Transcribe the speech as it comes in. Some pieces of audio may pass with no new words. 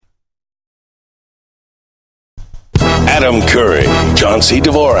Adam Curry, John C.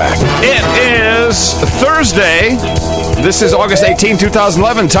 Dvorak. It is Thursday. This is August 18,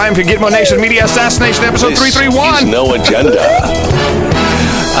 2011. Time for Gitmo Nation Media Assassination Episode 331. No agenda.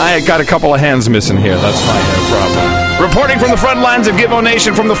 I got a couple of hands missing here. That's my problem. Reporting from the front lines of Gitmo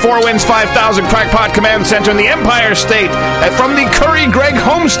Nation from the Four Winds 5000 Crackpot Command Center in the Empire State, and from the Curry Gregg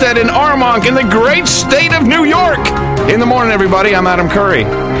Homestead in Armonk in the great state of New York. In the morning, everybody. I'm Adam Curry.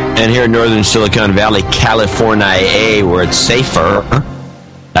 And here in northern Silicon Valley, California, where it's safer.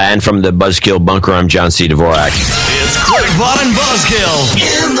 And from the Buzzkill Bunker, I'm John C. Dvorak. It's Crackpot and Buzzkill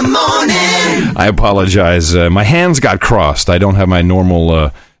in the morning. I apologize. My hands got crossed. I don't have my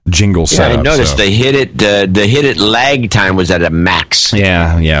normal jingle set up. I noticed the hit it lag time was at a max.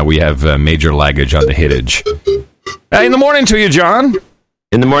 Yeah, we have major laggage on the hitage. In the morning to you, John.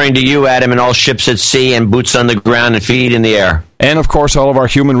 In the morning to you, Adam, and all ships at sea and boots on the ground and feet in the air. And, of course, all of our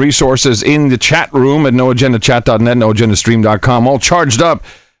human resources in the chat room at noagendachat.net, noagendastream.com, all charged up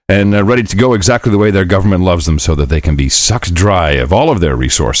and ready to go exactly the way their government loves them so that they can be sucked dry of all of their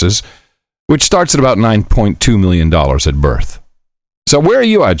resources, which starts at about $9.2 million at birth. So where are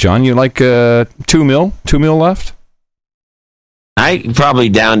you at, John? You like 2 mil? 2 mil left? I probably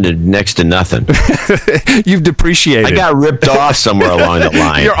down to next to nothing. You've depreciated. I got ripped off somewhere along the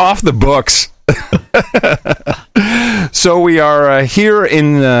line. You're off the books. So we are here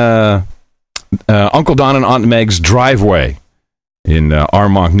in Uncle Don and Aunt Meg's driveway in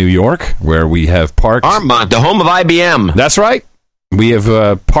Armonk, New York, where we have parked... Armonk, the home of IBM. That's right. We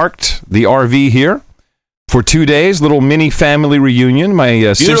have parked the RV here for 2 days, little mini family reunion.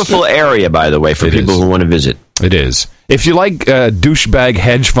 My beautiful area, by the way, for people who want to visit. It is. If you like douchebag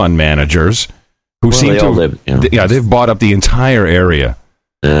hedge fund managers who seem to live, they've bought up the entire area.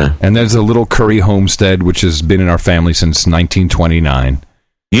 Yeah. And there's a little Curry homestead, which has been in our family since 1929.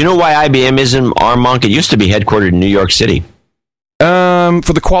 You know why IBM is in Armonk? It used to be headquartered in New York City. For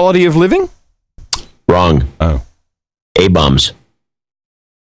the quality of living? Wrong. Oh. A-bombs.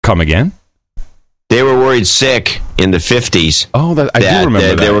 Come again? They were worried sick in the 50s. Oh, I do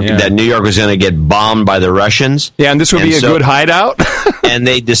remember that. That New York was going to get bombed by the Russians. Yeah, and this would be a good hideout. And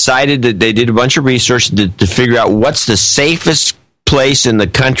they decided that they did a bunch of research to figure out what's the safest place in the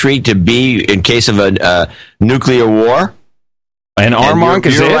country to be in case of a nuclear war. And Armonk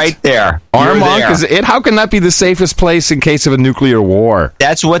is it? You're right there. Armonk is it? How can that be the safest place in case of a nuclear war?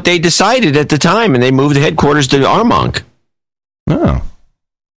 That's what they decided at the time, and they moved the headquarters to Armonk. Oh.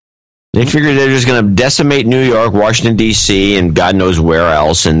 They figured they're just going to decimate New York, Washington, D.C., and God knows where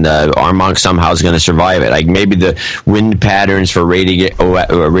else, and Armonk somehow is going to survive it. Like maybe the wind patterns for radioactive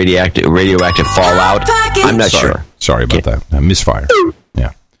fallout. I'm not sure. Sorry about that. Misfire.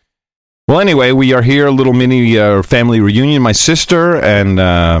 Yeah. Well, anyway, we are here, a little mini family reunion. My sister and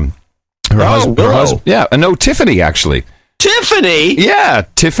her husband. Yeah, no, Tiffany, actually. Tiffany? Yeah,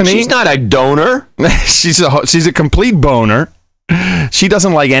 Tiffany. She's not a donor. She's a complete boner. She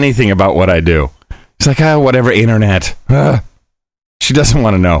doesn't like anything about what I do. She's like, whatever, internet. She doesn't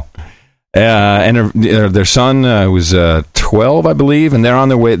want to know. And their son was 12, I believe, and they're on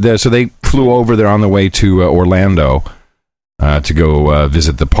their way there. So they flew over. They're on their way to Orlando to go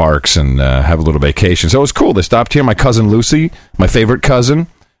visit the parks and have a little vacation. So it was cool. They stopped here. My cousin Lucy, my favorite cousin,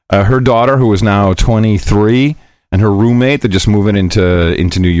 her daughter, who is now 23, and her roommate. They're just moving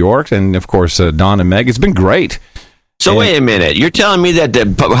into New York, and of course Don and Meg. It's been great. So wait a minit. You're telling me that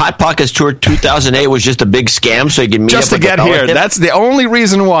the Hot Pockets Tour 2008 was just a big scam so you could meet just up to get here? That's the only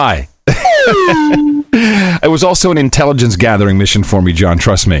reason why. It was also an intelligence gathering mission for me, John.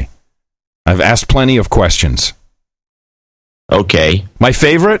 Trust me. I've asked plenty of questions. Okay. My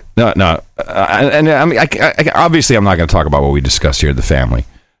favorite? No. And I mean, obviously, I'm not going to talk about what we discussed here at the family,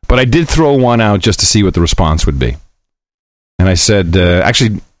 but I did throw one out just to see what the response would be. And I said,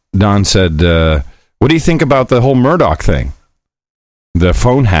 actually, Don said, what do you think about the whole Murdoch thing? The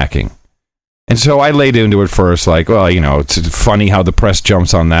phone hacking. And so I laid into it first, like, well, it's funny how the press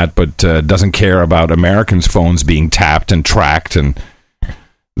jumps on that, but doesn't care about Americans' phones being tapped and tracked and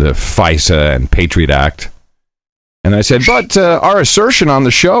the FISA and Patriot Act. And I said, but our assertion on the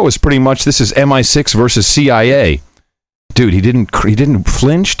show is pretty much this is MI6 versus CIA. Dude, he didn't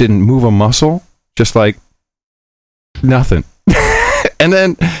flinch, didn't move a muscle, just like nothing. And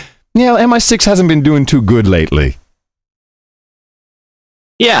then... Yeah, MI6 hasn't been doing too good lately.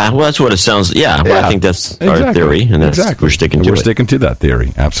 Yeah, well, that's what it sounds. Yeah, well, I think that's our theory, and that's we're sticking to it. We're sticking to that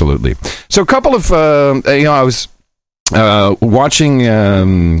theory, absolutely. So, a couple of, I was watching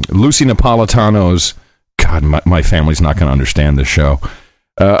Lucy Napolitano's. God, my family's not going to understand this show.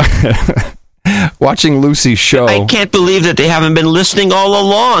 watching Lucy's show. I can't believe that they haven't been listening all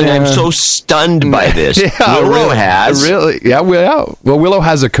along. I'm so stunned by this. Willow has. Really? Yeah, well, Willow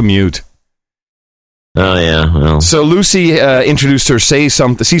has a commute. Oh, yeah. Well. So Lucy introduced her See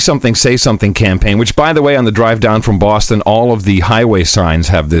Something, Say Something campaign, which, by the way, on the drive down from Boston, all of the highway signs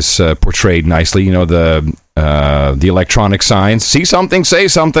have this portrayed nicely. You know, the electronic signs. See something, say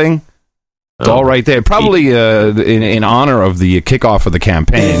something. It's all right there. Probably in honor of the kickoff of the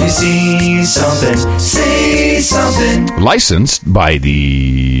campaign. If you see something, say something. Licensed by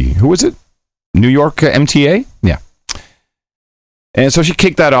who was it? New York MTA? Yeah. And so she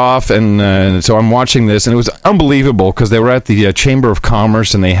kicked that off, and so I'm watching this, and it was unbelievable because they were at the Chamber of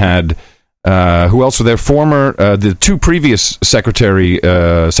Commerce, and they had, who else were there? The two previous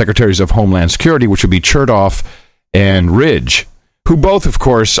secretaries of Homeland Security, which would be Chertoff and Ridge, who both, of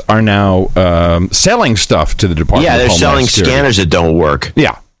course, are now selling stuff to the Department of Homeland Security. Yeah, they're selling scanners that don't work.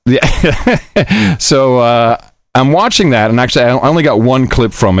 Yeah. So I'm watching that, and actually I only got one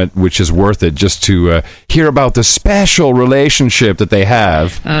clip from it, which is worth it, just to hear about the special relationship that they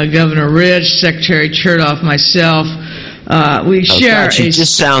have. Governor Ridge, Secretary Chertoff, myself, we share. God, she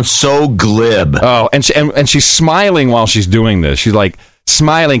just sounds so glib. Oh, and she's smiling while she's doing this. She's like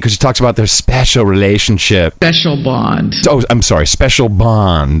smiling because she talks about their special relationship. Special bond. Oh, I'm sorry, special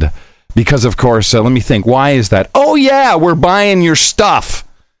bond. Because, of course, let me think, why is that? Oh, yeah, we're buying your stuff.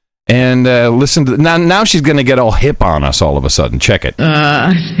 And listen to now she's going to get all hip on us all of a sudden. Check it.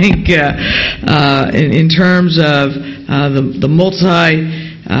 I think in terms of the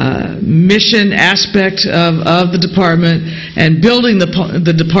multi-mission aspect of the department and building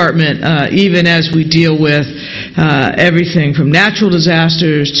the department, even as we deal with everything from natural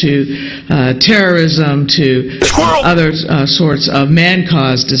disasters to terrorism to other sorts of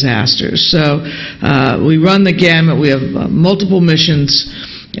man-caused disasters. So we run the gamut. We have multiple missions.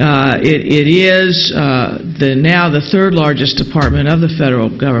 It is now the third largest department of the federal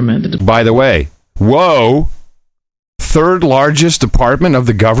government. By the way, third largest department of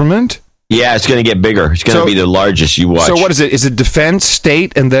the government? Yeah, it's going to get bigger. It's going to be the largest you watch. So what is it? Is it defense,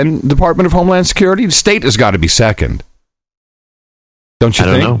 state, and then Department of Homeland Security? The state has got to be second. Don't you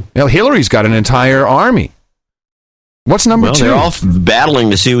think? I don't know. Well, Hillary's got an entire army. What's number two? They're all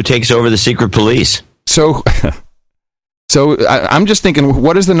battling to see who takes over the secret police. So I'm just thinking,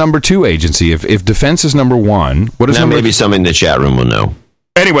 what is the number two agency? If defense is number one, what is number? Maybe somebody in the chat room will know.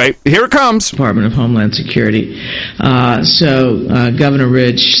 Anyway, here it comes. Department of Homeland Security. Governor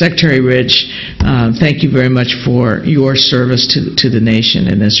Ridge, Secretary Ridge, thank you very much for your service to the nation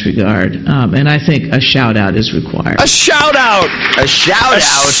in this regard. And I think a shout out is required. A shout out. A shout out.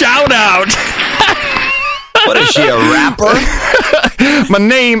 A shout out. What is she, a rapper? My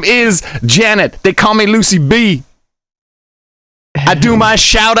name is Janet. They call me Lucy B. I do my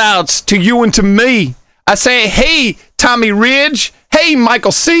shout-outs to you and to me. I say, hey, Tommy Ridge. Hey,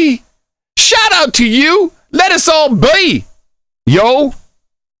 Michael C. Shout out to you. Let us all be. Yo.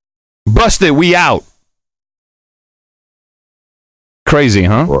 Busted, we out. Crazy,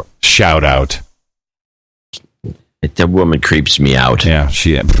 huh? Shout out. That woman creeps me out. Yeah,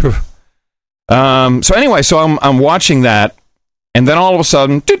 she is. So anyway, I'm watching that, and then all of a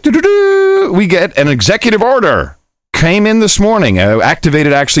sudden, we get an executive order. Came in this morning,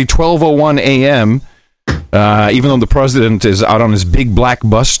 activated actually 12:01 a.m., even though the president is out on his big black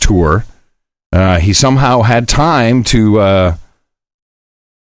bus tour. He somehow had time to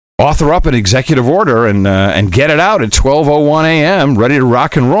author up an executive order and get it out at 12:01 a.m., ready to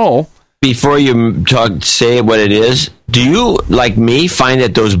rock and roll. Before you say what it is, do you, like me, find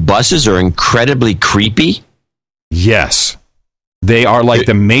that those buses are incredibly creepy? Yes. They are like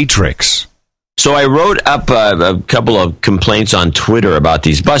the Matrix. So I wrote up a couple of complaints on Twitter about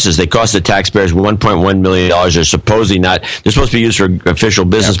these buses. They cost the taxpayers $1.1 million. They're supposedly not. They're supposed to be used for official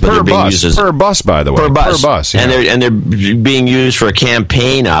business, but they're being used as per bus, by the way. Per bus, yeah. and they're being used for a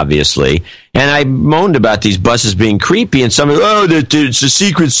campaign, obviously. And I moaned about these buses being creepy, and somebody, it's a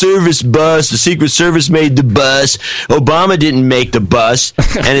Secret Service bus. The Secret Service made the bus. Obama didn't make the bus.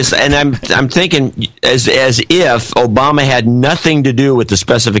 And I'm thinking as if Obama had nothing to do with the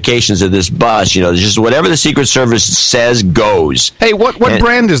specifications of this bus. You know, just whatever the Secret Service says goes. Hey, what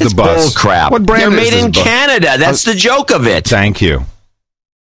brand is the bus? Bull crap. What brand They're is made this in bus? Canada. That's the joke of it. Thank you.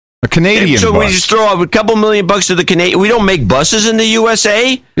 A Canadian so bus. We just throw out a couple $1 million to the Canadian. We don't make buses in the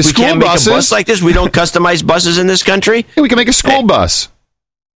USA. We can't make a bus like this. We don't customize buses in this country. Yeah, we can make a school bus.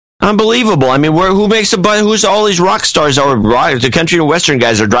 Unbelievable. I mean, who makes a bus? Who's all these rock stars? The country and western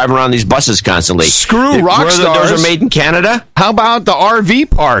guys are driving around these buses constantly. Screw rock stars. Those are made in Canada. How about the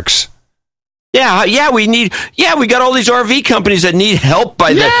RV parks? We got all these RV companies that need help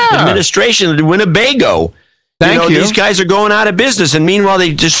by the administration in Winnebago. Thank you. These guys are going out of business, and meanwhile,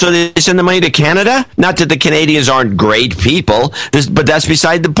 they send the money to Canada. Not that the Canadians aren't great people, but that's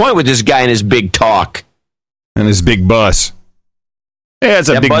beside the point with this guy and his big talk and his big bus. Yeah,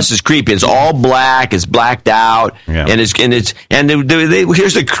 that bus is creepy. It's all black. It's blacked out, here's the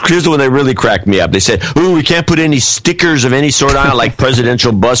one that really cracked me up. They said, "Oh, we can't put any stickers of any sort on it, like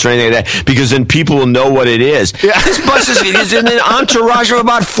presidential bus or anything like that, because then people will know what it is." Yeah. This bus is in an entourage of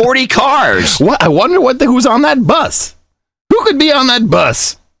about 40 cars. What? I wonder who's on that bus. Who could be on that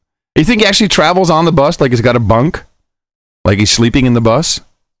bus? You think he actually travels on the bus, like he's got a bunk, like he's sleeping in the bus?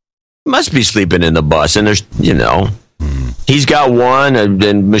 Must be sleeping in the bus, and there's he's got one,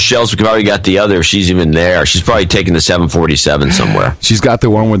 and Michelle's already got the other. If she's even there. She's probably taking the 747 somewhere. She's got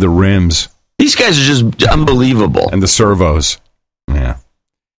the one with the rims. These guys are just unbelievable. And the servos. Yeah.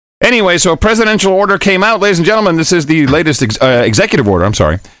 Anyway, so a presidential order came out, ladies and gentlemen. This is the latest executive order, I'm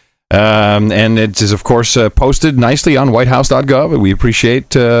sorry. And it is, of course, posted nicely on whitehouse.gov. We appreciate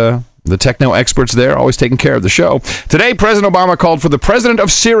the techno experts there, always taking care of the show. Today, President Obama called for the president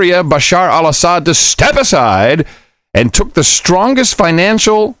of Syria, Bashar al-Assad, to step aside and took the strongest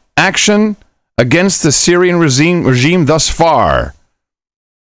financial action against the Syrian regime thus far.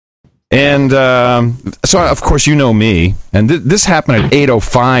 And so, of course, you know me. And this happened at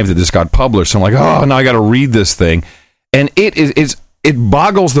 8:05 that this got published. So I'm like, oh, now I got to read this thing. And it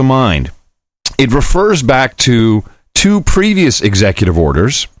boggles the mind. It refers back to two previous executive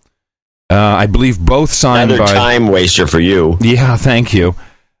orders. I believe both signed Another time waster for you. Yeah, thank you.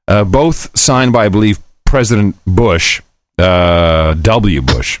 Both signed by, I believe, President Bush, W.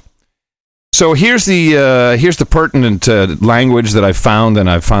 Bush. So here's the pertinent language that I found, and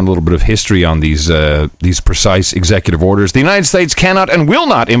I've found a little bit of history on these precise executive orders. The United States cannot and will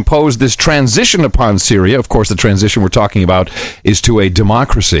not impose this transition upon Syria. Of course, the transition we're talking about is to a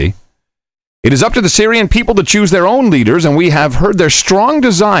democracy. It is up to the Syrian people to choose their own leaders, and we have heard their strong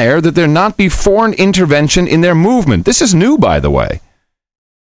desire that there not be foreign intervention in their movement. This is new, by the way.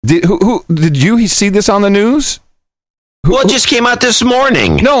 Did you see this on the news? Well, it just came out this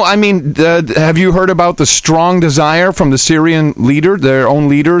morning. No, I mean, have you heard about the strong desire from the Syrian leader, their own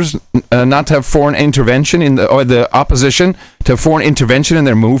leaders, not to have foreign intervention or the opposition to have foreign intervention in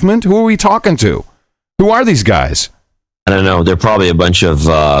their movement? Who are we talking to? Who are these guys? I don't know. They're probably a bunch of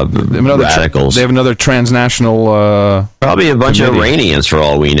radicals. They have another transnational. Probably a bunch of Iranians, for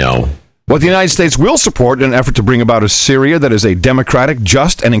all we know. What the United States will support in an effort to bring about a Syria that is a democratic,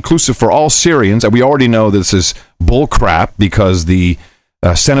 just, and inclusive for all Syrians. And we already know this is bull crap because the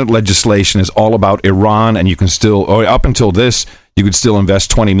Senate legislation is all about Iran, and you can still, or up until this, you could still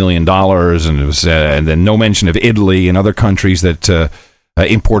invest $20 million, and then no mention of Italy and other countries that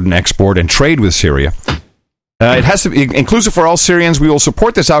import and export and trade with Syria. It has to be inclusive for all Syrians. We will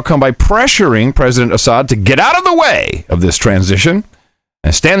support this outcome by pressuring President Assad to get out of the way of this transition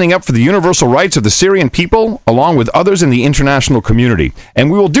and standing up for the universal rights of the Syrian people, along with others in the international community.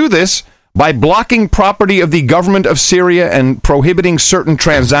 And we will do this by blocking property of the government of Syria and prohibiting certain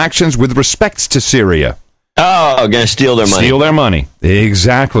transactions with respect to Syria. Oh, going to steal their money. Steal their money.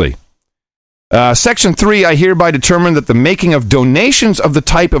 Exactly. Section 3, I hereby determine that the making of donations of the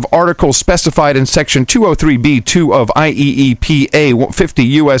type of articles specified in Section 203B2 of IEEPA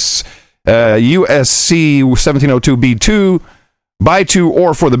 50 USC 1702B2 by, to,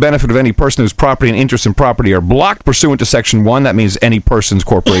 or for the benefit of any person whose property and interest in property are blocked pursuant to Section 1, that means any persons,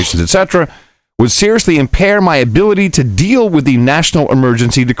 corporations, etc., would seriously impair my ability to deal with the national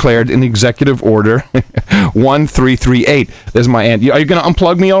emergency declared in Executive Order 1338. There's my aunt. Are you going to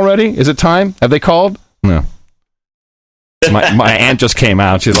unplug me already? Is it time? Have they called? No. My aunt just came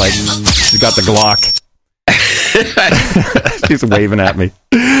out. She's like, she got the Glock. She's waving at me.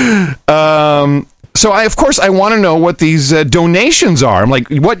 So of course I want to know what these donations are. I'm like,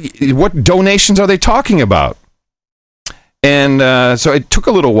 what donations are they talking about? And so it took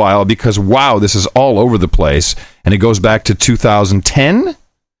a little while because, wow, this is all over the place. And it goes back to 2010.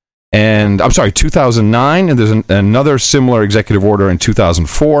 And I'm sorry, 2009. And there's another similar executive order in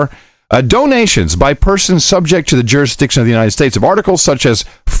 2004. Donations by persons subject to the jurisdiction of the United States of articles such as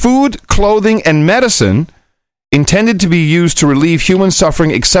food, clothing, and medicine intended to be used to relieve human suffering,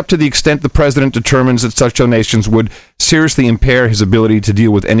 except to the extent the president determines that such donations would seriously impair his ability to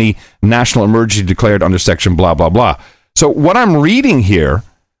deal with any national emergency declared under section blah, blah, blah. So what I'm reading here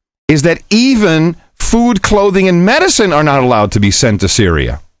is that even food, clothing, and medicine are not allowed to be sent to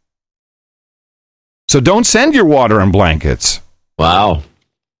Syria. So don't send your water and blankets. Wow.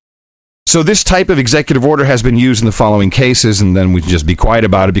 So this type of executive order has been used in the following cases, and then we can just be quiet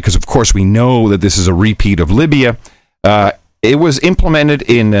about it because, of course, we know that this is a repeat of Libya. It was implemented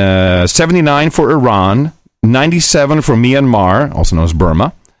in 79 for Iran, 97 for Myanmar, also known as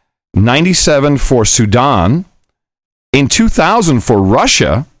Burma, 97 for Sudan, in 2000 for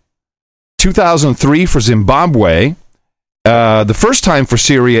Russia, 2003 for Zimbabwe, the first time for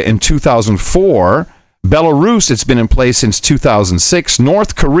Syria in 2004, Belarus, it's been in place since 2006,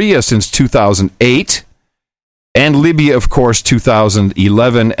 North Korea since 2008, and Libya, of course,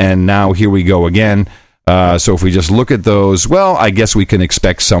 2011, and now here we go again. So if we just look at those, well, I guess we can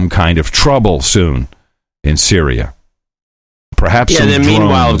expect some kind of trouble soon in Syria. Perhaps some and then drones.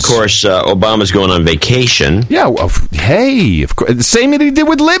 Meanwhile, of course, Obama's going on vacation. Yeah, well, hey, of course, the same that he did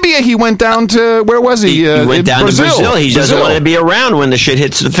with Libya. He went down to, where was he? He went down to Brazil. He doesn't want to be around when the shit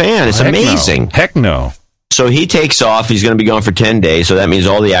hits the fan. It's amazing. No. Heck no. So he takes off. He's going to be gone for 10 days. So that means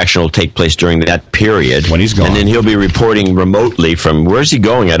all the action will take place during that period. When he's gone. And then he'll be reporting remotely from, where's he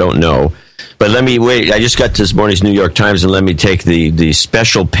going? I don't know. But let me wait. I just got this morning's New York Times, and let me take the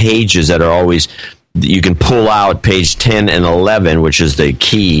special pages that are always, you can pull out page 10 and 11, which is the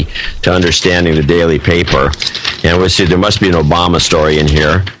key to understanding the daily paper. And we'll see, there must be an Obama story in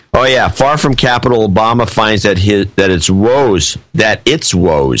here. Oh, yeah. Far from Capitol, Obama finds that its woes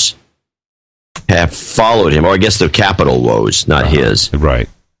have followed him. Or I guess the Capitol woes, not his. Right.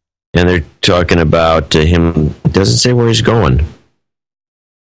 And they're talking about him. It doesn't say where he's going.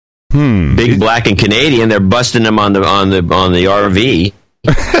 Big Black and Canadian. They're busting him on the RV.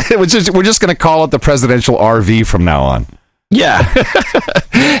 We're just going to call it the presidential RV from now on. Yeah.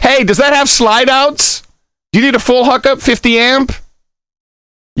 Hey, does that have slide outs? Do you need a full hookup, 50 amp?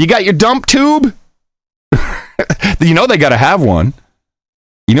 You got your dump tube? You know they got to have one.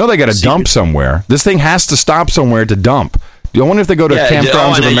 You know they got to dump somewhere. This thing has to stop somewhere to dump. I wonder if they go to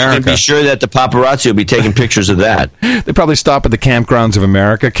Campgrounds of America. You can be sure that the paparazzi will be taking pictures of that. They probably stop at the Campgrounds of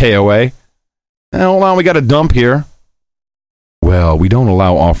America, KOA. Hold on, we got a dump here. Well, we don't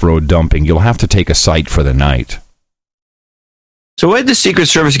allow off-road dumping. You'll have to take a site for the night. So why did the Secret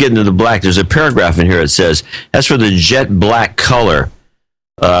Service get into the black? There's a paragraph in here that says, as for the jet black color,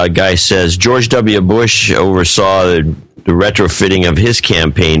 guy says, George W. Bush oversaw the retrofitting of his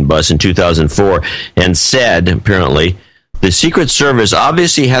campaign bus in 2004 and said, apparently, the Secret Service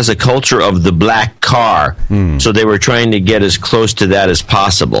obviously has a culture of the black car, so they were trying to get as close to that as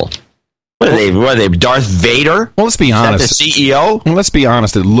possible. What are they, Darth Vader? Well, let's be honest. Is that the CEO? Well, let's be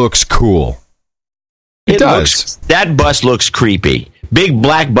honest, it looks cool. It does. That bus looks creepy. Big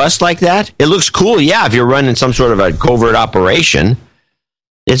black bus like that, it looks cool, yeah, if you're running some sort of a covert operation.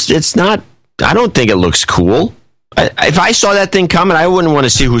 It's not, I don't think it looks cool. If I saw that thing coming, I wouldn't want to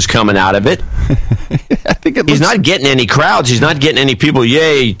see who's coming out of it. I think he's not getting any crowds. He's not getting any people.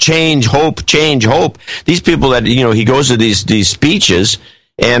 Yay! Change, hope, change, hope. These people that he goes to these speeches,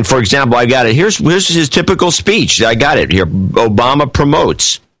 and for example, I got it. Here's his typical speech. I got it here. Obama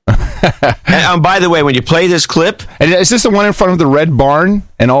promotes. And by the way, when you play this clip, and is this the one in front of the Red Barn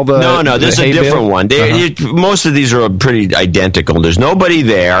and all the? No, this is a different one. Most of these are pretty identical. There's nobody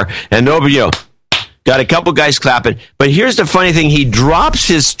there, and nobody. Got a couple guys clapping. But here's the funny thing. He drops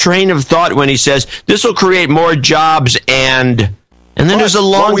his train of thought when he says, this will create more jobs and then there's a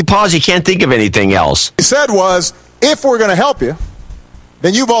long pause. He can't think of anything else. What he said was, if we're going to help you,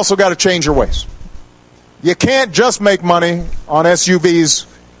 then you've also got to change your ways. You can't just make money on SUVs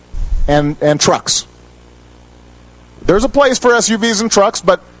and trucks. There's a place for SUVs and trucks,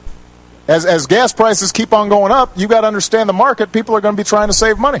 but as gas prices keep on going up, you've got to understand the market. People are going to be trying to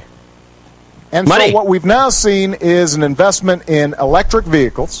save money. And so what we've now seen is an investment in electric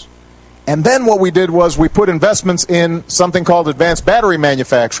vehicles. And then what we did was we put investments in something called advanced battery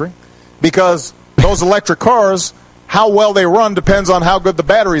manufacturing, because those electric cars, how well they run depends on how good the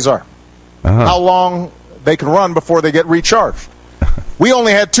batteries are, how long they can run before they get recharged. We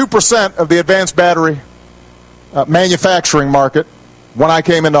only had 2% of the advanced battery manufacturing market when I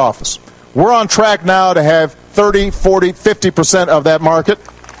came into office. We're on track now to have 30, 40, 50% of that market.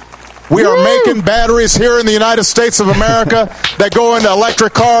 We are making batteries here in the United States of America that go into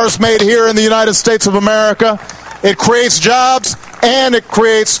electric cars made here in the United States of America. It creates jobs, and it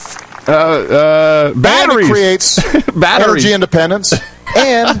creates batteries. And it creates energy independence,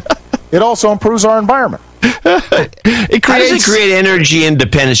 and it also improves our environment. How does it create energy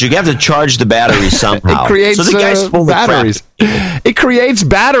independence? You have to charge the batteries somehow. It creates so the guy's full batteries. It creates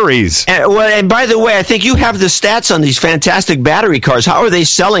batteries. And by the way, I think you have the stats on these fantastic battery cars. How are they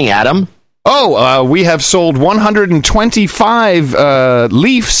selling, Adam? We have sold 125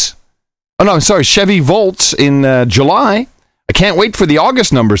 Leafs. Oh, no, I'm sorry, Chevy Volts in July. I can't wait for the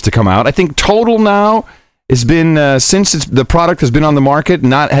August numbers to come out. I think total now has been, since the product has been on the market,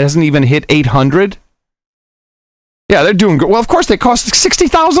 hasn't even hit 800. Yeah, they're doing good. Well, of course, they cost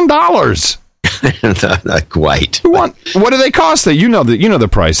 $60,000. Not quite. What do they cost? You know the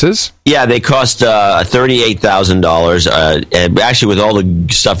prices. Yeah, they cost $38,000. Actually, with all the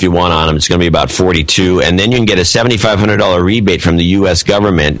stuff you want on them, it's going to be about $42,000, and then you can get a $7,500 rebate from the U.S.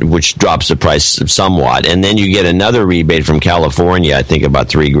 government, which drops the price somewhat, and then you get another rebate from California. I think about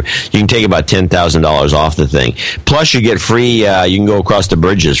 $3,000. You can take about $10,000 off the thing. Plus, you get free. You can go across the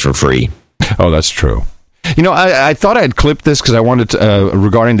bridges for free. Oh, that's true. You know, I thought I'd clip this because I wanted to,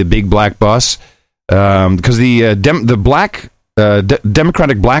 regarding the big black bus, because the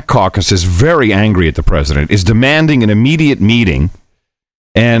Democratic Black Caucus is very angry at the president, is demanding an immediate meeting,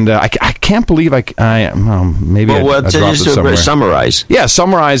 and I can't believe maybe I dropped it somewhere. Summarize. Yeah,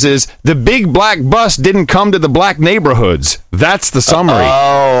 summarize is the big black bus didn't come to the black neighborhoods. That's the summary.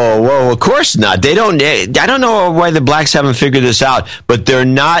 Oh, well, of course not. They don't. I don't know why the blacks haven't figured this out, but they're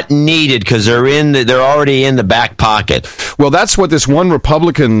not needed because they're already in the back pocket. Well, that's what this one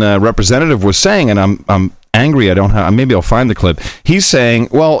Republican representative was saying, and I'm angry. Maybe I'll find the clip. He's saying,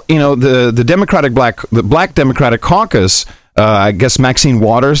 well, you know, the Black Democratic Caucus. I guess Maxine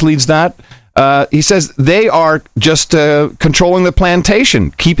Waters leads that. He says they are just controlling the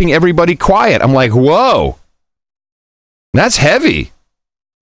plantation, keeping everybody quiet. I'm like, whoa, that's heavy.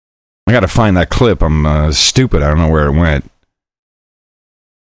 I got to find that clip. I'm stupid. I don't know where it went.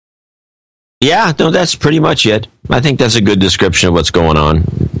 Yeah, no, that's pretty much it. I think that's a good description of what's going on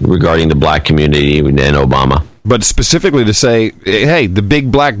regarding the black community and Obama. But specifically to say, hey, the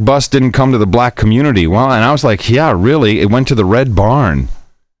big black bus didn't come to the black community. Well, and I was like, yeah, really? It went to the Red Barn.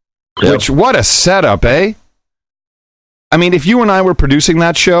 Yep. Which, what a setup, eh? I mean, if you and I were producing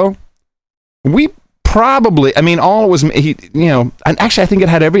that show, we probably, I mean, all it was, and actually I think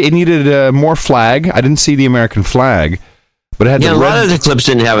it needed more flag. I didn't see the American flag. But it had a lot of the clips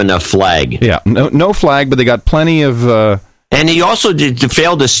didn't have enough flag. Yeah, no flag, but they got plenty of... And he also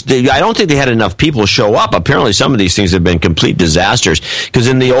failed to... I don't think they had enough people show up. Apparently, some of these things have been complete disasters. Because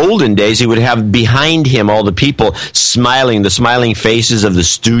in the olden days, he would have behind him all the people smiling, the smiling faces of the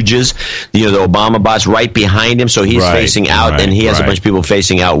stooges, the Obama bots right behind him. So he's facing out, and he has a bunch of people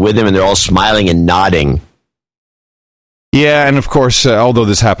facing out with him, and they're all smiling and nodding. Yeah, and of course, although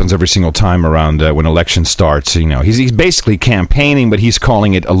this happens every single time around when election starts, he's basically campaigning, but he's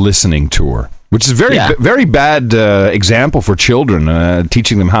calling it a listening tour, which is very bad example for children,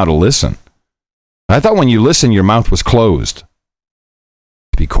 teaching them how to listen. I thought when you listen, your mouth was closed.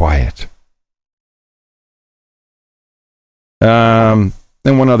 Be quiet. And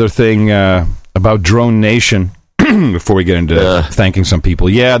one other thing about Drone Nation, before we get into thanking some people.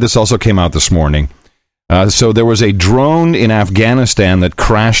 Yeah, this also came out this morning. So there was a drone in Afghanistan that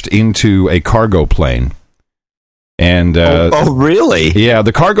crashed into a cargo plane. And oh, really? Yeah,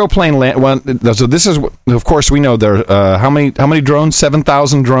 the cargo plane so this is, of course, we know there how many drones?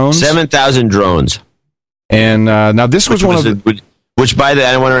 7,000 drones. 7,000 drones. And now this was one of the. Which, by the way,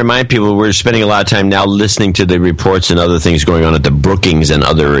 I want to remind people, we're spending a lot of time now listening to the reports and other things going on at the Brookings and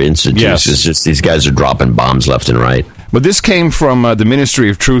other institutes. Yes. It's just these guys are dropping bombs left and right. But this came from the Ministry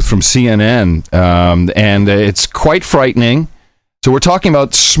of Truth from CNN, and it's quite frightening. So we're talking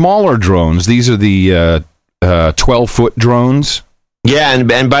about smaller drones. These are the 12-foot drones. Yeah,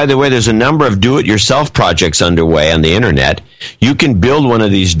 and by the way, there's a number of do-it-yourself projects underway on the internet. You can build one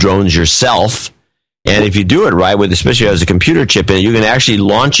of these drones yourself. And if you do it right, especially as a computer chip in it, you can actually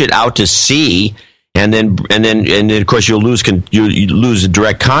launch it out to sea, and then of course you'll lose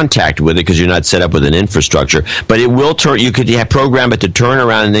direct contact with it because you're not set up with an infrastructure. But it will turn. You could program it to turn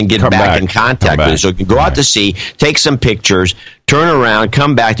around and then get back in contact with it. So you can go out to sea, take some pictures, turn around,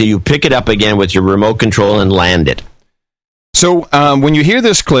 come back to you, pick it up again with your remote control, and land it. So when you hear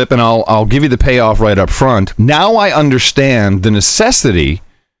this clip, and I'll give you the payoff right up front. Now I understand the necessity.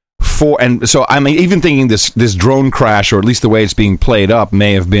 And so I'm even thinking this drone crash, or at least the way it's being played up,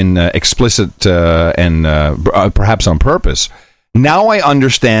 may have been explicit and perhaps on purpose. Now I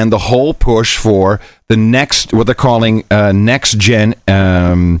understand the whole push for the next, what they're calling next gen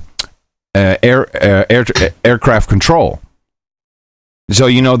aircraft control. So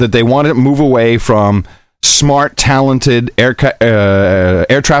that they want to move away from smart, talented air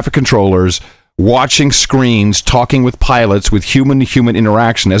traffic controllers watching screens, talking with pilots, with human-to-human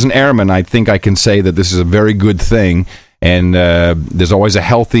interaction. As an airman, I think I can say that this is a very good thing, and there's always a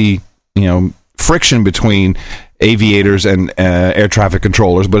healthy, friction between aviators and air traffic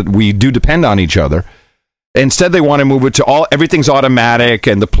controllers, but we do depend on each other. Instead, they want to move it to everything's automatic,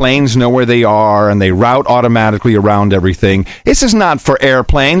 and the planes know where they are, and they route automatically around everything. This is not for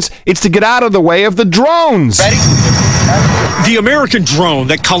airplanes. It's to get out of the way of the drones. Ready? The American drone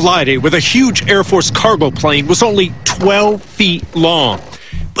that collided with a huge Air Force cargo plane was only 12 feet long.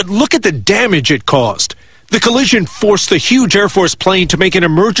 But look at the damage it caused. The collision forced the huge Air Force plane to make an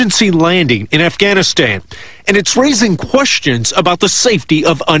emergency landing in Afghanistan, and it's raising questions about the safety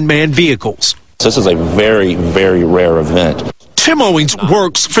of unmanned vehicles. This is a very, very rare event. Tim Owings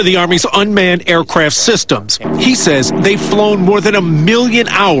works for the Army's unmanned aircraft systems. He says they've flown more than 1 million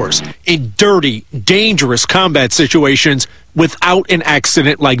hours in dirty, dangerous combat situations without an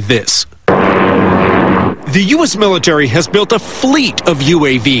accident like this. The U.S. military has built a fleet of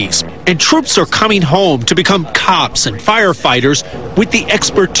UAVs, and troops are coming home to become cops and firefighters with the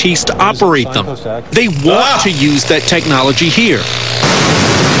expertise to operate them. They want to use that technology here.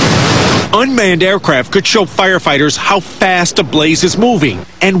 Unmanned aircraft could show firefighters how fast a blaze is moving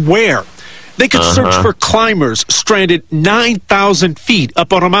and where. They could search for climbers stranded 9,000 feet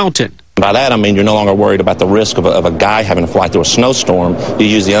up on a mountain. By that, I mean you're no longer worried about the risk of a guy having to fly through a snowstorm. You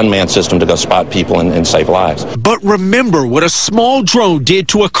use the unmanned system to go spot people and save lives. But remember what a small drone did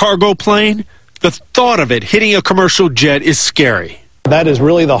to a cargo plane? The thought of it hitting a commercial jet is scary. That is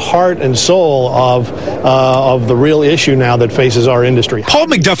really the heart and soul of the real issue now that faces our industry. Paul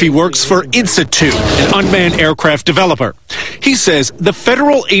McDuffie works for Institute, an unmanned aircraft developer. He says the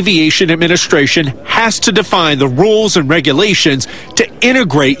Federal Aviation Administration has to define the rules and regulations to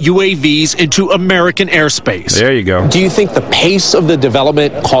integrate UAVs into American airspace. There you go. Do you think the pace of the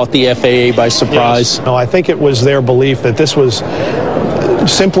development caught the FAA by surprise? Yes. No, I think it was their belief that this was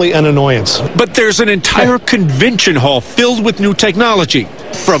simply an annoyance. But there's an entire convention hall filled with new technology,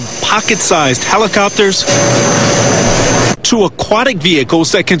 from pocket-sized helicopters to aquatic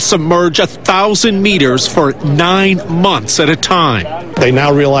vehicles that can submerge 1,000 meters for 9 months at a time. They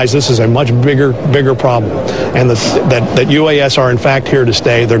now realize this is a much bigger problem, and that UAS are in fact here to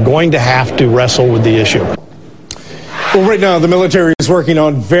stay. They're going to have to wrestle with the issue. Well, right now, the military is working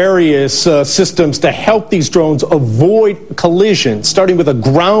on various systems to help these drones avoid collisions, starting with a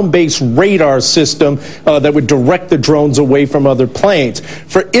ground-based radar system that would direct the drones away from other planes.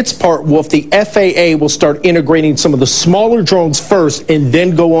 For its part, Wolf, the FAA will start integrating some of the smaller drones first and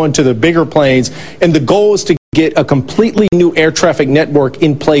then go on to the bigger planes. And the goal is to get a completely new air traffic network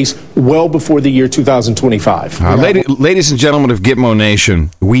in place well before the year 2025. Ladies and gentlemen of Gitmo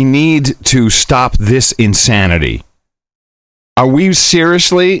Nation, we need to stop this insanity. Are we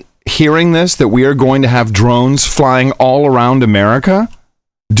seriously hearing this, that we are going to have drones flying all around America?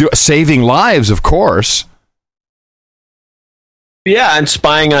 Saving lives, of course. Yeah, and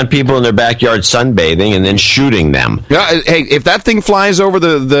spying on people in their backyard sunbathing and then shooting them. Yeah, hey, if that thing flies over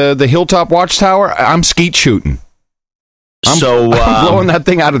the Hilltop Watchtower, I'm skeet shooting. I'm blowing that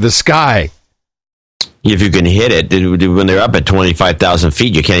thing out of the sky. If you can hit it, when they're up at 25,000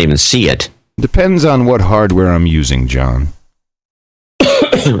 feet, you can't even see it. Depends on what hardware I'm using, John.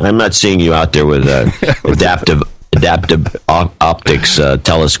 I'm not seeing you out there with adaptive optics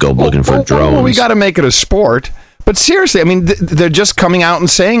telescope looking for drones. Well, we got to make it a sport. But seriously, I mean, they're just coming out and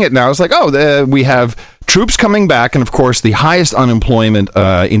saying it now. It's like, we have troops coming back, and of course, the highest unemployment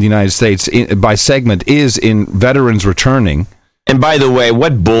in the United States by segment is in veterans returning. And by the way,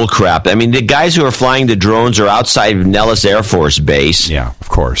 what bullcrap! I mean, the guys who are flying the drones are outside of Nellis Air Force Base. Yeah, of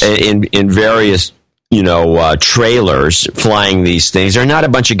course. In various trailers flying these things. They're not a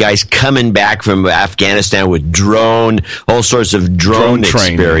bunch of guys coming back from Afghanistan with all sorts of drone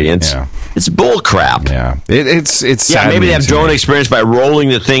experience. Yeah. It's bull crap. Yeah, it's maybe they have drone experience by rolling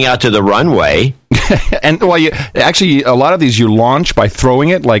the thing out to the runway. And actually, a lot of these you launch by throwing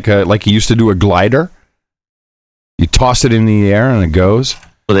it like you used to do a glider. You toss it in the air and it goes.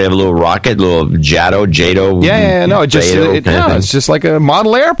 So they have a little rocket, little JATO. Yeah. No, it's just like a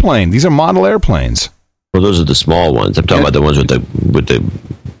model airplane. These are model airplanes. Well, those are the small ones. I'm talking about the ones with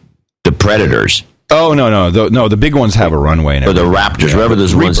the Predators. Oh, no. The big ones have a runway. And or the Raptors, whatever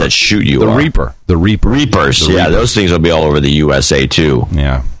those ones that shoot you are. The Reapers. Those things will be all over the USA, too.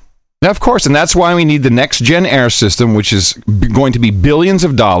 Yeah. Now, of course, and that's why we need the next-gen air system, which is going to be billions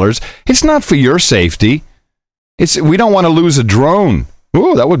of dollars. It's not for your safety. We don't want to lose a drone.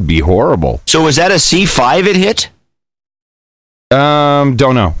 Ooh, that would be horrible. So was that a C-5 it hit? Don't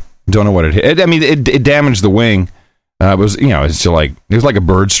know. Don't know what it hit. It damaged the wing. It was like a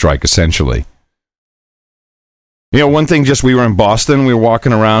bird strike, essentially. One thing, we were in Boston. We were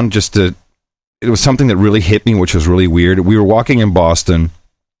walking around. It was something that really hit me, which was really weird. We were walking in Boston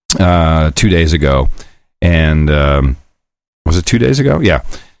 2 days ago, and was it 2 days ago? Yeah.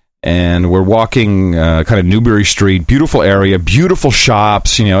 and we're walking kind of Newbury Street, beautiful area, beautiful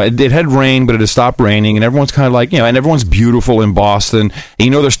shops. It had rained, but it had stopped raining, and everyone's kind of like, and everyone's beautiful in Boston.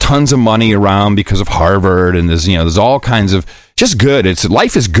 And, there's tons of money around because of Harvard, and there's all kinds of just good.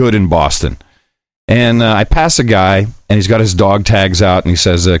 Life is good in Boston. And I pass a guy, and he's got his dog tags out, and he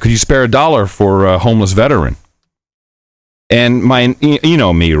says, "Could you spare $1 for a homeless veteran?" And you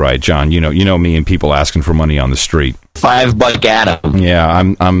know me, right, John? You know me and people asking for money on the street. $5 Adam.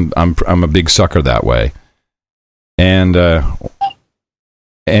 Yeah, I'm a big sucker that way. And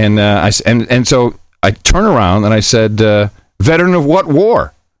so I turn around and I said, "Veteran of what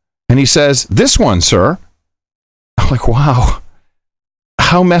war?" And he says, "This one, sir." I'm like, wow,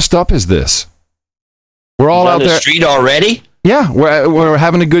 how messed up is this? We're all out on the there. Street already? Yeah, we're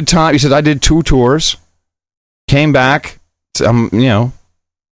having a good time. He said, "I did 2 tours, came back." And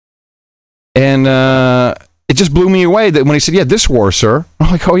it just blew me away that when he said, "Yeah, this war, sir."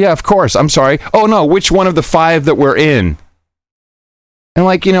 I'm like, "Oh yeah, of course. I'm sorry. Oh no, which one of the 5 that we're in?" And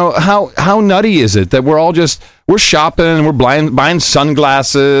like, how nutty is it that we're shopping and we're buying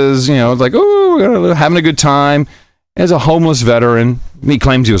sunglasses? It's like, oh, we're having a good time. As a homeless veteran, he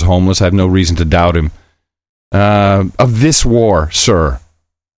claims he was homeless. I have no reason to doubt him. Of this war, sir.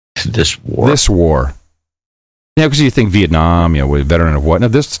 This war. Because you think Vietnam, we're a veteran of what? No,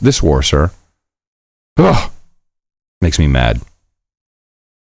 this war, sir. Ugh. Makes me mad.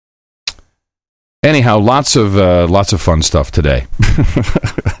 Anyhow, lots of fun stuff today.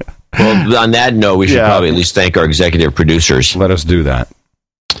 Well, on that note, we should probably at least thank our executive producers. Let us do that.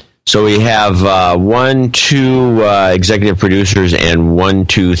 So we have 2 executive producers and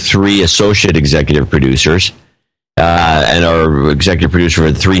 3 associate executive producers. And our executive producer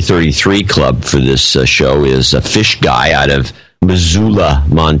for the 333 Club for this show is a Fish Guy out of Missoula,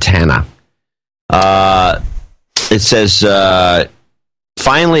 Montana. It says,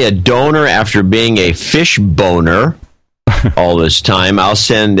 finally a donor after being a fish boner all this time. I'll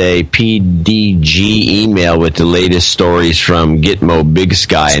send a PDG email with the latest stories from Gitmo Big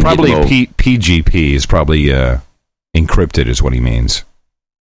Sky. It's probably PGP is probably encrypted is what he means.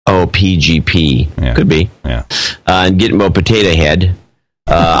 Oh, PGP. Yeah. Could be. Yeah. And Gitmo Potato Head.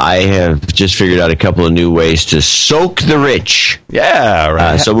 I have just figured out a couple of new ways to soak the rich. Yeah,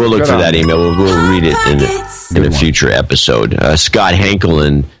 right. So we'll look for that email. We'll read it in a future episode. Scott Henkel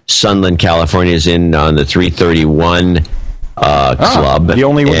in Sunland, California is in on the 331 Club. The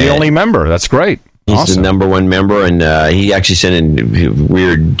only member. That's great. He's awesome. The number 1 member, and he actually sent in a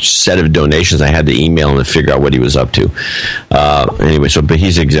weird set of donations. I had to email him to figure out what he was up to. Anyway, but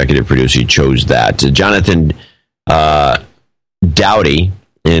he's executive producer. He chose that. Jonathan Dowdy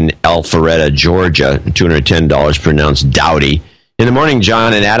in Alpharetta, Georgia, $210, pronounced Dowdy. In the morning,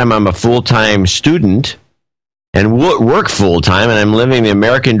 John and Adam, I'm a full-time student and work full-time, and I'm living the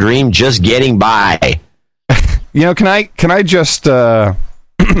American dream, just getting by. Can I just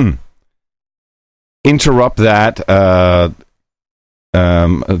interrupt that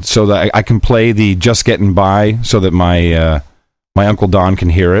so that I can play the "Just Getting By" so that my Uncle Don can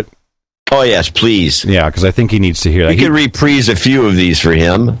hear it? Oh yes, please. Yeah, because I think he needs to hear that. You could reprise a few of these for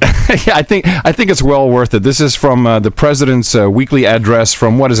him. Yeah, I think it's well worth it. This is from the president's weekly address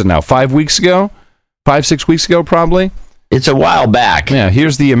from, what is it now, 5 weeks ago? 5-6 weeks ago, probably? It's a while back. Yeah,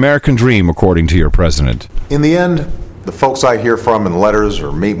 here's the American dream, according to your president. In the end, the folks I hear from in letters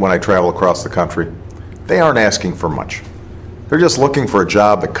or meet when I travel across the country, they aren't asking for much. They're just looking for a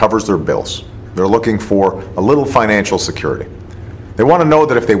job that covers their bills. They're looking for a little financial security. They want to know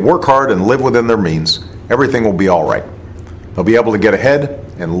that if they work hard and live within their means, everything will be all right. They'll be able to get ahead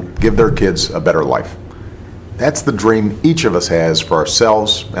and give their kids a better life. That's the dream each of us has for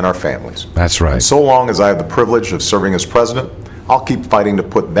ourselves and our families. That's right. And so long as I have the privilege of serving as president, I'll keep fighting to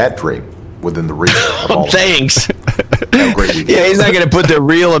put that dream within the reach of all. Thanks. Have a great weekend. Yeah, he's not going to put the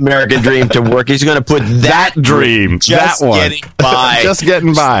real American dream to work. He's going to put that dream. Just that one. Getting by. Just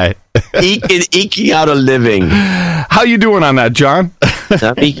getting by. Eking out a living. How you doing on that, John?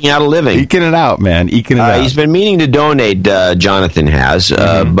 I'm eking out a living. Eking it out, man. Eking it out. He's been meaning to donate, Jonathan has,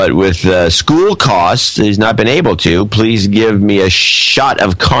 but with school costs, he's not been able to. Please give me a shot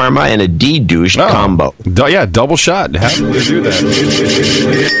of karma and a D-douche combo. Yeah, double shot. How do we do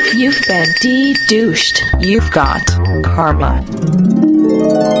that? You've been D-douched. You've got karma.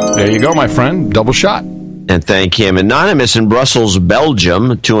 There you go, my friend. Double shot. And thank him. Anonymous in Brussels,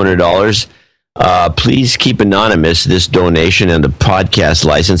 Belgium, $200. Please keep anonymous this donation and the podcast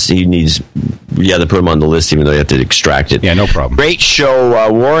license. He needs, you have to put him on the list, even though you have to extract it. Yeah, no problem. Great show.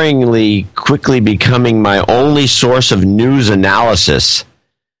 Worryingly quickly becoming my only source of news analysis.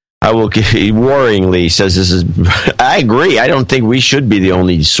 I will. Worryingly says this is. I agree. I don't think we should be the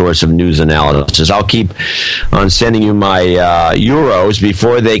only source of news analysis. I'll keep on sending you my euros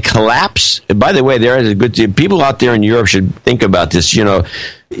before they collapse. By the way, there is a good people out there in Europe should think about this. You know,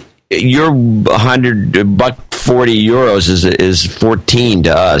 your $140 is 14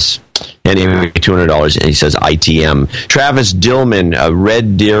 to us. Anyway, $200, and he says ITM. Travis Dillman,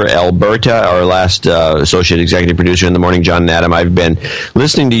 Red Deer, Alberta, our last associate executive producer in the morning, John and Adam. I've been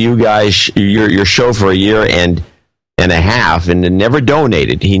listening to you guys, your show for a year and a half, and never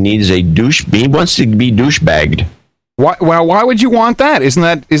donated. He needs a douche. He wants to be douchebagged. Why would you want that? Isn't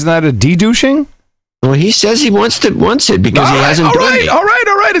that a de-douching? Well, he says he wants it because he hasn't done it. All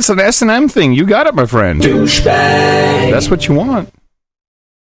right. It's an S&M thing. You got it, my friend. Douchebag. That's what you want.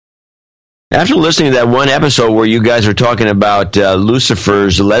 After listening to that one episode where you guys were talking about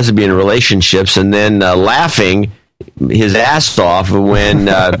Lucifer's lesbian relationships and then laughing his ass off when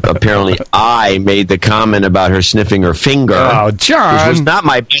apparently I made the comment about her sniffing her finger. Oh, John. Which was not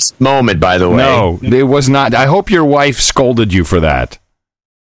my best moment, by the way. No, it was not. I hope your wife scolded you for that.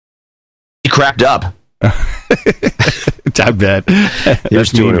 She crapped up. I bet.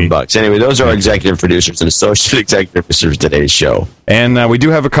 Here's $200. Anyway, those are our executive producers and associate executive producers of today's show. And we do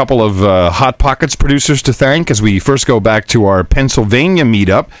have a couple of Hot Pockets producers to thank as we first go back to our Pennsylvania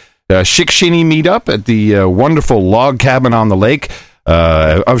meetup, Shikshinny meetup at the wonderful log cabin on the lake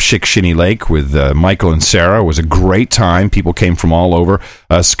of Shikshinny Lake with Michael and Sarah. It was a great time. People came from all over.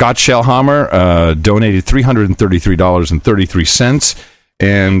 Scott Shellhammer donated $333.33.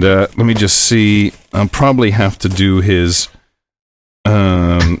 And let me just see. I'll probably have to do his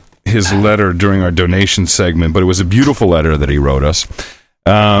letter during our donation segment, but it was a beautiful letter that he wrote us.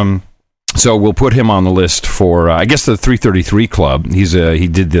 So we'll put him on the list for, I guess, the 333 Club. He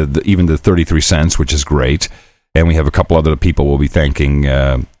did even the 33 cents, which is great. And we have a couple other people we'll be thanking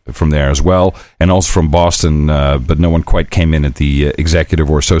from there as well, and also from Boston, but no one quite came in at the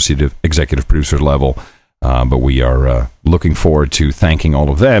executive or associate executive producer level. But we are looking forward to thanking all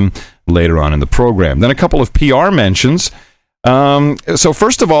of them later on in the program. Then a couple of PR mentions. So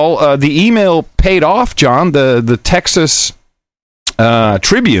first of all, the email paid off, John. The Texas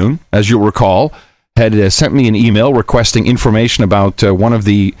Tribune, as you'll recall, had sent me an email requesting information about one of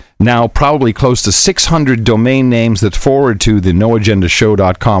the now probably close to 600 domain names that forward to the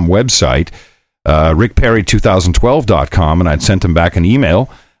noagendashow.com website, rickperry2012.com, and I'd sent him back an email.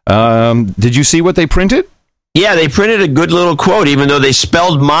 Did you see what they printed? Yeah, they printed a good little quote, even though they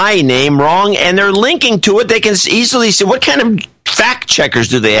spelled my name wrong, and they're linking to it. They can easily see what kind of fact checkers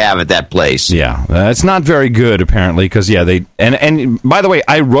do they have at that place. Yeah, it's not very good, apparently, because, they... And by the way,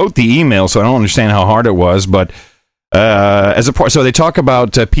 I wrote the email, so I don't understand how hard it was, but so they talk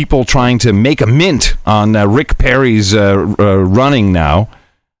about people trying to make a mint on Rick Perry's running now.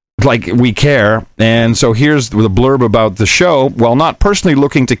 Like we care. And so here's the blurb about the show. While not personally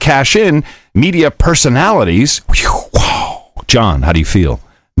looking to cash in, media personalities. Wow. John, how do you feel?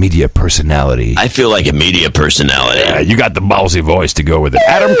 Media personality. I feel like a media personality. Yeah, you got the ballsy voice to go with it.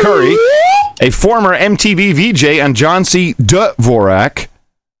 Adam Curry, a former MTV VJ, and John C. Dvorak.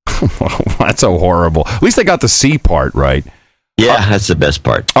 That's so horrible. At least they got the C part right. Yeah, that's the best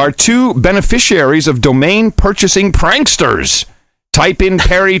part. Are two beneficiaries of domain purchasing pranksters. Type in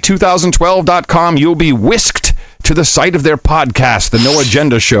Perry2012.com. You'll be whisked to the site of their podcast, The No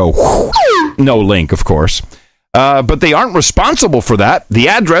Agenda Show. No link, of course. But they aren't responsible for that. The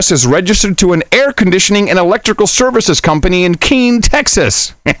address is registered to an air conditioning and electrical services company in Keene,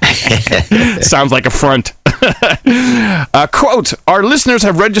 Texas. Sounds like a front. Quote, our listeners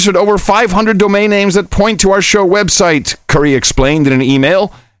have registered over 500 domain names that point to our show website, Curry explained in an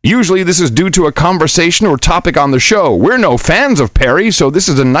email. Usually this is due to a conversation or topic on the show. We're no fans of Perry, so this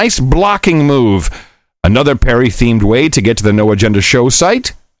is a nice blocking move. Another Perry-themed way to get to the No Agenda Show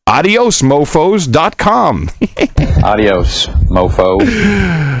site, adiosmofos.com. Adios,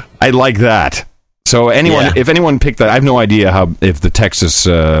 mofo. I like that. So if anyone picked that, I have no idea if the Texas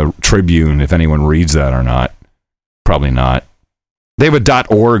Tribune, if anyone reads that or not. Probably not. They have a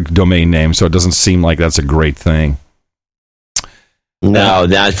 .org domain name, so it doesn't seem like that's a great thing. No,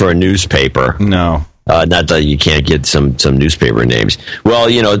 not for a newspaper. No. Not that you can't get some newspaper names. Well,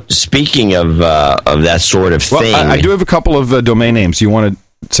 speaking of that sort of thing. I do have a couple of domain names. You want to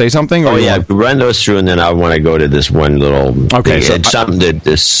say something? Or run those through, and then I want to go to this one little thing. So something that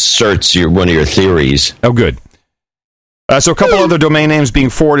asserts one of your theories. Oh, good. So a couple other domain names being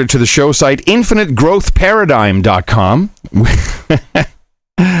forwarded to the show site, infinitegrowthparadigm.com.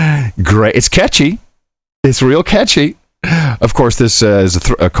 Great. It's catchy. It's real catchy. Of course, this is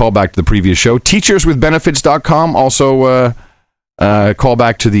a callback to the previous show. Teacherswithbenefits.com, also Call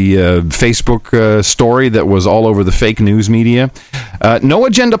back to the Facebook story that was all over the fake news media.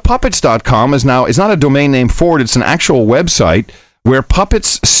 NoAgendaPuppets.com is not a domain name for it. It's an actual website where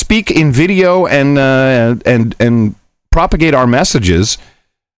puppets speak in video and propagate our messages.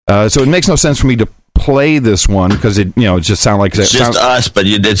 So it makes no sense for me to play this one because it just sounds like it's just us, but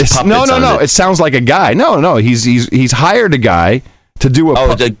it's puppets. No. It sounds like a guy. No. He's hired a guy to do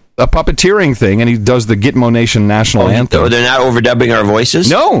a puppeteering thing, and he does the Gitmo Nation national anthem. They're not overdubbing our voices?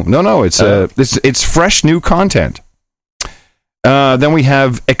 No. It's fresh new content. Then we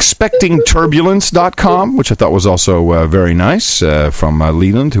have expectingturbulence.com, which I thought was also very nice, from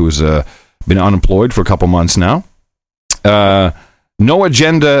Leland, who has been unemployed for a couple months now.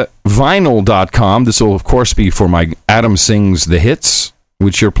 NoAgendaVinyl.com. This will, of course, be for my Adam Sings the Hits,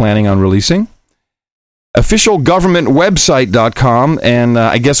 which you're planning on releasing. OfficialGovernmentWebsite.com, and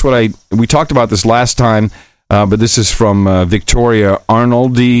I guess we talked about this last time, but this is from Victoria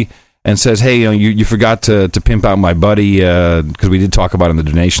Arnoldi, and says, hey, you forgot to pimp out my buddy, because we did talk about it in the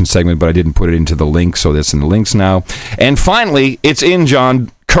donation segment, but I didn't put it into the link, so that's in the links now. And finally, it's in, John,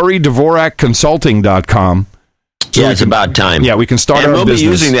 CurryDvorakConsulting.com. So it's about time. Yeah, we can start our business. And we'll be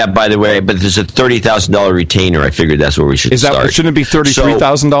using that, by the way, but there's a $30,000 retainer. I figured that's where we should start. Shouldn't it be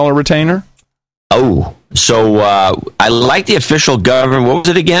 $33,000 retainer? Oh, so I like the official government. What was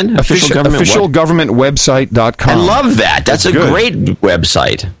it again? Officialgovernmentwebsite.com. I love that. That's a great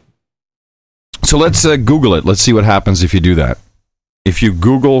website. So let's Google it. Let's see what happens if you do that. If you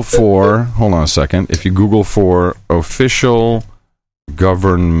Google for, hold on a second. If you Google for official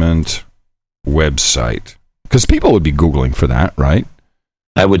government website, because people would be Googling for that, right?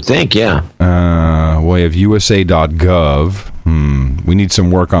 I would think, yeah. We have USA.gov. We need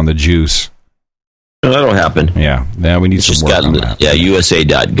some work on the juice. No, that'll happen. Yeah, we need some work on that. Yeah,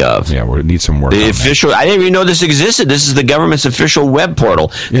 USA.gov. Yeah, we need some work on that. I didn't even know this existed. This is the government's official web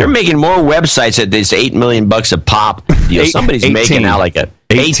portal. Yeah. They're making more websites at this $8 million a pop deal. Somebody's making out like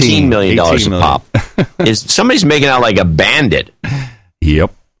 $18 million a pop. Somebody's making out like a bandit.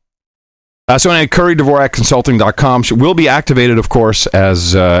 Yep. So anyway, CurryDvorakConsulting.com will be activated, of course,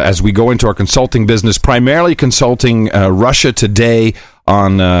 as we go into our consulting business, primarily consulting Russia Today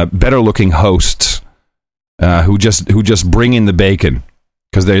on better-looking hosts who just bring in the bacon,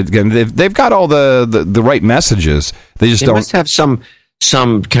 because they've got all the right messages. They must have some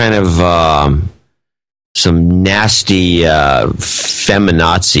kind of some nasty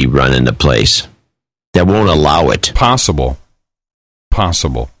feminazi running the place that won't allow it. Possible.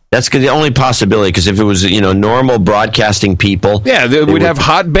 That's the only possibility, because if it was, normal broadcasting people... Yeah, we'd have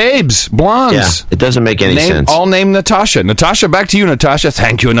hot babes, blondes. Yeah, it doesn't make any sense. All named Natasha. Natasha, back to you, Natasha.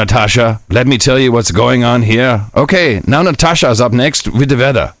 Thank you, Natasha. Let me tell you what's going on here. Okay, now Natasha's up next with the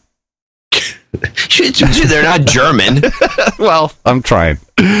weather. They're not German. Well, I'm trying.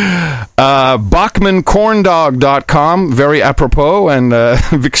 BachmanCorndog.com, very apropos and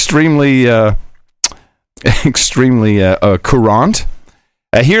extremely courant.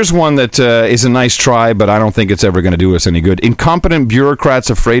 Here's one that is a nice try, but I don't think it's ever going to do us any good. Incompetent bureaucrats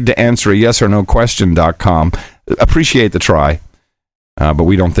afraid to answer a yes or no question.com. Appreciate the try, but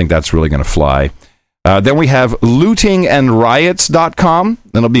we don't think that's really going to fly. Then we have lootingandriots.com.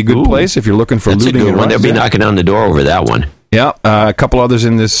 That'll be a good place if you're looking for looting and riots. They'll be knocking on the door over that one. Yeah, a couple others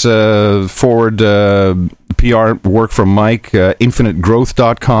in this forward PR work from Mike,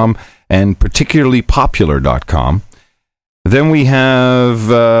 infinitegrowth.com and particularlypopular.com. Then we have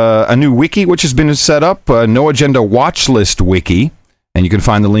a new wiki, which has been set up, No Agenda Watchlist Wiki, and you can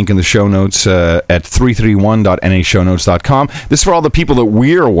find the link in the show notes at 331.nashownotes.com. This is for all the people that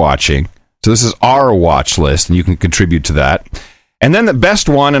we're watching, so this is our watch list, and you can contribute to that. And then the best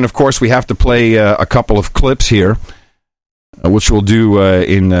one, and of course we have to play a couple of clips here, which we'll do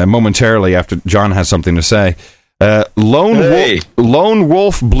momentarily after John has something to say.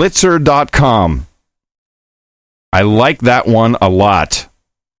 LoneWolfBlitzer.com. I like that one a lot.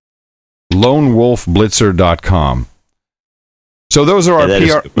 LoneWolfBlitzer.com. So those are our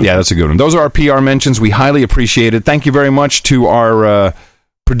PR. Yeah, that's a good one. Those are our PR mentions. We highly appreciate it. Thank you very much to our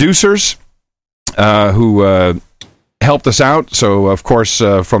producers who helped us out. So, of course,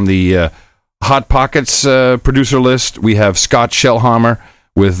 from the Hot Pockets producer list, we have Scott Shellhammer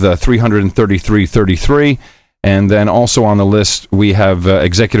with 333.33. And then also on the list, we have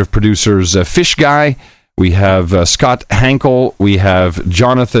executive producers Fish Guy. We have Scott Hankel. We have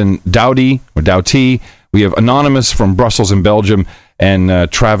Jonathan Doughty. We have Anonymous from Brussels in Belgium, and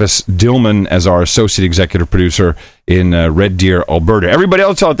Travis Dillman as our associate executive producer in Red Deer, Alberta. Everybody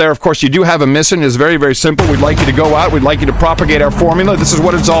else out there, of course, you do have a mission. It's very, very simple. We'd like you to go out. We'd like you to propagate our formula. This is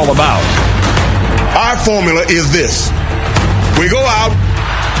what it's all about. Our formula is this. We go out,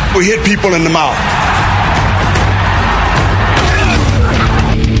 we hit people in the mouth.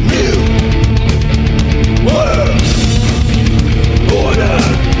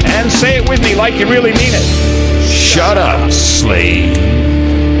 And say it with me like you really mean it. Shut up, slave.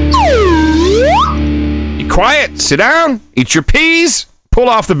 Be quiet. Sit down. Eat your peas. Pull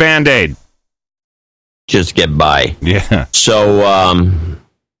off the Band-Aid. Just get by. Yeah. So,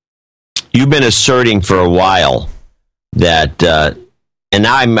 you've been asserting for a while that, and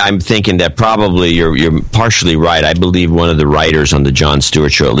now I'm thinking that probably you're partially right. I believe one of the writers on the Jon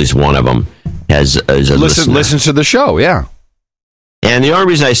Stewart show, at least one of them, is a listener. Listens to the show, yeah. And the only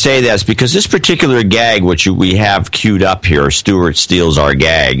reason I say that is because this particular gag, which we have queued up here, Stewart steals our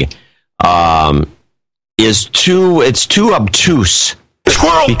gag, is too obtuse.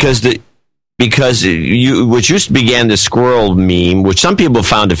 Squirrel! Because which used to began the squirrel meme, which some people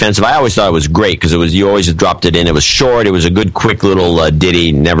found offensive. I always thought it was great because you always dropped it in. It was short. It was a good, quick little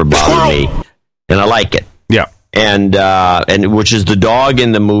ditty. Never bothered me, and I like it. Yeah. And which is the dog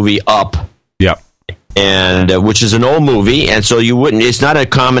in the movie Up. Yeah. And which is an old movie, and so you wouldn't. It's not a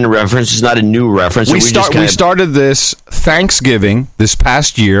common reference. It's not a new reference. We started this Thanksgiving this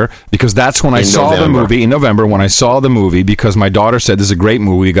past year because that's when I saw the movie in November. When I saw the movie, because my daughter said this is a great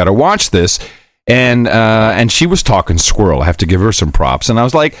movie, you got to watch this, and she was talking squirrel. I have to give her some props, and I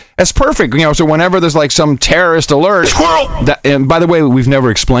was like, that's perfect. You know, so whenever there's like some terrorist alert, squirrel. And by the way, we've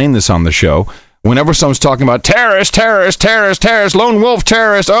never explained this on the show. Whenever someone's talking about terrorist, lone wolf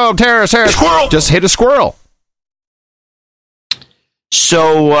terrorist, terrorist, squirrel, just hit a squirrel.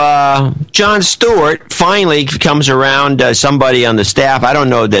 So, Jon Stewart finally comes around, somebody on the staff. I don't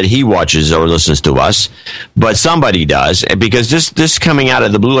know that he watches or listens to us, but somebody does, because this coming out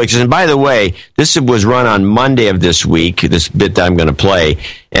of the blue, like, and by the way, this was run on Monday of this week, this bit that I'm going to play,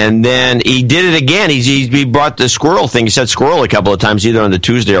 and then he did it again. He brought the squirrel thing. He said squirrel a couple of times, either on the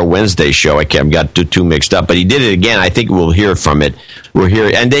Tuesday or Wednesday show. I got too mixed up, but he did it again. I think we'll hear from it. We'll hear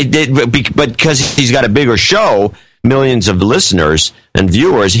it. And they did, but because he's got a bigger show, millions of listeners and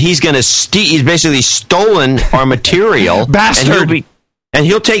viewers, he's basically stolen our material. Bastard.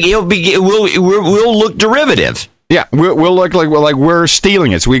 We'll look derivative. Yeah, we'll look like we're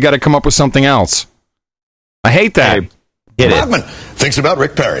stealing it, so we got to come up with something else. I hate that. Rodman thinks about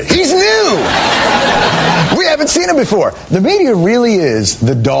Rick Perry. He's new! We haven't seen him before. The media really is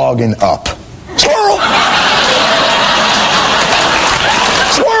the dog in Up. Squirrel!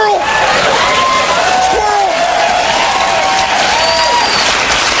 Squirrel! Squirrel!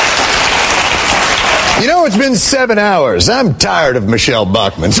 You know, it's been 7 hours. I'm tired of Michelle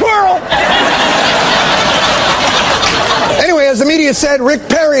Bachmann. Squirrel! Anyway, as the media said, Rick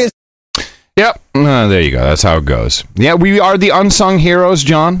Perry is... Yep. There you go. That's how it goes. Yeah, we are the unsung heroes,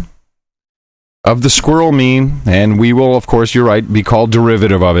 John, of the squirrel meme, and we will, of course, you're right, be called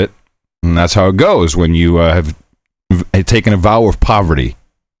derivative of it. And that's how it goes when you have taken a vow of poverty.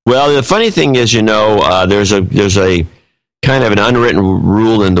 Well, the funny thing is, there's a kind of an unwritten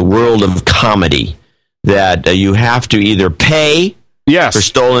rule in the world of comedy that you have to either pay for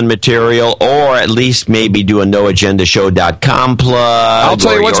stolen material, or at least maybe do a noagendashow.com plug. I'll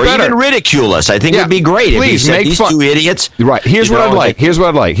tell you what's better. Or even ridicule us. I think it'd be great if he said these two idiots. Right. Here's what I'd like.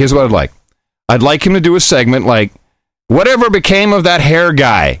 I'd like him to do a segment like, whatever became of that hair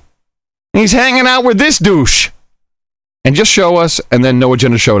guy? He's hanging out with this douche. And just show us, and then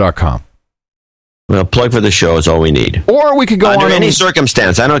noagendashow.com. Well, plug for the show is all we need. Or we could go under any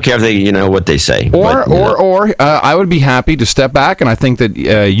circumstance. I don't care if they, what they say. Or I would be happy to step back, and I think that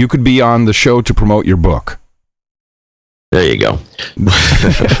you could be on the show to promote your book. There you go.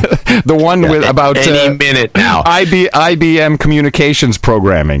 The one with about any minute now. IBM communications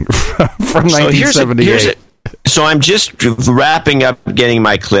programming from 1978. So I'm just wrapping up getting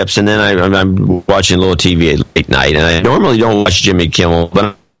my clips, and then I'm watching a little TV late night. And I normally don't watch Jimmy Kimmel, but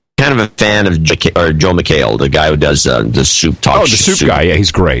I'm kind of a fan of Joe McHale, the guy who does the soup talk. Oh, the soup guy. Yeah,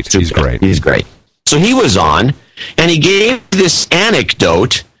 he's great. He's great. So he was on, and he gave this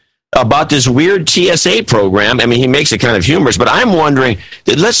anecdote about this weird TSA program. I mean, he makes it kind of humorous, but I'm wondering,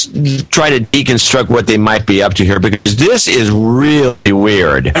 let's try to deconstruct what they might be up to here, because this is really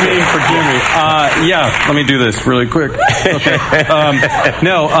weird. I'm waiting for Jimmy. Let me do this really quick. Okay.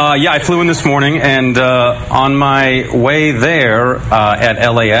 I flew in this morning, and on my way there at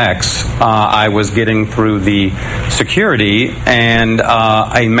LAX, I was getting through the security, and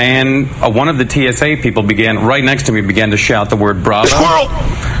a man, one of the TSA people right next to me began to shout the word Bravo.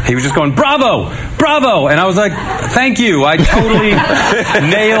 he was just going, "Bravo, bravo," and I was like, "Thank you." I totally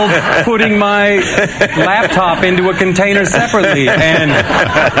nailed putting my laptop into a container separately, and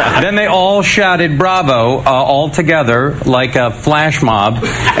then they all shouted "Bravo" all together like a flash mob,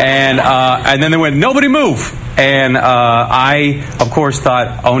 and then they went, "Nobody move," and I, of course,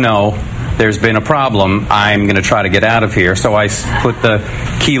 thought, "Oh no, there's been a problem. I'm going to try to get out of here." So I put the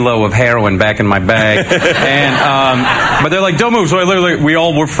kilo of heroin back in my bag, and but they're like, "Don't move." So I literally, we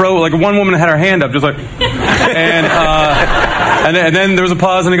all were like one woman had her hand up, just like, and then there was a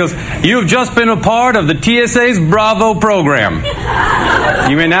pause, and he goes, "You have just been a part of the TSA's Bravo program.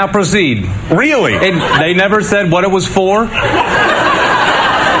 You may now proceed." Really? They never said what it was for,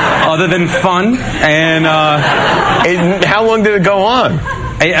 other than fun. And how long did it go on?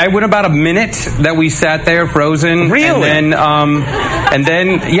 I went about a minute that we sat there frozen. Really? And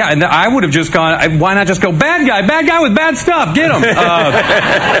then I would have just gone, why not just go, bad guy with bad stuff, get him.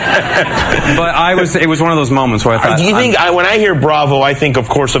 But it was one of those moments where I thought. Do you think, when I hear Bravo, I think, of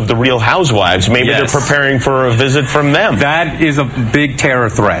course, of the Real Housewives. Maybe Yes. they're preparing for a visit from them. That is a big terror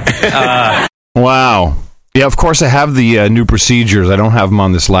threat. Wow. Yeah, of course I have the new procedures. I don't have them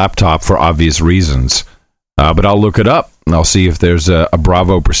on this laptop for obvious reasons. But I'll look it up, and I'll see if there's a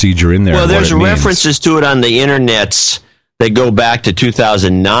Bravo procedure in there. Well, there's references to it on the internets that go back to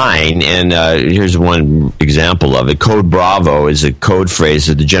 2009, and here's one example of it. Code Bravo is a code phrase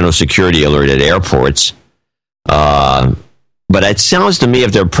of the general security alert at airports. But it sounds to me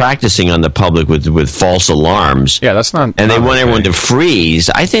if they're practicing on the public with false alarms. Yeah, that's not. And they want everyone to freeze.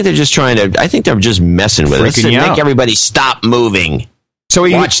 I think they're just I think they're just messing with it. Let's make everybody stop moving. So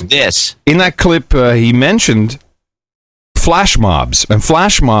watch this. In that clip, he mentioned flash mobs, and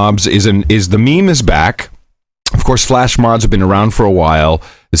flash mobs is the meme is back. Of course, flash mobs have been around for a while.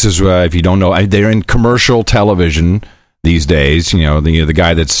 This is if you don't know, they're in commercial television these days. You know, the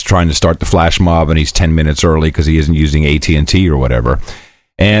guy that's trying to start the flash mob and he's 10 minutes early because he isn't using AT&T or whatever.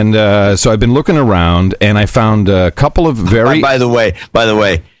 And so I've been looking around, and I found a couple of very. By the way.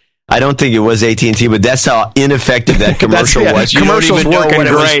 I don't think it was AT&T, but that's how ineffective that commercial was. You commercial's don't even know working what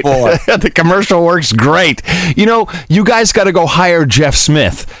it was great. for. The commercial works great. You know, you guys got to go hire Jeff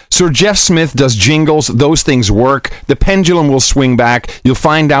Smith. So Jeff Smith does jingles. Those things work. The pendulum will swing back. You'll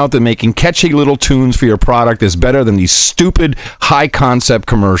find out that making catchy little tunes for your product is better than these stupid high-concept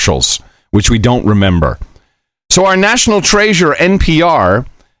commercials, which we don't remember. So our national treasure, NPR,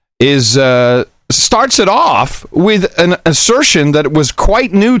 starts it off with an assertion that was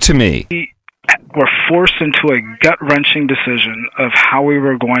quite new to me. We were forced into a gut-wrenching decision of how we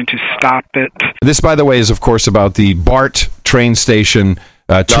were going to stop it. This, by the way, is, of course, about the BART train station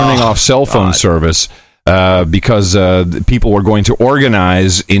turning off cell phone service because people were going to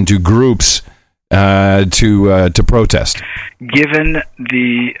organize into groups to protest. Given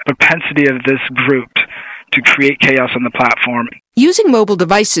the propensity of this group to create chaos on the platform. Using mobile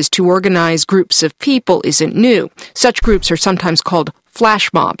devices to organize groups of people isn't new. Such groups are sometimes called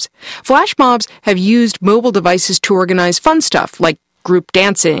flash mobs. Flash mobs have used mobile devices to organize fun stuff like group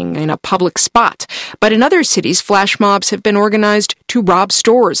dancing in a public spot. But in other cities, flash mobs have been organized to rob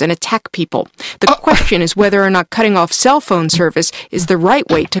stores and attack people. The question is whether or not cutting off cell phone service is the right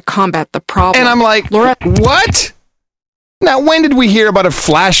way to combat the problem. And I'm like, Laura, what? Now, when did we hear about a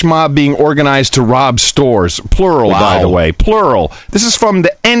flash mob being organized to rob stores? Plural, by the way. Plural. This is from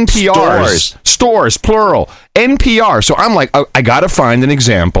the NPR. Stores, plural. NPR. So I'm like, I got to find an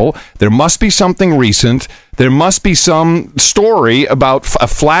example. There must be something recent. There must be some story about a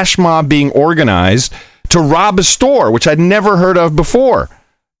flash mob being organized to rob a store, which I'd never heard of before.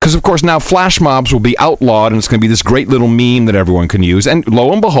 Because, of course, now flash mobs will be outlawed, and it's going to be this great little meme that everyone can use. And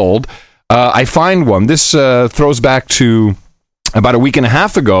lo and behold, I find one. This throws back to about a week and a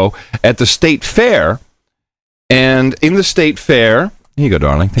half ago at the State Fair. And in the State Fair, here you go,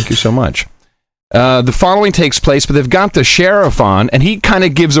 darling. Thank you so much. The following takes place, but they've got the sheriff on, and he kind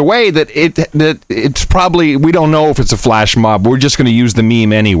of gives away that it's probably, we don't know if it's a flash mob. We're just going to use the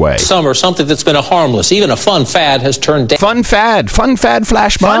meme anyway. Summer, something that's been a harmless, even a fun fad has turned down. Fun fad,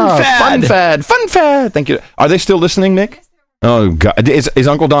 flash mob. Fun fad. Thank you. Are they still listening, Nick? Oh, God. Is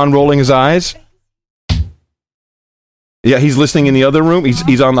Uncle Don rolling his eyes? Yeah, he's listening in the other room.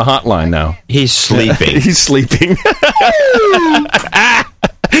 He's on the hotline now. He's sleeping. He's sleeping.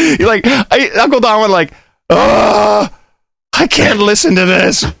 You're like, Uncle Don went like, I can't listen to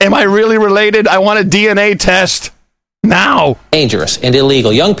this. Am I really related? I want a DNA test. Now. Dangerous and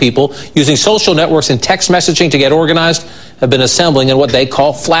illegal. Young people using social networks and text messaging to get organized have been assembling in what they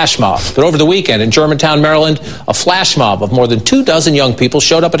call flash mobs. But over the weekend in Germantown, Maryland, a flash mob of more than 24 young people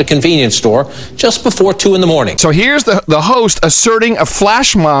showed up at a convenience store just before 2 in the morning. So here's the host asserting a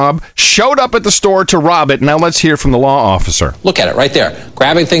flash mob showed up at the store to rob it. Now let's hear from the law officer. Look at it right there,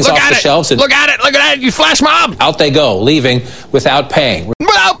 grabbing things off the shelves. And Look at it, you flash mob! Out they go, leaving without paying.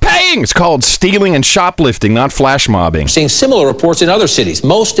 Without paying! It's called stealing and shoplifting, not flash mobbing. We're seeing similar reports in other cities,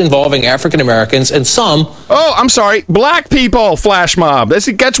 most involving African Americans and some... Oh, I'm sorry, black people flash mob.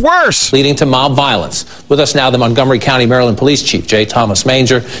 It gets worse. Leading to mob violence. With us now, the Montgomery County, Maryland Police Chief, J. Thomas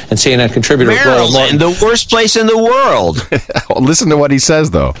Manger, and CNN contributor Laurel Morton. The worst place in the world. Listen to what he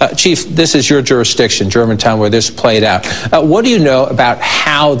says, though. Chief, this is your jurisdiction, Germantown, where this played out. What do you know about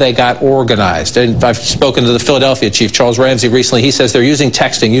how they got organized? And I've spoken to the Philadelphia Chief, Charles Ramsey, recently. He says they're using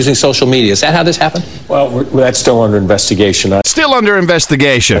texting, using social media. Is that how this happened? Well, that's still under investigation. Still under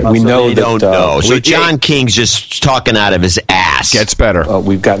investigation. We know they don't know. So John King's just talking out of his ass. Gets better.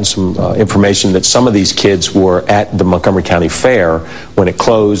 We've gotten some information that some of these kids were at the Montgomery County Fair. When it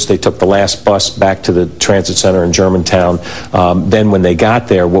closed, they took the last bus back to the transit center in Germantown. Then when they got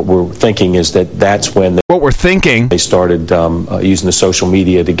there, what we're thinking is that's when they started using the social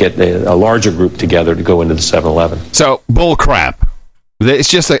media to get a larger group together to go into the 7-Eleven. So, bull crap. It's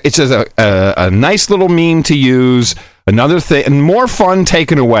just a nice little meme to use. Another thing, and more fun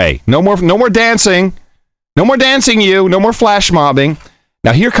taken away. No more dancing. No more dancing, no more flash mobbing.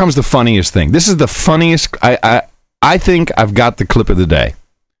 Now here comes the funniest thing. This is the funniest. I think I've got the clip of the day.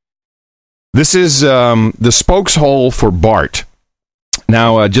 This is the spokeshole for BART.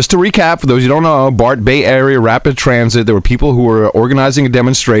 Now, just to recap, for those who don't know, BART, Bay Area Rapid Transit, there were people who were organizing a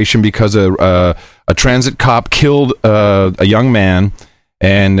demonstration because a transit cop killed a young man,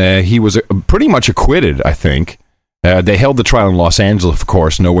 and he was pretty much acquitted, I think. They held the trial in Los Angeles, of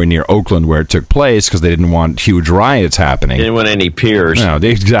course, nowhere near Oakland where it took place because they didn't want huge riots happening. They didn't want any peers. No,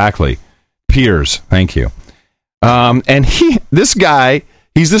 exactly. Peers, thank you. And this guy,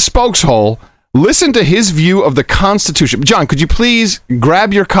 he's the spokeshole. Listen to his view of the Constitution. John, could you please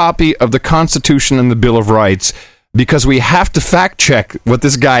grab your copy of the Constitution and the Bill of Rights? Because we have to fact check what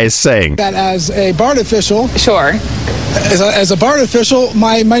this guy is saying. That as a BART official, sure. As a BART official,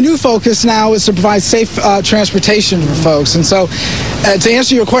 my new focus now is to provide safe transportation for folks. And so, to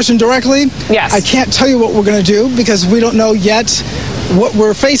answer your question directly, yes. I can't tell you what we're going to do because we don't know yet what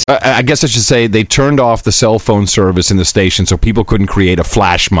we're facing. I guess I should say they turned off the cell phone service in the station so people couldn't create a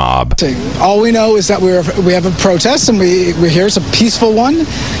flash mob. All we know is that we have a protest, and we're here. It's a peaceful one,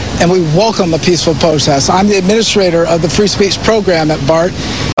 and we welcome a peaceful protest. I'm the administrator of the free speech program at BART.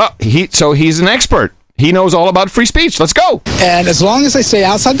 So he's an expert. He knows all about free speech. Let's go. And as long as they stay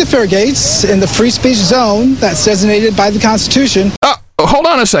outside the fare gates in the free speech zone that's designated by the Constitution. Hold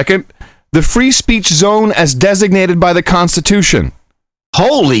on a second. The free speech zone as designated by the Constitution.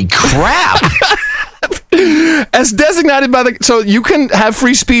 Holy crap. As designated by the... So you can have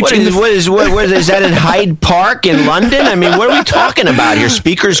free speech... What is that in Hyde Park in London? I mean, what are we talking about here?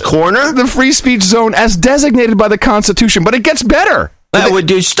 Speaker's Corner? The free speech zone as designated by the Constitution. But it gets better. That would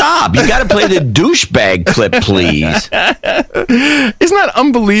do. Stop. You got to play the douchebag clip, please. Isn't that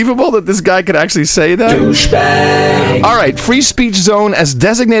unbelievable that this guy could actually say that? Douchebag. All right. Free speech zone as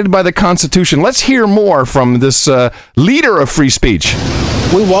designated by the Constitution. Let's hear more from this leader of free speech.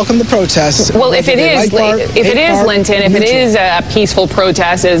 We welcome the protests. Well, if it is, Linton, if it is a peaceful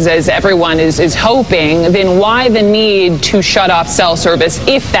protest, as everyone is hoping, then why the need to shut off cell service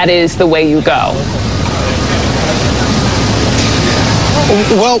if that is the way you go?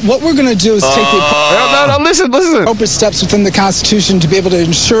 Well, what we're going to do is take the listen. appropriate steps within the Constitution to be able to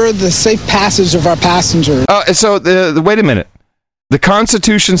ensure the safe passage of our passengers. Wait a minute. The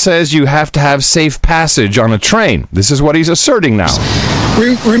Constitution says you have to have safe passage on a train. This is what he's asserting now.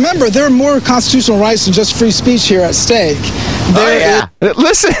 Remember, there are more constitutional rights than just free speech here at stake.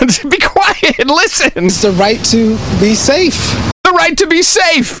 Listen, be quiet. Listen. It's the right to be safe. The right to be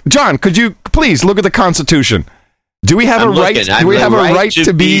safe. John, could you please look at the Constitution? Do we have a right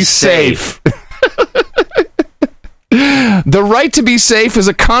to be safe? The right to be safe is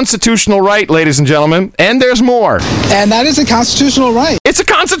a constitutional right, ladies and gentlemen, and there's more. And that is a constitutional right. It's a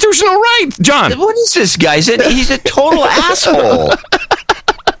constitutional right, John. What is this guy? He's a total asshole.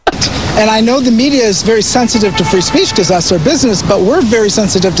 And I know the media is very sensitive to free speech because that's their business, but we're very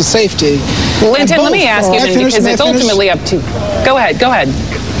sensitive to safety. Linton, let me ask you then, because it's ultimately up to... Go ahead.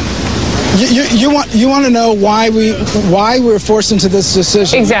 You want to know why we're forced into this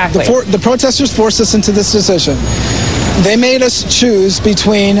decision? Exactly. The protesters forced us into this decision. they made us choose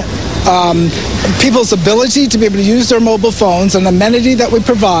between people's ability to be able to use their mobile phones, an amenity that we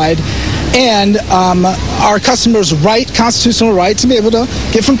provide, and our customers' constitutional right to be able to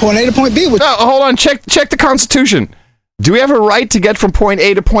get from point A to point B. No, hold on. Check the Constitution. Do we have a right to get from point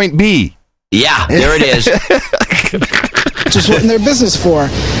A to point B? Yeah, there it is. Just what in their business for.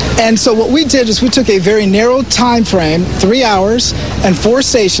 And so what we did is we took a very narrow time frame, 3 hours and 4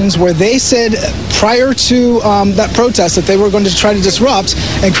 stations, where they said prior to that protest that they were going to try to disrupt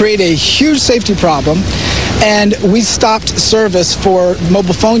and create a huge safety problem. And we stopped service for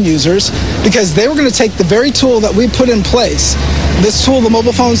mobile phone users because they were going to take the very tool that we put in place, this tool, the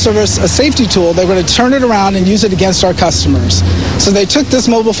mobile phone service, a safety tool, they were going to turn it around and use it against our customers. So they took this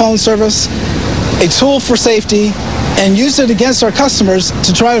mobile phone service, a tool for safety, and used it against our customers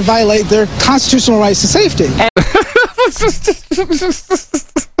to try to violate their constitutional rights to safety.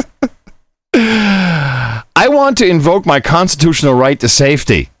 I want to invoke my constitutional right to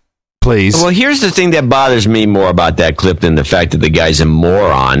safety, please. Well, here's the thing that bothers me more about that clip than the fact that the guy's a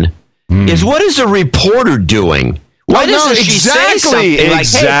moron, is what is a reporter doing? Why doesn't she say something like,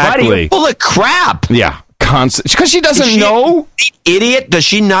 hey, buddy, you're full of crap? Yeah, because she doesn't know. Idiot, does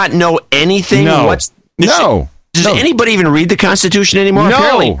she not know anything? No. Does anybody even read the Constitution anymore? No.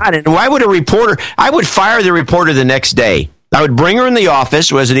 Apparently not. And why would a reporter? I would fire the reporter the next day. I would bring her in the office,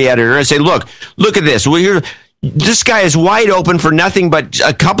 who was the editor, and say, look at this. This guy is wide open for nothing but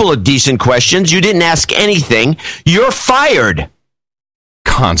a couple of decent questions. You didn't ask anything. You're fired.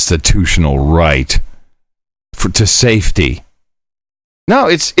 Constitutional right to safety. No,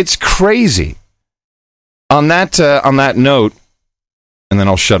 it's crazy. On that note, and then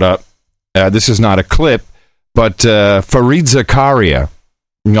I'll shut up. This is not a clip, but Fareed Zakaria,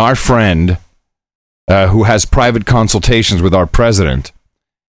 our friend, who has private consultations with our president,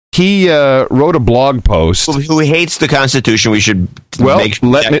 he wrote a blog post. Who hates the Constitution? We should make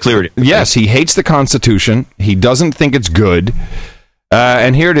that clear. Yes, he hates the Constitution. He doesn't think it's good.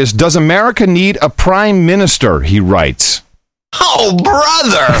 And here it is. Does America need a prime minister? He writes. Oh,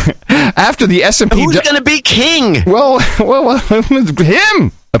 brother! After the S&P... Who's going to be king? Well,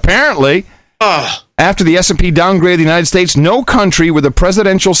 him, apparently. After the S&P downgraded the United States, no country with a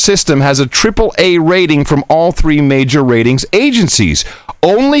presidential system has a AAA rating from all 3 major ratings agencies.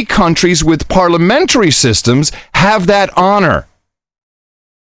 Only countries with parliamentary systems have that honor.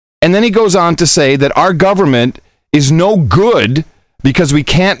 And then he goes on to say that our government is no good because we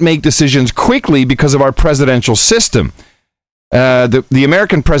can't make decisions quickly because of our presidential system. The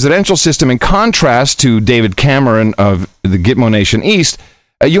American presidential system, in contrast to David Cameron of the Gitmo Nation East,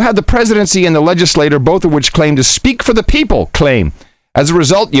 you have the presidency and the legislature, both of which claim to speak for the people, As a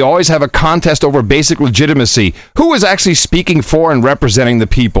result, you always have a contest over basic legitimacy. Who is actually speaking for and representing the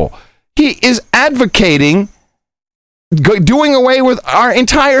people? He is advocating doing away with our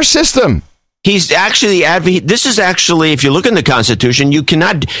entire system. He's actually advocating. This is actually, if you look in the Constitution, you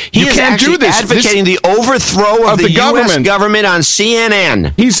cannot. He is actually advocating the overthrow of the U.S. government on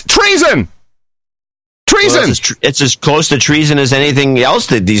CNN. He's treason. Treason. Well, it's as close to treason as anything else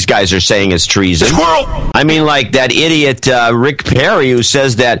that these guys are saying is treason. Squirrel. I mean, like that idiot Rick Perry, who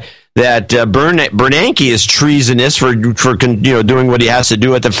says that Bernanke is treasonous for doing what he has to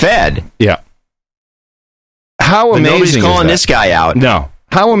do at the Fed. Yeah. How amazing! Nobody's calling this guy out. No.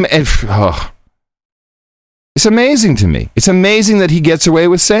 It's amazing to me. It's amazing that he gets away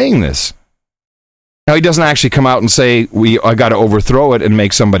with saying this. Now, he doesn't actually come out and say, I got to overthrow it and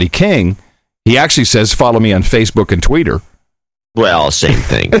make somebody king. He actually says, follow me on Facebook and Twitter. Well, same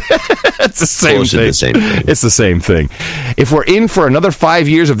thing. It's the same thing. The same thing. It's the same thing. If we're in for another 5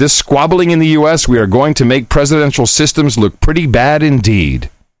 years of this squabbling in the U.S., we are going to make presidential systems look pretty bad indeed.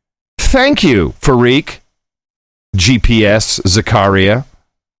 Thank you, Fareed, GPS, Zakaria.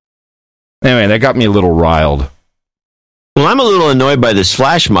 Anyway, that got me a little riled. Well, I'm a little annoyed by this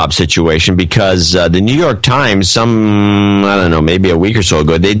flash mob situation because the New York Times, maybe a week or so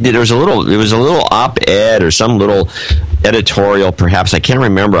ago, it was a little op-ed or some little editorial, perhaps. I can't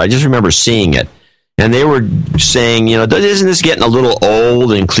remember. I just remember seeing it. And they were saying, isn't this getting a little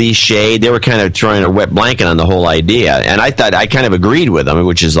old and cliched? They were kind of throwing a wet blanket on the whole idea. And I thought I kind of agreed with them,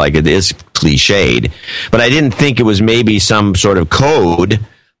 which is like it is cliched. But I didn't think it was maybe some sort of code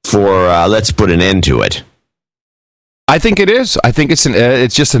for let's put an end to it. I think it is. I think it's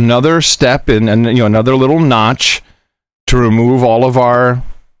just another step in, and another little notch to remove all of our,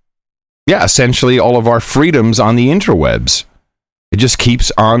 essentially all of our freedoms on the interwebs. It just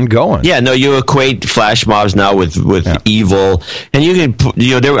keeps on going. Yeah, no, you equate flash mobs now with evil, and you can,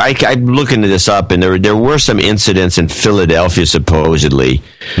 I'm looking this up, and there were some incidents in Philadelphia supposedly,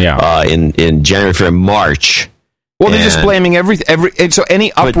 in January, February, March. Well, they're just blaming every. So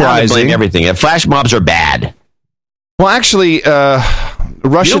any uprising, blame everything. Flash mobs are bad. Well, actually,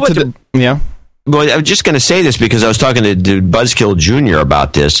 Russia yeah. Well, I was just going to say this because I was talking to Buzzkill Jr.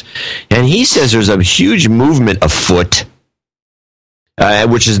 about this, and he says there's a huge movement afoot,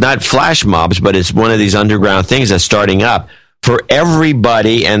 which is not flash mobs, but it's one of these underground things that's starting up for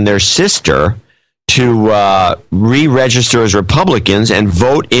everybody and their sister to re-register as Republicans and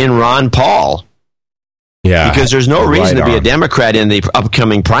vote in Ron Paul. Yeah, because there's no reason to be a Democrat in the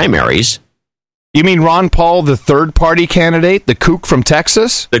upcoming primaries. You mean Ron Paul, the third-party candidate, the kook from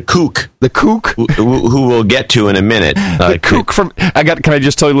Texas? The kook, who we'll get to in a minute. The kook from. Can I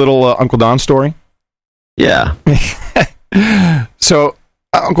just tell you a little Uncle Don story? Yeah. So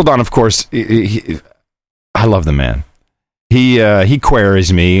Uncle Don, of course, I love the man. He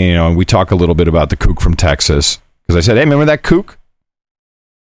queries me, and we talk a little bit about the kook from Texas because I said, "Hey, remember that kook?"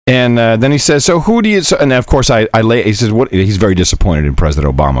 And then he says, "So who do you?" And of course, he says, "What?" He's very disappointed in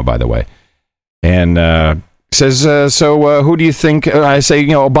President Obama, by the way. And says, "So who do you think?" I say,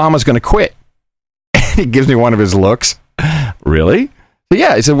 Obama's going to quit. And he gives me one of his looks. Really? So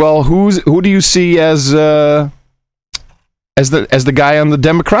yeah. He said, "Well, who do you see as the guy on the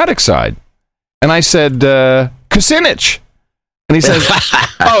Democratic side?" And I said, "Kucinich." And he says,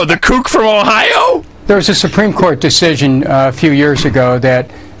 "Oh, the kook from Ohio." There was a Supreme Court decision a few years ago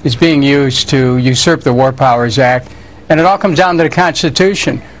that is being used to usurp the War Powers Act, and it all comes down to the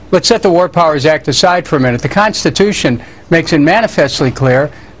Constitution. Let's set the War Powers Act aside for a minute. The Constitution makes it manifestly clear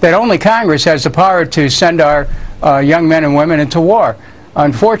that only Congress has the power to send our young men and women into war.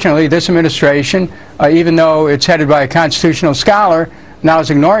 Unfortunately, this administration, even though it's headed by a constitutional scholar, now is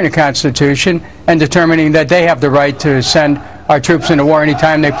ignoring the Constitution and determining that they have the right to send our troops into war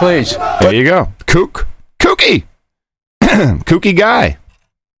anytime they please. There you go. Kooky. Kooky guy.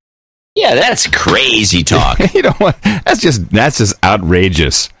 Yeah, that's crazy talk. You know what? That's just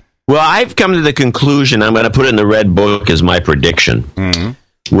outrageous. Well, I've come to the conclusion, I'm going to put it in the red book as my prediction,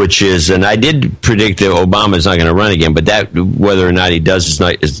 which is, and I did predict that Obama's not going to run again, but that whether or not he does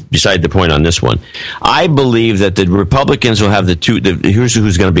is beside the point on this one. I believe that the Republicans will have here's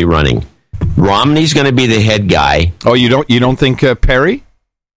who's going to be running. Romney's going to be the head guy. Oh, you don't think Perry?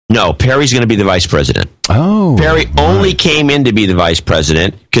 No, Perry's going to be the vice president. Oh, Perry only came in to be the vice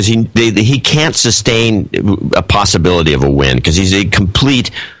president because he can't sustain a possibility of a win because he's a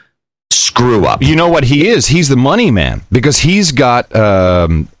complete screw up. You know what he is? He's the money man because he's got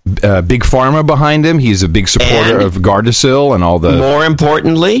Big Pharma behind him. He's a big supporter of Gardasil and all the. More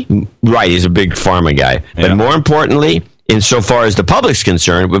importantly, right? He's a big pharma guy, but more importantly. Insofar as the public's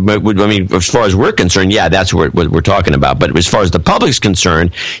concerned, I mean, as far as we're concerned, yeah, that's what we're talking about. But as far as the public's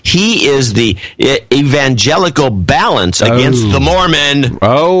concerned, he is the evangelical balance against the Mormon.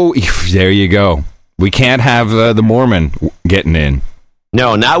 Oh, there you go. We can't have the Mormon getting in.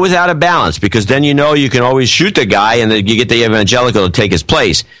 No, not without a balance, because then you can always shoot the guy and then you get the evangelical to take his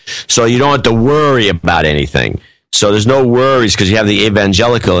place. So you don't have to worry about anything. So there's no worries because you have the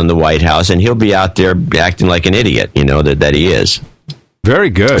evangelical in the White House, and he'll be out there acting like an idiot, that he is.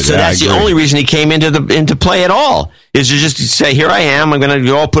 Very good. So that's the only reason he came into play at all, is to just say, here I am, I'm going to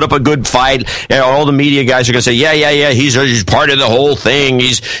go put up a good fight, and all the media guys are going to say, yeah, he's part of the whole thing,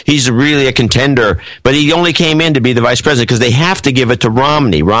 he's really a contender. But he only came in to be the vice president because they have to give it to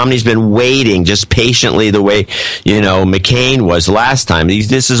Romney. Romney's been waiting just patiently the way, McCain was last time.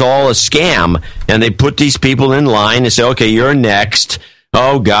 This is all a scam, and they put these people in line and say, okay, you're next.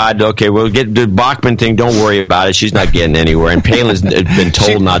 Oh, God, okay, we'll get the Bachmann thing. Don't worry about it. She's not getting anywhere. And Palin's been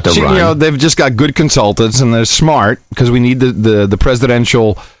told not to run. They've just got good consultants, and they're smart, because we need the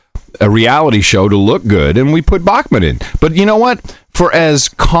presidential reality show to look good, and we put Bachmann in. But you know what? For as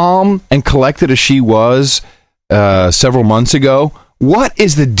calm and collected as she was several months ago, what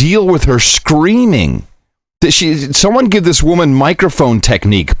is the deal with her screaming? Someone give this woman microphone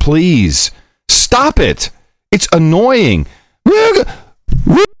technique, please. Stop it. It's annoying.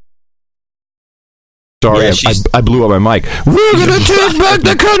 Sorry, I blew up my mic. We're going to take back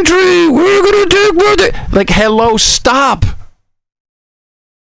the country. We're going to take back the... hello, stop.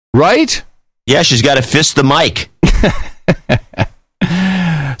 Right? Yeah, she's got to fist the mic.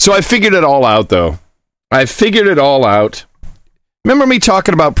 So I figured it all out, though. Remember me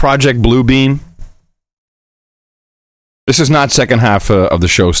talking about Project Bluebeam? This is not second half of the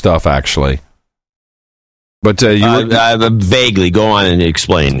show stuff, actually. But vaguely, go on and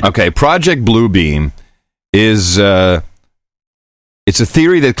explain. Okay, Project Bluebeam is it's a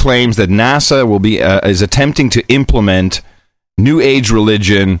theory that claims that NASA is attempting to implement New Age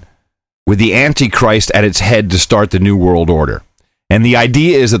religion with the Antichrist at its head to start the New World Order. And the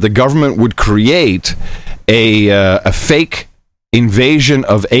idea is that the government would create a fake invasion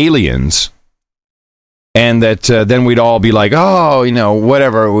of aliens, and that then we'd all be like, oh,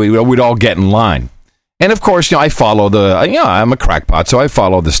 whatever, we'd all get in line. And of course, I follow I'm a crackpot, so I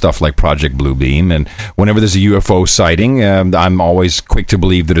follow the stuff like Project Bluebeam, and whenever there's a UFO sighting, I'm always quick to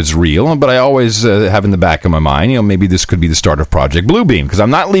believe that it's real, but I always have in the back of my mind, maybe this could be the start of Project Bluebeam, because I'm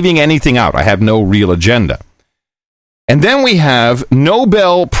not leaving anything out. I have no real agenda. And then we have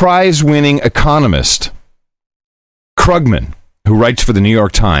Nobel Prize-winning economist Krugman, who writes for the New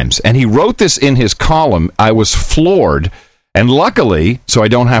York Times, and he wrote this in his column. I was floored, and luckily, so I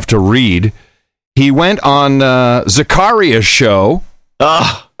don't have to read, he went on Zacharia's show.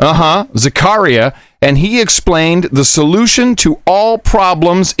 Zacharia, and he explained the solution to all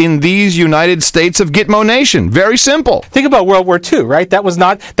problems in these United States of Gitmo Nation. Very simple. Think about World War II, right? That was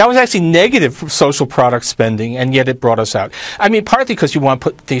actually negative for social product spending, and yet it brought us out. I mean, partly because you want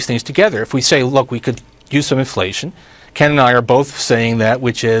to put these things together. If we say, look, we could use some inflation. Ken and I are both saying that,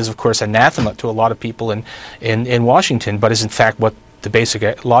 which is, of course, anathema to a lot of people in Washington, but is in fact what the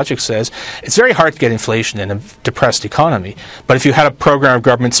basic logic says. It's very hard to get inflation in a depressed economy. But if you had a program of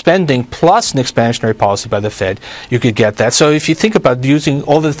government spending plus an expansionary policy by the Fed, you could get that. So if you think about using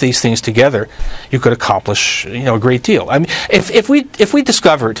all of these things together, you could accomplish a great deal. I mean, if we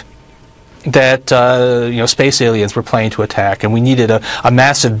discovered that space aliens were planning to attack, and we needed a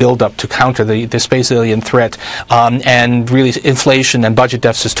massive buildup to counter the space alien threat, and really inflation and budget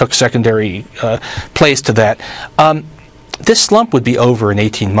deficits took secondary place to that. This slump would be over in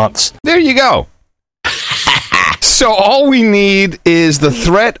 18 months. There you go. So all we need is the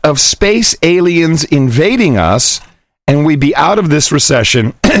threat of space aliens invading us, and we'd be out of this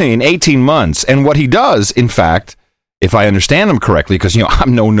recession in 18 months. And what he does, in fact, if I understand him correctly, because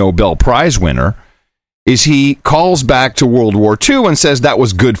I'm no Nobel Prize winner, is he calls back to World War II and says that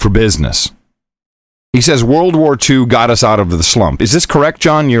was good for business. He says World War II got us out of the slump. Is this correct,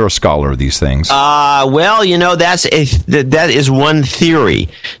 John? You're a scholar of these things. Well, that is one theory.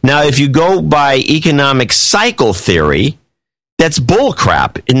 Now, if you go by economic cycle theory, that's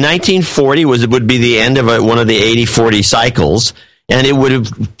bullcrap. In 1940 would be the end of one of the 80-40 cycles, and it would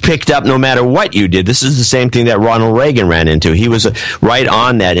have picked up no matter what you did. This is the same thing that Ronald Reagan ran into. He was right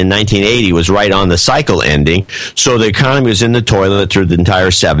on that in 1980, was right on the cycle ending. So the economy was in the toilet through the entire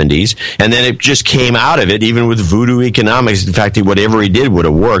 70s, and then it just came out of it, even with voodoo economics. In fact, whatever he did would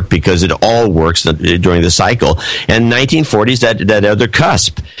have worked because it all works during the cycle. And 1940s, that other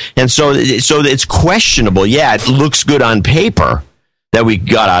cusp. And so it's questionable. Yeah, it looks good on paper that we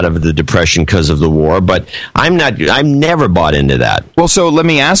got out of the Depression because of the war, but I'm never bought into that. Well, so let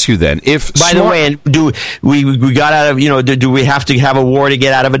me ask you then, by the way, do we got out of, do we have to have a war to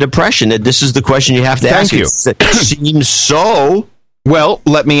get out of a depression? This is the question you have to ask. Thank you. It seems so. Well,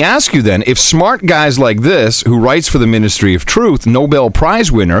 let me ask you then, if smart guys like this, who writes for the Ministry of Truth, Nobel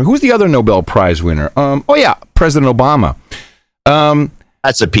Prize winner, who's the other Nobel Prize winner? President Obama.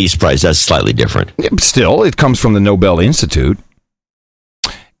 That's a peace prize. That's slightly different. Still, it comes from the Nobel Institute.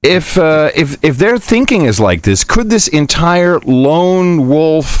 If their thinking is like this, could this entire lone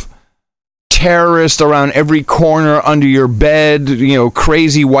wolf terrorist around every corner under your bed,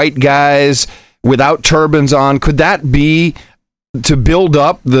 crazy white guys without turbans on, could that be to build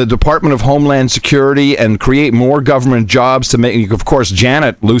up the Department of Homeland Security and create more government jobs to make? Of course,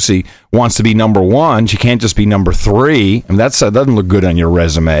 Janet Lucy wants to be number one. She can't just be number three. And that doesn't look good on your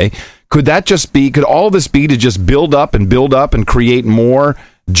resume. Could all this be to just build up and create more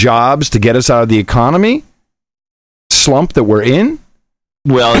jobs to get us out of the economy slump that we're in?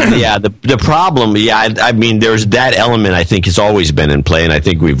 Well, yeah, the problem, I mean, there's that element I think has always been in play, and I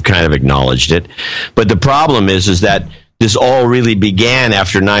think we've kind of acknowledged it. But the problem is that this all really began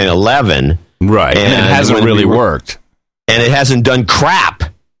after 9/11. Right, and it hasn't really worked. And it hasn't done crap.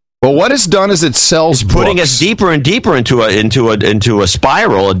 Well, what it's done is it sells books. Putting us deeper and deeper into a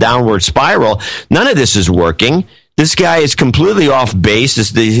spiral, a downward spiral. None of this is working. This guy is completely off base.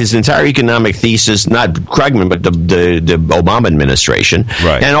 His entire economic thesis, not Krugman, but the Obama administration,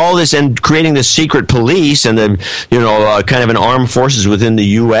 right. And all this, and creating the secret police and the kind of an armed forces within the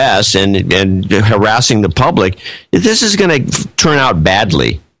U.S. and harassing the public. This is going to turn out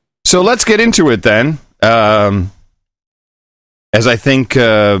badly. So let's get into it then. As I think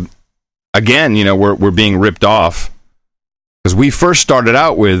again, we're being ripped off because we first started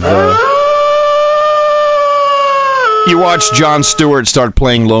out with. You watch Jon Stewart start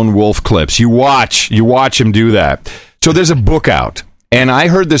playing Lone Wolf clips. You watch him do that. So there's a book out, and I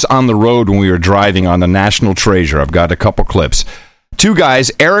heard this on the road when we were driving on the National Treasure. I've got a couple clips. Two guys,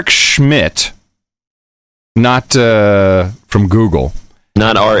 Eric Schmidt, not from Google.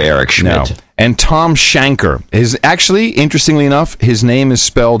 Not our Eric Schmidt. No. And Tom Shanker. Interestingly enough, his name is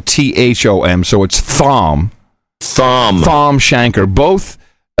spelled Thom, so it's Thom. Thom Shanker. Both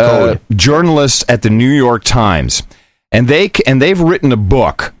journalists at the New York Times. And they've written a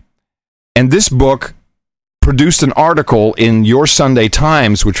book. And this book produced an article in Your Sunday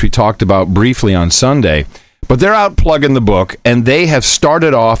Times, which we talked about briefly on Sunday. But they're out plugging the book, and they have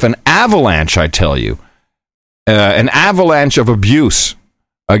started off an avalanche, I tell you. An avalanche of abuse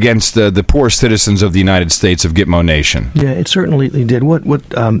against the poor citizens of the United States of Gitmo Nation. Yeah, it certainly did. What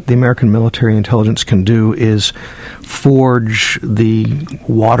the American military intelligence can do is forge the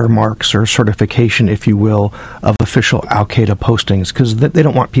watermarks or certification, if you will, of official Al-Qaeda postings, because they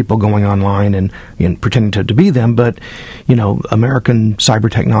don't want people going online and pretending to be them. But, American cyber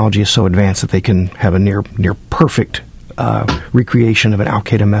technology is so advanced that they can have a near perfect recreation of an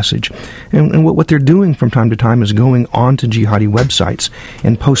Al-Qaeda message. And what they're doing from time to time is going onto jihadi websites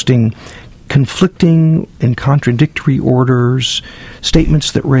and posting conflicting and contradictory orders,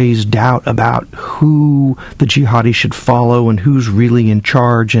 statements that raise doubt about who the jihadi should follow and who's really in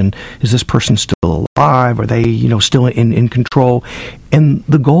charge, and is this person still alive? Are they, still in control? And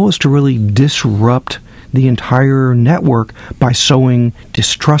the goal is to really disrupt the entire network by sowing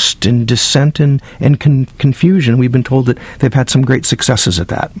distrust and dissent and confusion. We've been told that they've had some great successes at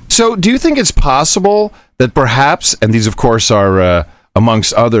that. So do you think it's possible that perhaps, and these of course are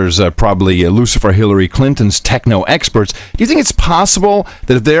amongst others probably Lucifer Hillary Clinton's techno experts, do you think it's possible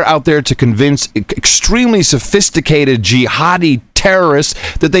that if they're out there to convince extremely sophisticated jihadi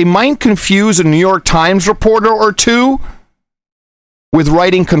terrorists that they might confuse a New York Times reporter or two with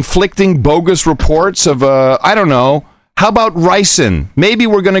writing conflicting, bogus reports of, I don't know, how about Ricin? Maybe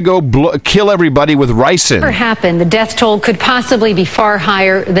we're going to go kill everybody with Ricin. Whatever happened, the death toll could possibly be far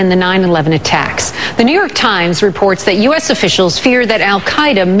higher than the 9/11 attacks. The New York Times reports that U.S. officials fear that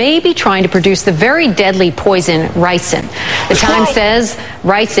Al-Qaeda may be trying to produce the very deadly poison Ricin. The Times says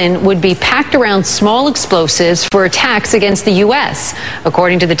Ricin would be packed around small explosives for attacks against the U.S.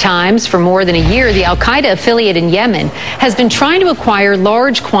 According to the Times, for more than a year, the Al-Qaeda affiliate in Yemen has been trying to acquire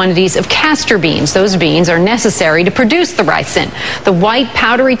large quantities of castor beans. Those beans are necessary to produce the ricin. The white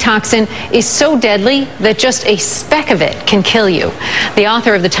powdery toxin is so deadly that just a speck of it can kill you. The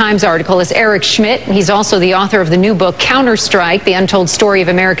author of the Times article is Eric Schmidt. He's also the author of the new book Counterstrike, The Untold Story of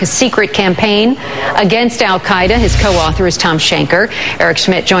America's Secret Campaign Against Al-Qaeda. His co-author is Tom Shanker. Eric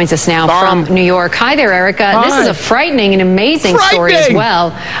Schmidt joins us now from New York. Hi there, Erica. This is a frightening and amazing story as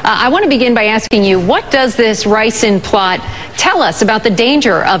well. I want to begin by asking you, what does this ricin plot tell us about the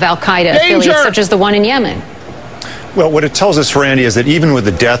danger of Al-Qaeda affiliates such as the one in Yemen? Well, what it tells us, Randy, is that even with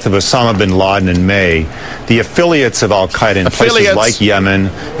the death of Osama bin Laden in May, the affiliates of Al-Qaeda in places like Yemen,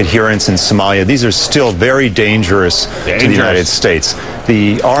 adherents in Somalia, these are still very dangerous to the United States.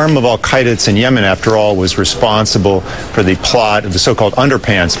 The arm of Al-Qaeda in Yemen, after all, was responsible for the plot of the so-called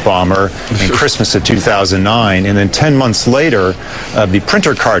underpants bomber in Christmas of 2009, and then 10 months later, the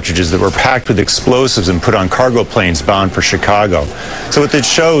printer cartridges that were packed with explosives and put on cargo planes bound for Chicago. So what it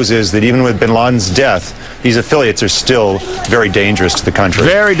shows is that even with bin Laden's death, these affiliates are still very dangerous to the country.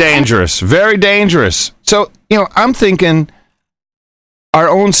 Very dangerous. Very dangerous. So, I'm thinking our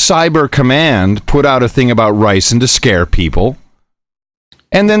own cyber command put out a thing about ricin to scare people.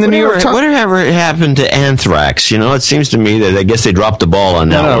 And then the New York Times... Whatever happened to anthrax? It seems to me that I guess they dropped the ball on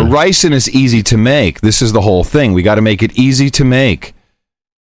that one. No, ricin is easy to make. This is the whole thing. We got to make it easy to make.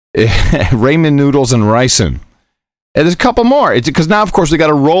 Ramen noodles and ricin. And there's a couple more. Because now, of course, we got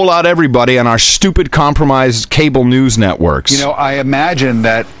to roll out everybody on our stupid, compromised cable news networks. I imagine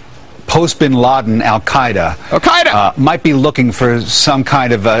that post-Bin Laden Al-Qaeda might be looking for some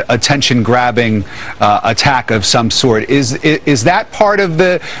kind of attention-grabbing attack of some sort. Is that part of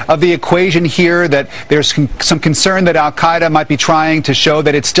the equation here, that there's some concern that Al-Qaeda might be trying to show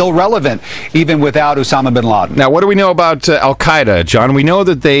that it's still relevant even without Osama bin Laden? Now, what do we know about Al-Qaeda, John? We know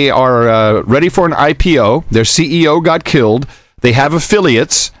that they are ready for an IPO. Their CEO got killed. They have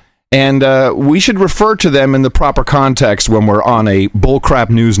affiliates. And we should refer to them in the proper context when we're on a bullcrap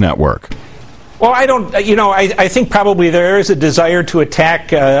news network. Well, I don't, I think probably there is a desire to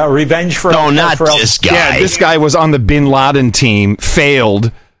attack revenge for... No, not this guy. Yeah, this guy was on the Bin Laden team,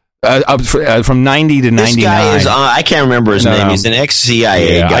 failed from 90 to 99. This guy is, I can't remember his name. He's an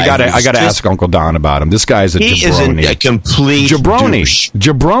ex-CIA guy. I gotta ask Uncle Don about him. This guy is a jabroni. He is a complete douche.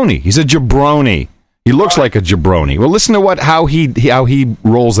 Jabroni. He's a jabroni. He looks like a jabroni. Well, listen to how he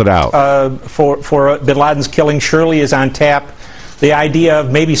rolls it out. For Bin Laden's killing surely is on tap. the idea of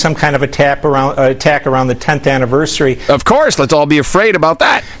maybe some kind of attack around the 10th anniversary. Of course, let's all be afraid about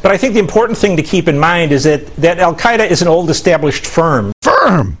that. But I think the important thing to keep in mind is that Al-Qaeda is an old established firm.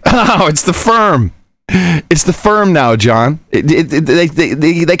 Firm? Oh, it's the firm. It's the firm now, John.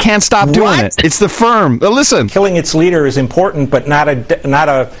 They can't stop doing it. It's the firm. Listen, killing its leader is important, but not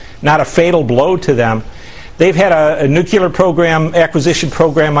a fatal blow to them. They've had a nuclear program, acquisition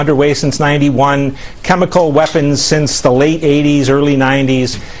program underway since '91, chemical weapons since the late '80s, early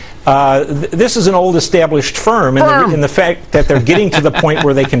 '90s. This is an old established firm, and the fact that they're getting to the point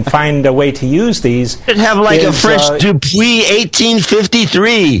where they can find a way to use these. They'd have like a French Dupuis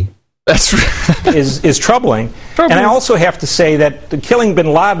 1853. is troubling. And I also have to say that killing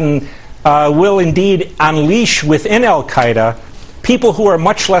bin Laden will indeed unleash within Al-Qaeda people who are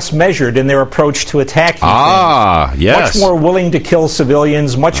much less measured in their approach to attacking things. Yes. Much more willing to kill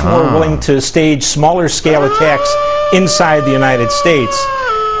civilians, much more willing to stage smaller scale attacks inside the United States.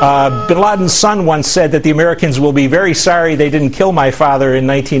 Bin Laden's son once said that the Americans will be very sorry they didn't kill my father in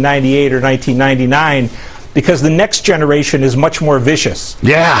 1998 or 1999 because the next generation is much more vicious.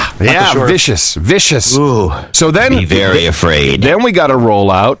 Yeah, vicious. Ooh, so then, be very afraid. Then we got to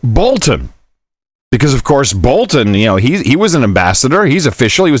roll out Bolton. Because, of course, Bolton, he was an ambassador. He's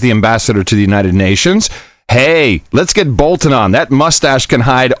official. He was the ambassador to the United Nations. Hey, let's get Bolton on. That mustache can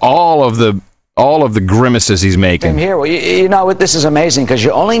hide all of the grimaces he's making. Here, well, you know, this is amazing because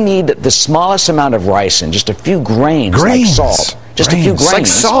you only need the smallest amount of ricin, just a few grains. Like salt. Just a few grains like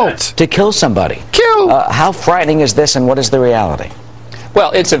salt. To kill somebody. How frightening is this, and what is the reality?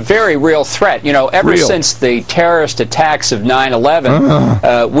 Well, it's a very real threat. You know, ever since the terrorist attacks of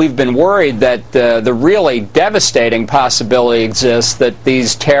 9/11, we've been worried that the really devastating possibility exists that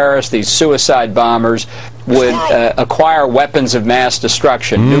these terrorists, these suicide bombers, would acquire weapons of mass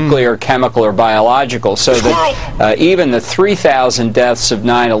destruction, nuclear, chemical, or biological, so that even the 3,000 deaths of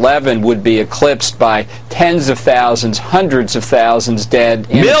 9/11 would be eclipsed by tens of thousands, hundreds of thousands dead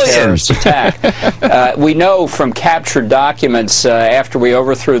in a terrorist attack. We know from captured documents after we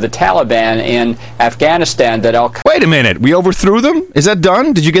overthrew the Taliban in Afghanistan that Al-Qaeda... Wait a minute, we overthrew them? Is that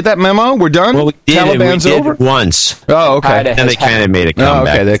done? Did you get that memo? We're done? Well, we did, Taliban's over? Once. Oh, okay. And they kind of made a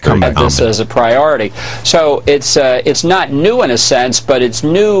comeback. Okay, they come back. This as a priority. So it's not new in a sense, but it's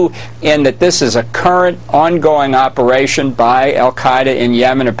new in that this is a current, ongoing operation by Al-Qaeda in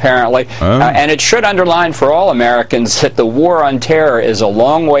Yemen, apparently. And it should underline for all Americans that the war on terror is a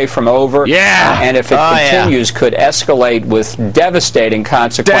long way from over. And if it continues, could escalate with devastating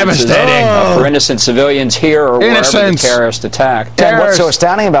consequences for innocent civilians here or wherever the terrorist attack. And what's so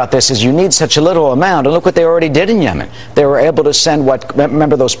astounding about this is you need such a little amount. And look what they already did in Yemen. They were able to send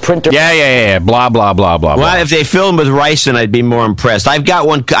remember those printers? Yeah. Blah, blah, blah, blah, blah. Well, if they filmed with ricin, I'd be more impressed. I've got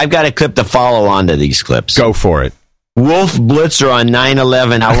a clip to follow on to these clips. Go for it. Wolf Blitzer on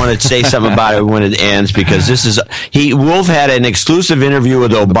 9/11. I want to say something about it when it ends because Wolf had an exclusive interview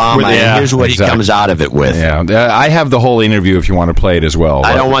with Obama, and here's what he comes out of it with. Yeah, I have the whole interview if you want to play it as well.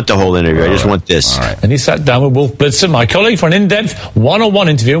 I don't want the whole interview. I just want this. All right. And he sat down with Wolf Blitzer, my colleague, for an in-depth one-on-one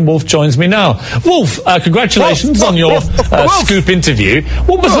interview, and Wolf joins me now. Wolf, congratulations on your scoop interview.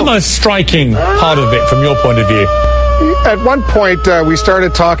 What was the most striking part of it from your point of view? At one point, we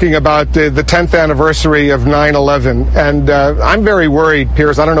started talking about the 10th anniversary of 9/11, and I'm very worried,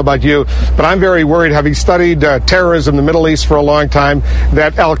 Piers, I don't know about you, but I'm very worried, having studied terrorism in the Middle East for a long time,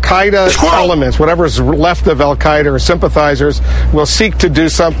 that Al-Qaeda elements, whatever's left of Al-Qaeda or sympathizers, will seek to do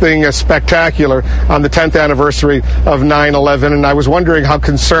something spectacular on the 10th anniversary of 9/11, and I was wondering how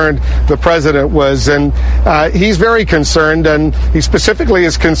concerned the president was, and he's very concerned, and he specifically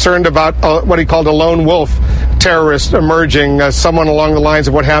is concerned about what he called a lone wolf terrorist emerging, someone along the lines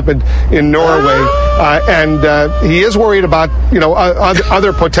of what happened in Norway, and he is worried about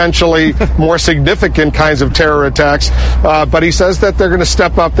other potentially more significant kinds of terror attacks. But he says that they're going to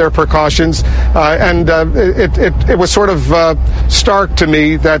step up their precautions, and it was sort of stark to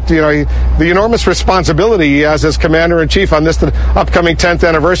me that the enormous responsibility he has as commander-in-chief on this upcoming 10th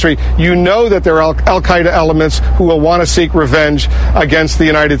anniversary. You know that there are Al-Qaeda elements who will want to seek revenge against the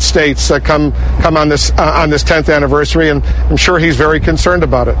United States come on this 10th anniversary, and I'm sure he's very concerned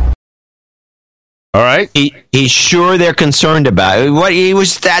about it. All right. He's sure they're concerned about it. What he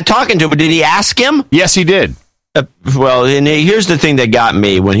was talking to, did he ask him? Yes, he did. Well, and here's the thing that got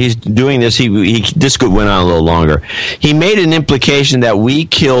me. When he's doing this, this went on a little longer. He made an implication that we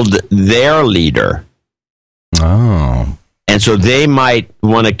killed their leader. Oh. And so they might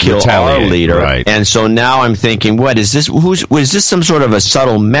want to kill our leader. Right. And so now I'm thinking, what is this? Was this some sort of a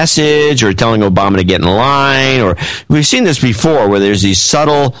subtle message or telling Obama to get in line? Or we've seen this before where there's these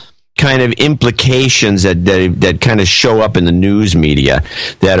subtle kind of implications that kind of show up in the news media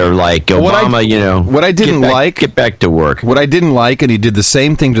that are like Obama, what I didn't get back to work. What I didn't like, and he did the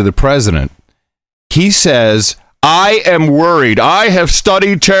same thing to the president. He says, I am worried. I have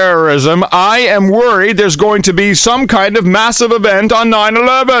studied terrorism. I am worried there's going to be some kind of massive event on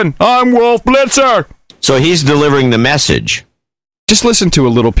 9/11. I'm Wolf Blitzer. So he's delivering the message. Just listen to a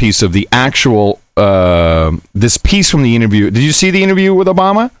little piece of the actual, this piece from the interview. Did you see the interview with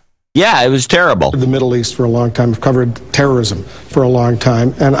Obama? Yeah, it was terrible. The Middle East for a long time. I've covered terrorism for a long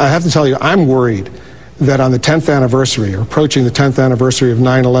time. And I have to tell you, I'm worried that on the 10th anniversary, or approaching the 10th anniversary of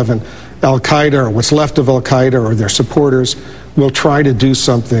 9/11, Al-Qaeda, or what's left of Al-Qaeda, or their supporters, will try to do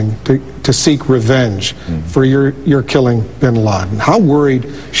something to seek revenge for your killing bin Laden. How worried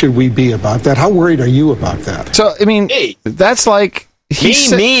should we be about that? How worried are you about that? So, I mean, that's like...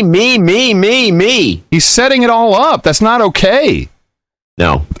 Me. He's setting it all up. That's not okay.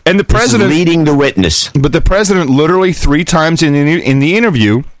 No. And the president... leading the witness. But the president literally 3 times in the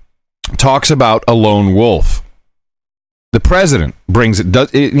interview talks about a lone wolf. The president brings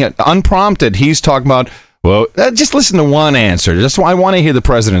it, unprompted. He's talking about, well, just listen to one answer. I want to hear the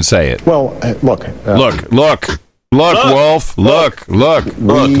president say it. Well, look, Wolf, look.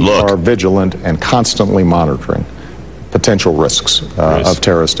 We are vigilant and constantly monitoring potential risks of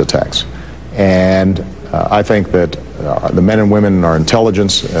terrorist attacks. And I think that the men and women in our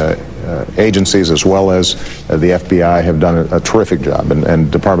intelligence agencies, as well as the FBI, have done a terrific job,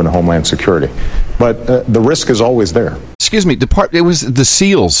 and Department of Homeland Security. But the risk is always there. Excuse me, it was the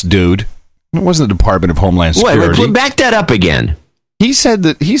SEALs, dude. It wasn't the Department of Homeland Security. Wait, back that up again. He said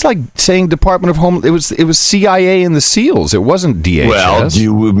that he's like saying Department of Homeland. It was CIA and the SEALs. It wasn't DHS. Well,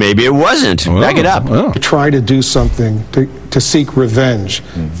 maybe it wasn't. Back it up. Try to do something to seek revenge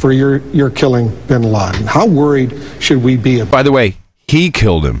for your killing bin Laden. How worried should we be about? By the way, he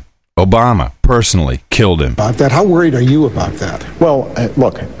killed him. Obama personally killed him. About that? How worried are you about that? Well,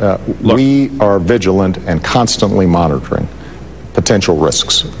 look, we are vigilant and constantly monitoring potential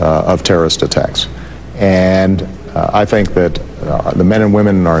risks of terrorist attacks. And I think that the men and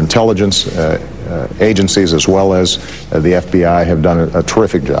women in our intelligence agencies, as well as the FBI, have done a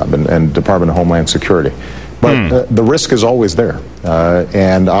terrific job, and Department of Homeland Security. But the risk is always there.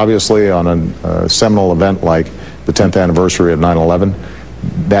 And obviously on a seminal event like the 10th anniversary of 9/11,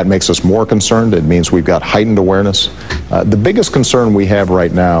 that makes us more concerned. It means we've got heightened awareness. The biggest concern we have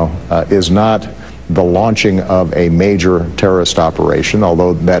right now is not the launching of a major terrorist operation,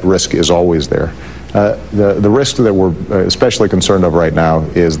 although that risk is always there. The risk that we're especially concerned of right now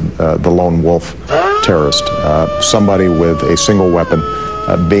is the lone wolf terrorist, somebody with a single weapon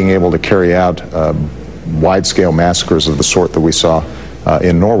being able to carry out wide-scale massacres of the sort that we saw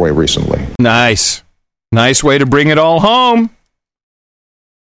in Norway recently. Nice way to bring it all home.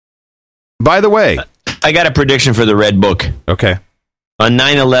 By the way, I got a prediction for the Red Book. Okay. On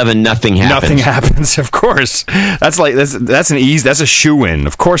 9/11, nothing happens. Nothing happens, of course. That's a shoo-in.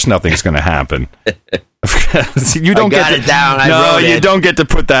 Of course, nothing's going to happen. You don't get it down. You don't get to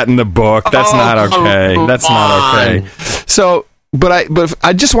put that in the book. That's not okay. That's not okay. So, but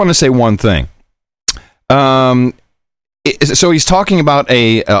I just want to say one thing. So he's talking about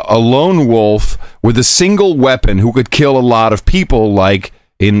a lone wolf with a single weapon who could kill a lot of people, like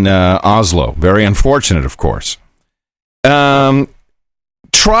in Oslo. Very unfortunate, of course.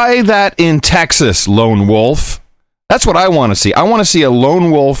 Try that in Texas, lone wolf. That's what I want to see. I want to see a lone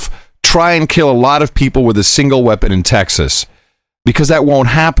wolf try and kill a lot of people with a single weapon in Texas, because that won't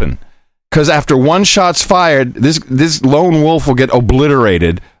happen. Because after one shot's fired, this lone wolf will get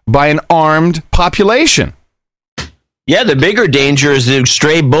obliterated by an armed population. Yeah, the bigger danger is the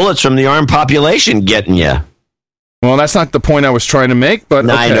stray bullets from the armed population getting you. Well, that's not the point I was trying to make, but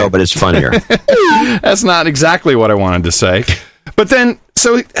okay. I know, but it's funnier. That's not exactly what I wanted to say. But then,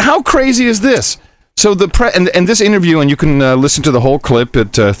 so how crazy is this? So and this interview, and you can listen to the whole clip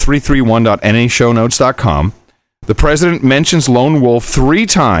at 331.nashownotes.com. The president mentions lone wolf 3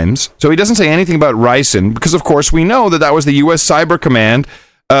 times, so he doesn't say anything about Ricin, because of course we know that was the U.S. Cyber Command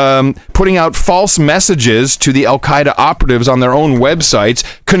putting out false messages to the Al-Qaeda operatives on their own websites,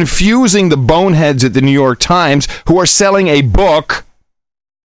 confusing the boneheads at the New York Times who are selling a book.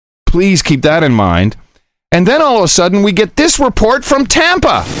 Please keep that in mind. And then all of a sudden we get this report from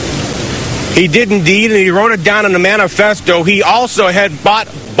Tampa. He did indeed, and he wrote it down in the manifesto. He also had bought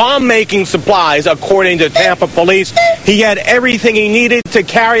bomb-making supplies, according to Tampa police. He had everything he needed to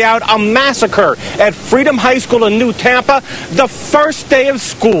carry out a massacre at Freedom High School in New Tampa, the first day of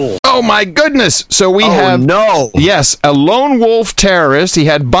school. Oh, my goodness. So we have... Yes, a lone wolf terrorist. He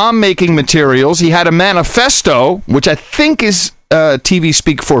had bomb-making materials. He had a manifesto, which I think is TV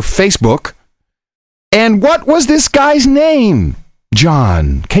speak for Facebook. And what was this guy's name?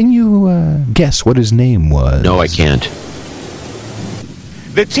 John, can you guess what his name was? No, I can't.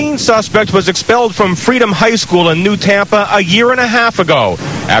 The teen suspect was expelled from Freedom High School in New Tampa a year and a half ago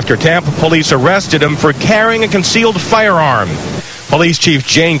after Tampa police arrested him for carrying a concealed firearm. Police Chief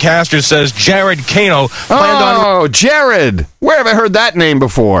Jane Castor says Jared Kano planned on... Oh, Jared! Where have I heard that name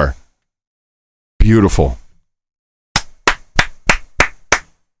before? Beautiful.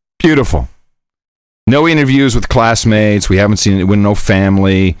 Beautiful. No interviews with classmates. We haven't seen it with no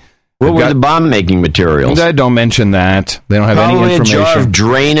family. What were the bomb-making materials? Don't mention that. They don't have Probably any information. A jar of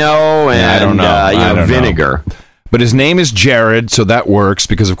Drano and I don't know. Vinegar. But his name is Jared, so that works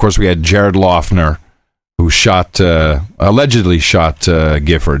because, of course, we had Jared Loeffner, who allegedly shot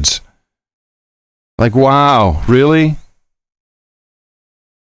Giffords. Like, wow, really?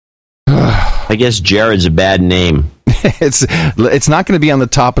 I guess Jared's a bad name. It's not going to be on the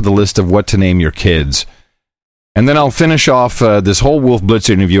top of the list of what to name your kids. And then I'll finish off this whole Wolf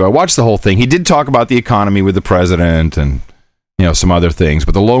Blitzer interview. I watched the whole thing. He did talk about the economy with the president and some other things,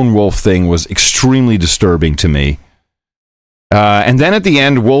 but the lone wolf thing was extremely disturbing to me. And then at the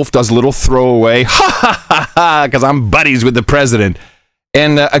end, Wolf does a little throwaway, because I'm buddies with the president.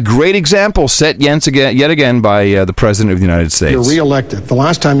 And a great example set yet again by the President of the United States. You're reelected. The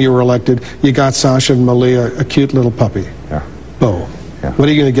last time you were elected, you got Sasha and Malia a cute little puppy. Yeah. Bo. Yeah. What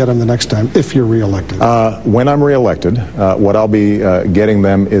are you going to get them the next time if you're reelected? When I'm reelected, what I'll be getting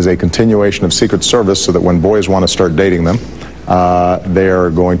them is a continuation of Secret Service so that when boys want to start dating them, they are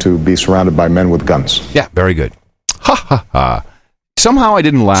going to be surrounded by men with guns. Yeah, very good. Ha ha ha. Somehow I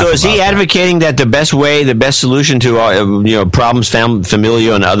didn't laugh. So is he advocating that the best solution to problems,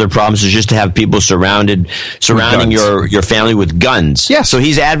 familial and other problems, is just to have people surrounding your family with guns? Yes. So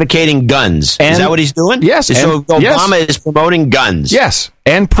he's advocating guns. Is that what he's doing? Yes. So Obama is promoting guns. Yes.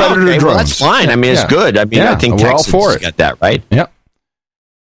 And predator drones. Well, that's fine. I mean, it's good. I mean, I think Texas got that right. Yep.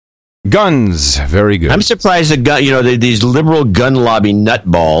 Guns, very good. I'm surprised these liberal gun lobby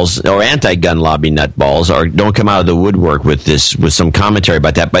nutballs or anti-gun lobby nutballs don't come out of the woodwork with some commentary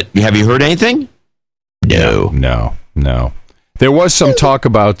about that. But have you heard anything? No. There was some talk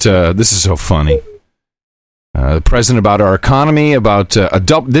about this is so funny. The president about our economy, about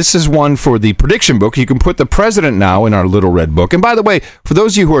this is one for the prediction book. You can put the president now in our little red book. And by the way, for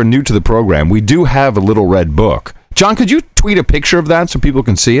those of you who are new to the program, we do have a little red book. John, could you tweet a picture of that so people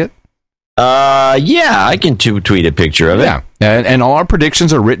can see it? Yeah, I can tweet a picture of it. Yeah, and all our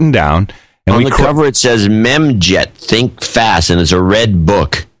predictions are written down. And on the cover it says Memjet, Think Fast, and it's a red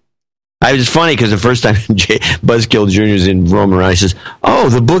book. It was funny because the first time Buzzkill Jr. is in Rome, and I says, "Oh,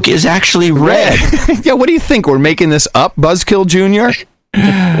 the book is actually red." Yeah, what do you think? We're making this up, Buzzkill Jr.?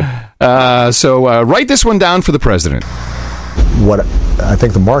 So write this one down for the president. What I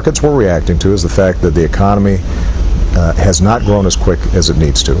think the markets were reacting to is the fact that the economy has not grown as quick as it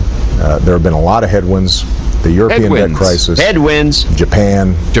needs to. There have been a lot of headwinds. The European debt crisis. Headwinds.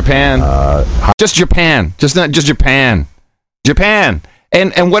 Japan. Just Japan. Not just Japan. Japan.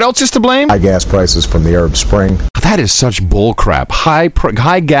 And what else is to blame? High gas prices from the Arab Spring. That is such bull crap. High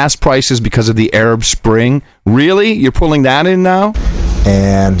gas prices because of the Arab Spring. Really? You're pulling that in now?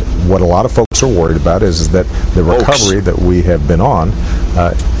 And what a lot of folks are worried about is that the recovery that we have been on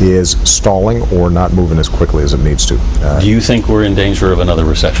is stalling or not moving as quickly as it needs to. Do you think we're in danger of another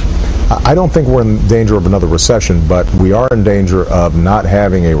recession? I don't think we're in danger of another recession, but we are in danger of not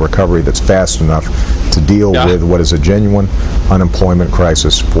having a recovery that's fast enough to deal with what is a genuine unemployment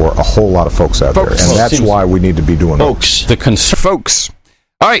crisis for a whole lot of folks out there. And that's why we need to be doing folks.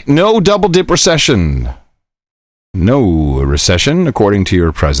 All right, no double dip recession. No recession, according to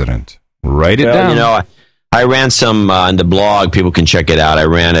your president. Write it down. I ran some on the blog. People can check it out. I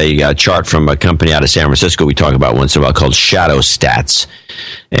ran a chart from a company out of San Francisco we talk about once in a while called Shadow Stats.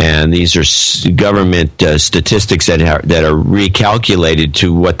 And these are government statistics that are recalculated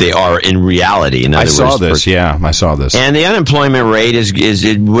to what they are in reality. In other words, I saw this. And the unemployment rate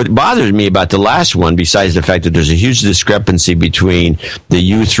is what bothers me about the last one, besides the fact that there's a huge discrepancy between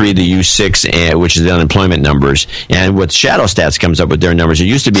the U3, the U6, which is the unemployment numbers, and what Shadow Stats comes up with their numbers. It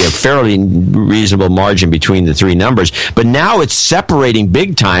used to be a fairly reasonable margin between the three numbers, but now it's separating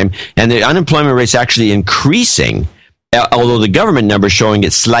big time, and the unemployment rate's actually increasing, although the government number is showing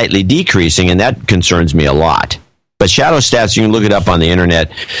it slightly decreasing, and that concerns me a lot. But Shadow Stats, you can look it up on the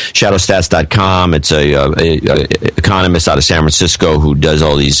internet, shadowstats.com. It's a economist out of San Francisco who does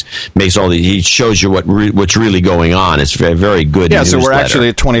he shows you what's really going on. It's very, very good. Yeah, so we're actually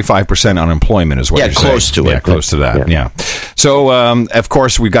at 25% unemployment is what you're saying. Close to it. Yeah, close to that, yeah. So, of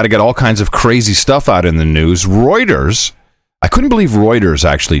course, we've got to get all kinds of crazy stuff out in the news. Reuters I couldn't believe Reuters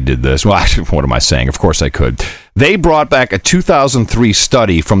actually did this. Well, actually, what am I saying? Of course I could. They brought back a 2003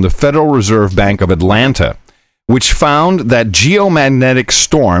 study from the Federal Reserve Bank of Atlanta, which found that geomagnetic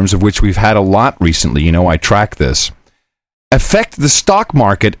storms, of which we've had a lot recently, I track this, affect the stock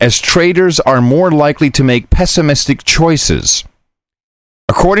market as traders are more likely to make pessimistic choices.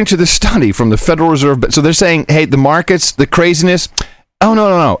 According to the study from the Federal Reserve, so they're saying, hey, the markets, the craziness, oh,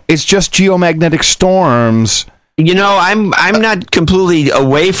 no, it's just geomagnetic storms. I'm not completely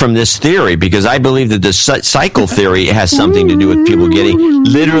away from this theory because I believe that the cycle theory has something to do with people getting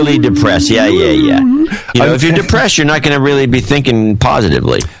literally depressed. Yeah. If you're depressed, you're not going to really be thinking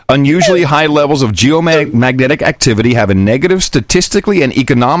positively. Unusually high levels of geomagnetic activity have a negative, statistically and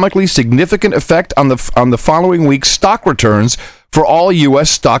economically significant effect on the following week's stock returns for all U.S.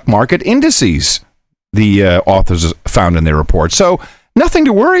 stock market indices, the authors found in their report. So nothing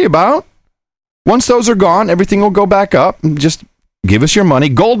to worry about. Once those are gone, everything will go back up. Just give us your money.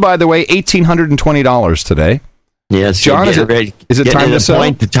 Gold, by the way, $1,820 today. Yes, John, is it time to sell?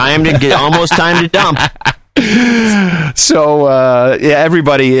 Almost time to dump. So,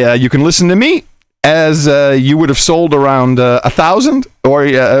 everybody, you can listen to me as you would have sold around 1,000, or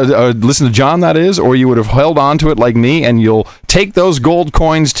listen to John, that is, or you would have held on to it like me, and you'll take those gold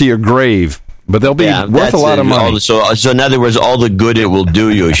coins to your grave. But they'll be worth a lot of money. So in other words, all the good it will do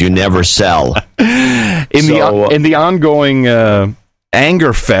you is you never sell. In the ongoing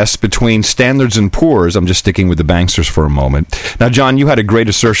anger fest between Standards and Poor's, I'm just sticking with the banksters for a moment. Now, John, you had a great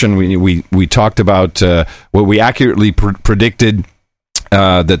assertion. We talked about what we accurately predicted,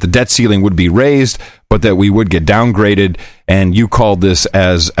 that the debt ceiling would be raised, but that we would get downgraded. And you called this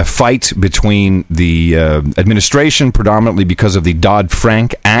as a fight between the administration, predominantly because of the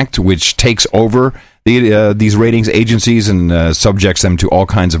Dodd-Frank Act, which takes over these ratings agencies and subjects them to all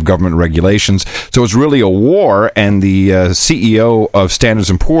kinds of government regulations. So it's really a war, and the CEO of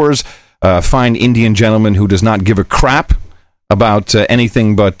Standards & Poor's, fine Indian gentleman who does not give a crap about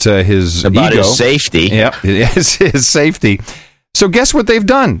anything but his ego. His safety. Yeah, his safety. So guess what they've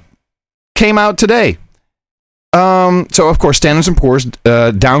done? Came out today. So, of course, Standards & Poor's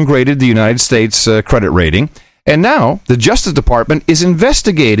downgraded the United States credit rating, and now the Justice Department is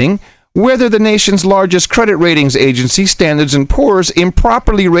investigating whether the nation's largest credit ratings agency, Standards & Poor's,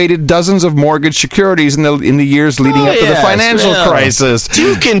 improperly rated dozens of mortgage securities in the years leading up to the financial crisis.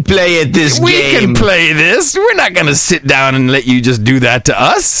 You can play at this game. We can play this. We're not going to sit down and let you just do that to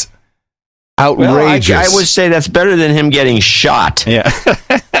us. Outrageous. Well, I would say that's better than him getting shot. Yeah.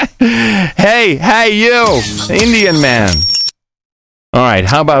 Hey, you, Indian man. All right,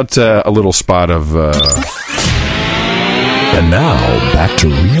 how about a little spot of... And now, back to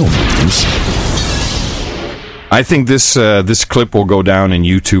real news. I think this clip will go down in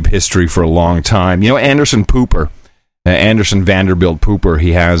YouTube history for a long time. Anderson Pooper, Anderson Vanderbilt Pooper,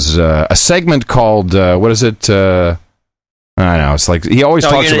 he has a segment called, what is it? I don't know, it's like, he always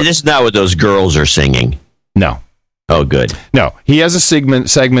talks about... This is not what those girls are singing. No. Oh, good. No, he has a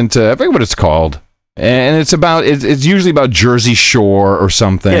segment, I forget what it's called. And it's usually about Jersey Shore or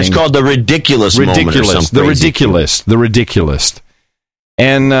something. Yeah, it's called The Ridiculous Moment or something. The Ridiculous.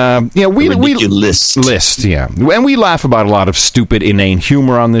 And, list, yeah. And we laugh about a lot of stupid, inane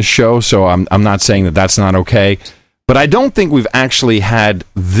humor on this show, so I'm not saying that that's not okay. But I don't think we've actually had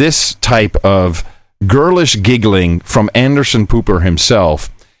this type of girlish giggling from Anderson Pooper himself.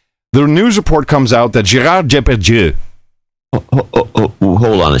 The news report comes out that Gérard Depardieu...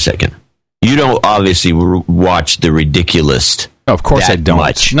 Hold on a second. You don't obviously watch The Ridiculous. Of course I don't.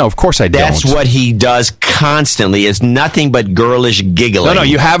 Much. No, of course I don't. That's what he does constantly. It's nothing but girlish giggling. No,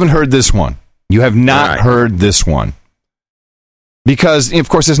 you haven't heard this one. You have not heard this one. Because, of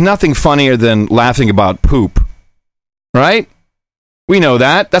course, there's nothing funnier than laughing about poop. Right? We know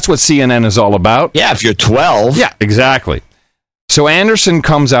that. That's what CNN is all about. Yeah, if you're 12. Yeah, exactly. So Anderson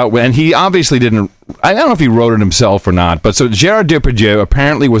comes out, and he obviously didn't, I don't know if he wrote it himself or not, but so Gérard Depardieu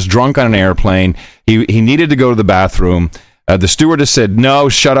apparently was drunk on an airplane. He needed to go to the bathroom. The stewardess said, "No,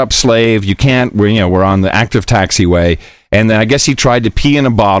 shut up, slave. You can't. We're on the active taxiway." And then I guess he tried to pee in a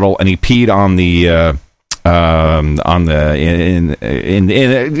bottle, and he peed on he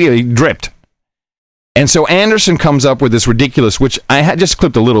dripped. And so Anderson comes up with this ridiculous, which I had just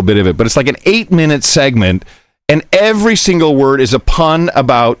clipped a little bit of it, but it's like an 8-minute segment. And every single word is a pun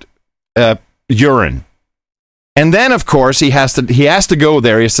about urine. And then, of course, he has to go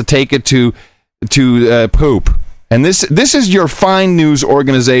there. He has to take it to poop. And this is your fine news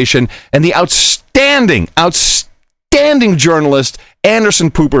organization and the outstanding journalist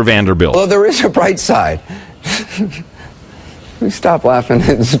Anderson Pooper Vanderbilt. Well, there is a bright side. Stop laughing.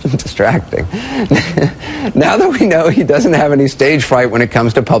 It's distracting. Now that we know he doesn't have any stage fright when it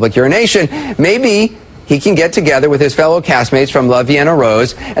comes to public urination, maybe he can get together with his fellow castmates from La Vienna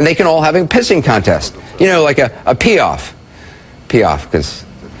Rose, and they can all have a pissing contest. You know, like a pee-off. Pee-off, because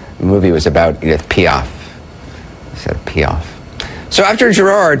the movie was about Edith Piaf. I said pee-off. So after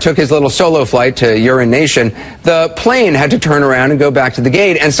Gerard took his little solo flight to urination, the plane had to turn around and go back to the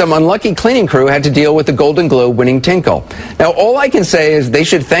gate, and some unlucky cleaning crew had to deal with the Golden Globe winning Tinkle. Now, all I can say is they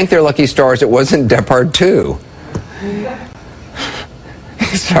should thank their lucky stars it wasn't Depardieu.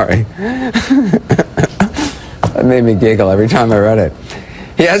 Sorry. That made me giggle every time I read it.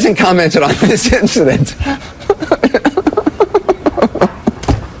 He hasn't commented on this incident.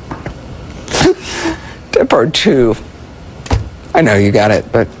 Depardieu. I know you got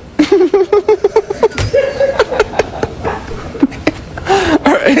it, but...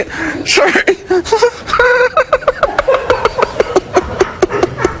 All right, sorry.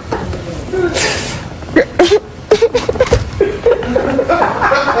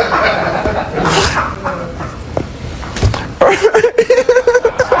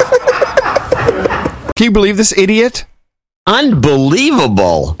 Can you believe this idiot?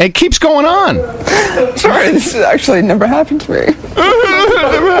 Unbelievable. It keeps going on. Sorry, this has actually never happened to me.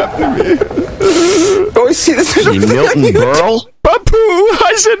 Never happened to me. Always see this. Milton Berle? Poo.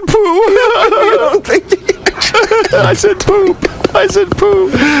 I said poo. You don't think I said poop. I said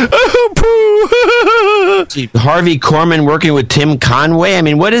poo. Poo. Harvey Korman working with Tim Conway? I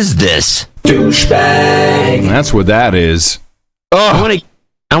mean, what is this? Douchebag. That's what that is. Oh.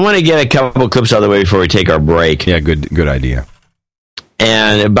 I want to get a couple clips out of the way before we take our break. Yeah, good idea.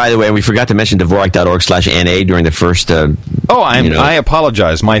 And by the way, we forgot to mention Dvorak.org/NA during the first... I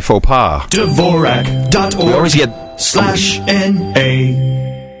apologize. My faux pas. Dvorak.org/NA.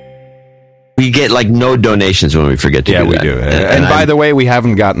 We get like no donations when we forget to do that. Yeah, we do. And by the way, we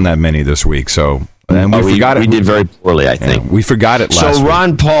haven't gotten that many this week, so... And we forgot it. We did very poorly, I think. Yeah, we forgot it last week.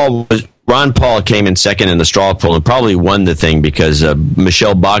 So Ron Paul came in second in the straw poll and probably won the thing because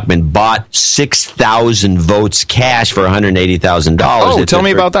Michelle Bachmann bought 6,000 votes cash for $180,000. Oh, tell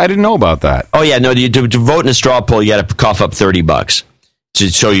me about that. I didn't know about that. Oh, yeah. No, to vote in a straw poll, you got to cough up $30 to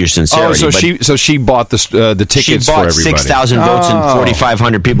show your sincerity. Oh, so she bought the tickets for everybody. She bought 6,000 votes and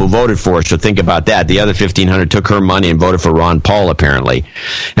 4,500 people voted for her, so think about that. The other 1,500 took her money and voted for Ron Paul, apparently.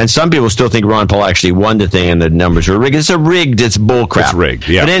 And some people still think Ron Paul actually won the thing and the numbers were rigged. It's bullcrap. It's rigged,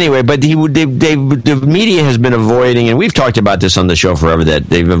 yeah. But anyway, the media has been avoiding, and we've talked about this on the show forever, that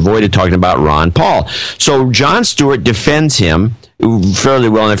they've avoided talking about Ron Paul. So Jon Stewart defends him fairly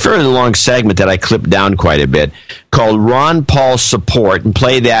well in a fairly long segment that I clipped down quite a bit called Ron Paul Support, and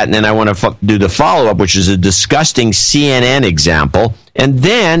play that, and then I want to do the follow-up, which is a disgusting CNN example, and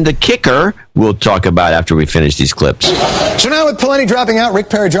then the kicker we'll talk about after we finish these clips. So now with Pawlenty dropping out, Rick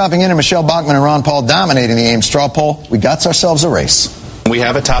Perry dropping in, and Michelle Bachmann and Ron Paul dominating the Ames straw poll, we got ourselves a race. We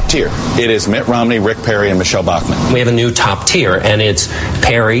have a top tier. It is Mitt Romney, Rick Perry, and Michelle Bachmann. We have a new top tier, and it's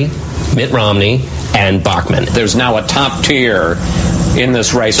Perry, Mitt Romney, and Bachmann. There's now a top tier in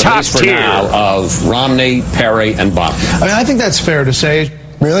this race, at least for now, of Romney, Perry, and Bachmann. I mean, I think that's fair to say.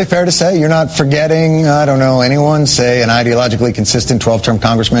 Really fair to say? You're not forgetting, I don't know, anyone, say an ideologically consistent 12-term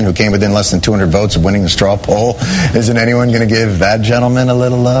congressman who came within less than 200 votes of winning the straw poll? Isn't anyone going to give that gentleman a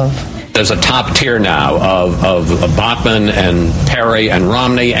little love? There's a top tier now of Bachmann and Perry and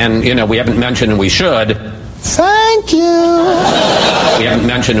Romney, and, we haven't mentioned, and we should... Thank you. We haven't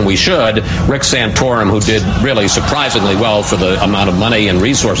mentioned, and we should, Rick Santorum, who did really surprisingly well for the amount of money and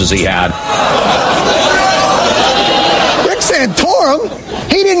resources he had. Rick Santorum?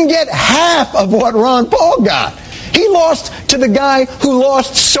 He didn't get half of what Ron Paul got. He lost to the guy who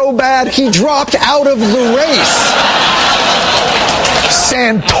lost so bad he dropped out of the race.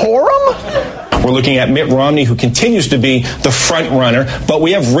 Santorum? We're looking at Mitt Romney, who continues to be the front runner, but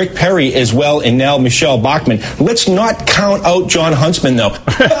we have Rick Perry as well, and now Michelle Bachmann. Let's not count out John Huntsman, though.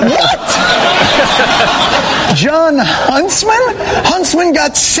 What? John Huntsman? Huntsman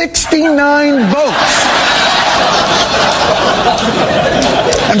got 69 votes.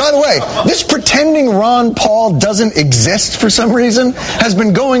 And by the way, this pretending Ron Paul doesn't exist for some reason has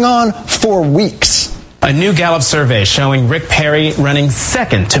been going on for weeks. A new Gallup survey showing Rick Perry running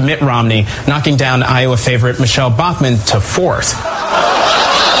second to Mitt Romney, knocking down Iowa favorite Michelle Bachmann to fourth.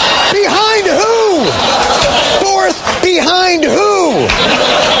 Behind who? Fourth behind who?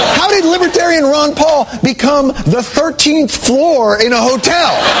 How did Libertarian Ron Paul become the 13th floor in a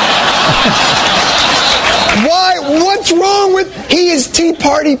hotel? What's wrong with... He is Tea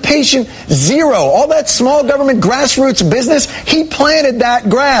Party patient zero. All that small government grassroots business, he planted that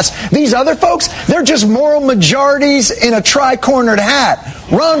grass. These other folks, they're just moral majorities in a tri-cornered hat.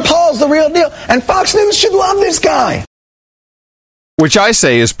 Ron Paul's the real deal, and Fox News should love this guy. Which I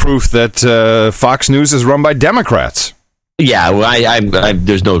say is proof that Fox News is run by Democrats. Yeah, well,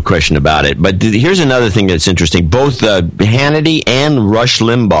 there's no question about it. But here's another thing that's interesting. Both Hannity and Rush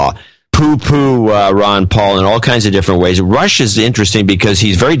Limbaugh poo-poo Ron Paul in all kinds of different ways. Rush is interesting because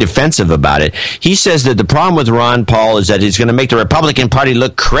he's very defensive about it. He says that the problem with Ron Paul is that he's going to make the Republican Party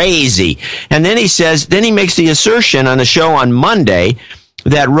look crazy. And then he makes the assertion on the show on Monday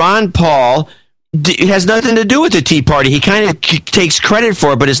that Ron Paul... it has nothing to do with the Tea Party. He kind of takes credit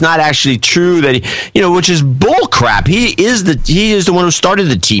for it, but it's not actually true that which is bull crap. He is the one who started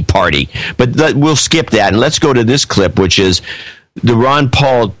the Tea Party. But we'll skip that and let's go to this clip, which is the Ron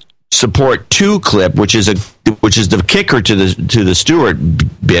Paul Support 2 clip, which is the kicker to the Stewart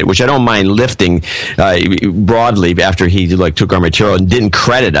bit, which I don't mind lifting broadly after he took our material and didn't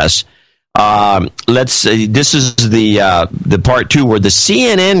credit us. This is the part 2 where the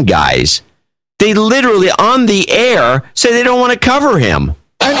CNN guys. They literally, on the air, say they don't want to cover him.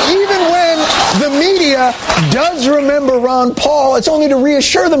 And even when the media does remember Ron Paul, it's only to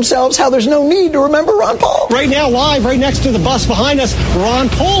reassure themselves how there's no need to remember Ron Paul. Right now, live, right next to the bus behind us, Ron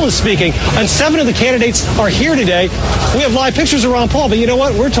Paul is speaking. And 7 of the candidates are here today. We have live pictures of Ron Paul, but you know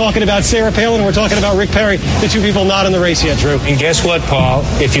what? We're talking about Sarah Palin, we're talking about Rick Perry, the 2 people not in the race yet, Drew. And guess what, Paul?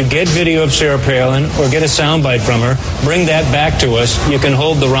 If you get video of Sarah Palin or get a soundbite from her, bring that back to us. You can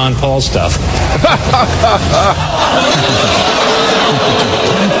hold the Ron Paul stuff.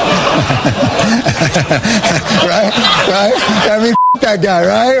 right? I mean, that guy,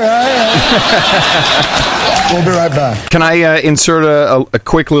 right? We'll be right back. Can I insert a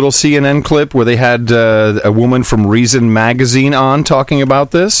quick little CNN clip where they had a woman from Ricin magazine on talking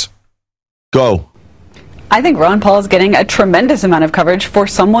about this? Go. I think Ron Paul is getting a tremendous amount of coverage for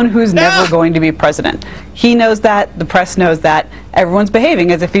someone who's never going to be president. He knows that. The press knows that. Everyone's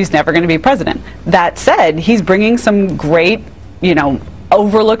behaving as if he's never going to be president. That said, he's bringing some great,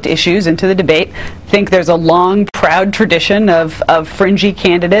 overlooked issues into the debate. Think there's a long, proud tradition of fringy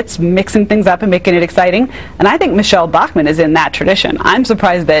candidates mixing things up and making it exciting. And I think Michelle Bachmann is in that tradition. I'm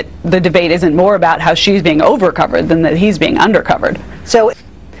surprised that the debate isn't more about how she's being overcovered than that he's being undercovered. So,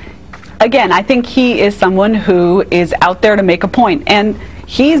 again, I think he is someone who is out there to make a point. And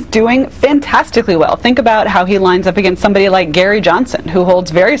he's doing fantastically well. Think about how he lines up against somebody like Gary Johnson, who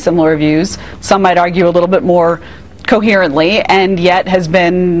holds very similar views. Some might argue a little bit more coherently, and yet has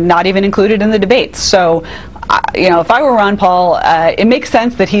been not even included in the debates. So, if I were Ron Paul, it makes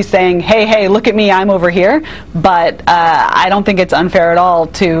sense that he's saying, hey, look at me, I'm over here. But I don't think it's unfair at all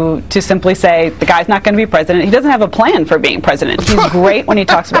to simply say the guy's not going to be president. He doesn't have a plan for being president. He's great when he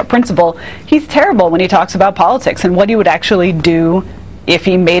talks about principle. He's terrible when he talks about politics and what he would actually do if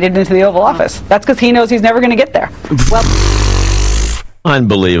he made it into the Oval Office. That's because he knows he's never going to get there. Well,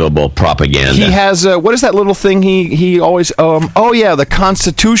 unbelievable propaganda. He has what is that little thing he always the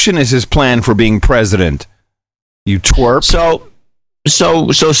Constitution is his plan for being president. You twerp.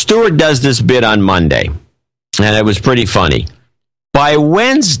 So Stewart does this bit on Monday, and it was pretty funny. By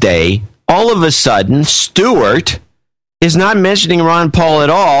Wednesday, all of a sudden, Stewart is not mentioning Ron Paul at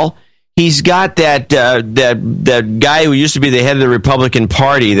all. He's got that guy who used to be the head of the Republican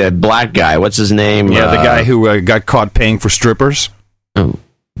Party, that black guy. What's his name? Yeah, the guy who got caught paying for strippers.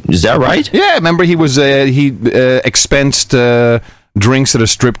 Is that right? Yeah, remember he was expensed drinks at a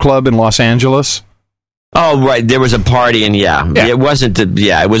strip club in Los Angeles. Oh, right. There was a party, and it wasn't.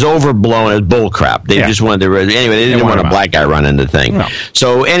 It was overblown as bull crap. They just wanted to. Anyway, they didn't want a black guy running the thing. No.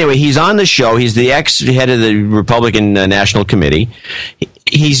 So anyway, he's on the show. He's the ex-head of the Republican National Committee.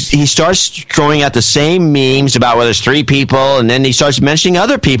 He starts throwing out the same memes about whether it's 3 people, and then he starts mentioning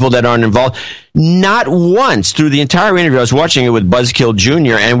other people that aren't involved. Not once through the entire interview. I was watching it with Buzzkill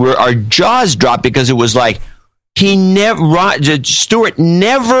Jr., and our jaws dropped because it was like Stewart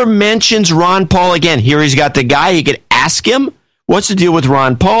never mentions Ron Paul again. Here he's got the guy. He could ask him, what's the deal with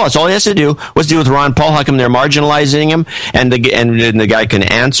Ron Paul? That's all he has to do. What's the deal with Ron Paul? How come they're marginalizing him? And the guy can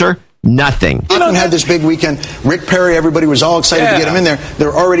answer. Nothing. Bachmann had this big weekend. Rick Perry, everybody was all excited to get him in there.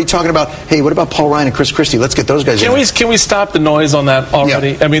 They're already talking about, hey, what about Paul Ryan and Chris Christie? Let's get those guys in. Can we stop the noise on that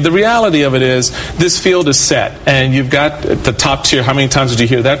already? Yeah. I mean, the reality of it is this field is set, and you've got the top tier. How many times did you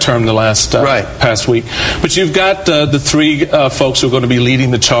hear that term the last past week? But you've got the 3 folks who are going to be leading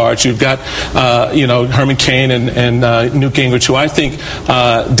the charge. You've got Herman Cain and Newt Gingrich, who I think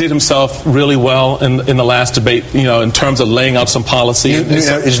did himself really well in the last debate. In terms of laying out some policy.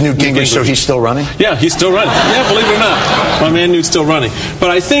 Is Newt Gingrich Gingrich. So he's still running? Yeah, he's still running. Yeah, believe it or not. My man Newt's still running. But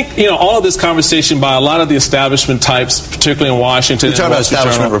I think, all of this conversation by a lot of the establishment types, particularly in Washington. You're talking about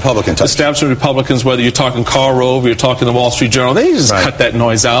establishment Republican types. Establishment Republicans, whether you're talking Karl Rove or you're talking the Wall Street Journal, they just cut that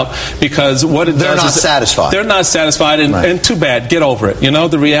noise out because what it They're does not is satisfied. They're not satisfied, and too bad. Get over it.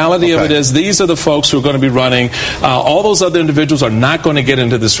 The reality of it is these are the folks who are going to be running. All those other individuals are not going to get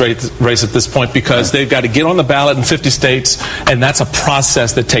into this race at this point because they've got to get on the ballot in 50 states, and that's a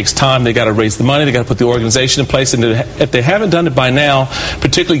process that takes time. They got to raise the money. They got to put the organization in place, and if they haven't done it by now,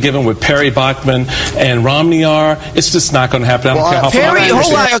 particularly given what Perry, Bachman, and Romney are, it's just not going to happen. I don't care how Perry,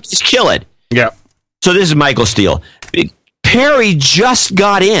 hold on, just kill it. Yeah. So this is Michael Steele. Perry just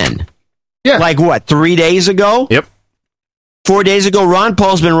got in. Yeah. Like what, 3 days ago? Yep. 4 days ago. Ron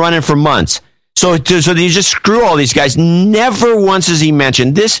Paul's been running for months. So you just screw all these guys. Never once has he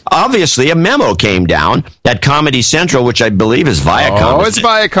mentioned this. Obviously, a memo came down at Comedy Central, which I believe is Viacom. Oh, it's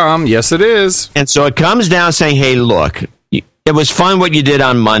Viacom. Yes, it is. And so it comes down saying, hey, look, it was fun what you did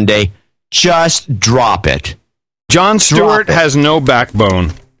on Monday. Just drop it. Jon Stewart has no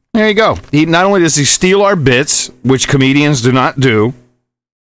backbone. There you go. Not only does he steal our bits, which comedians do not do,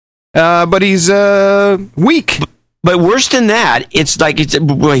 but he's weak. But worse than that, it's like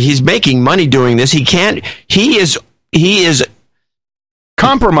he's making money doing this. He is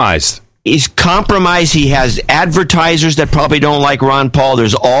compromised. He's compromised. He has advertisers that probably don't like Ron Paul.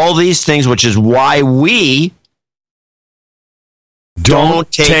 There's all these things, which is why we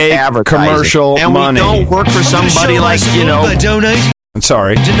don't take commercial and money. We don't work for somebody like, I'm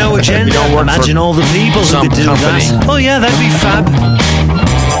sorry. No agenda. don't work Imagine all the people who could do that. Oh yeah, that'd be fab.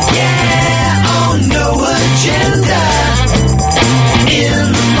 No agenda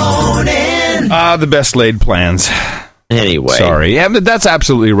in the morning. The best laid plans. Anyway. Sorry. Yeah, but that's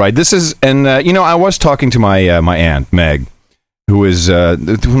absolutely right. This is, and I was talking to my my aunt, Meg, who is one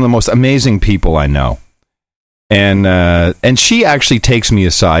of the most amazing people I know. And she actually takes me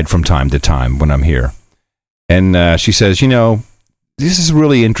aside from time to time when I'm here. And she says, this is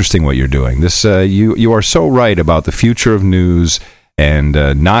really interesting what you're doing. This you are so right about the future of news and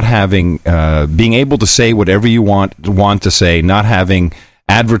not having being able to say whatever you want to say, not having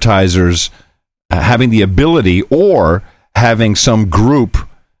advertisers having the ability or having some group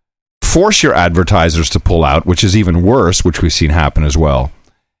force your advertisers to pull out, which is even worse, which we've seen happen as well.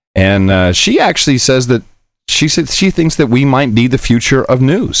 And she actually says that she thinks that we might be the future of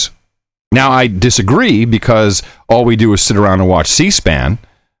news. Now, I disagree because all we do is sit around and watch C-SPAN,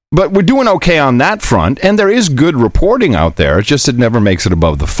 but we're doing okay on that front, and there is good reporting out there. It's just it never makes it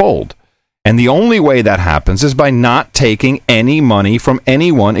above the fold. And the only way that happens is by not taking any money from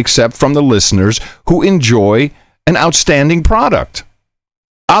anyone except from the listeners who enjoy an outstanding product.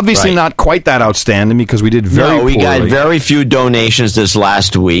 Obviously not quite that outstanding because we did very poorly. We got very few donations this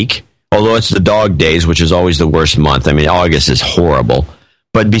last week, although it's the dog days, which is always the worst month. I mean, August is horrible.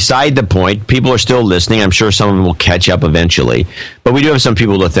 But beside the point, people are still listening. I'm sure some of them will catch up eventually. But we do have some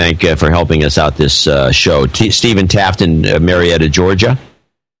people to thank for helping us out this show. Stephen Taft in Marietta, Georgia.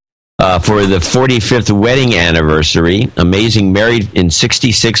 For the 45th wedding anniversary. Amazing. Married in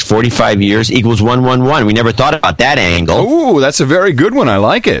 66, 45 years equals 111. We never thought about that angle. Ooh, that's a very good one. I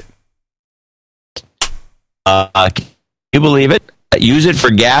like it. Can you believe it? Use it for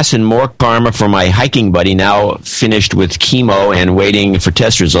gas and more karma for my hiking buddy, now finished with chemo and waiting for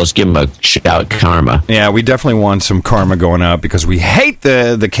test results. Give him a shout, karma. Yeah, we definitely want some karma going out because we hate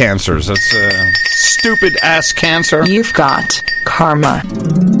the cancers. That's stupid ass cancer. You've got karma.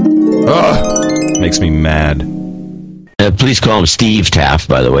 Ugh, makes me mad. Please call him Steve Taft,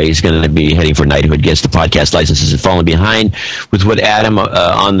 by the way. He's going to be heading for knighthood, gets the podcast licenses and falling behind with what Adam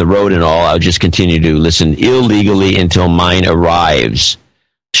on the road and all. I'll just continue to listen illegally until mine arrives.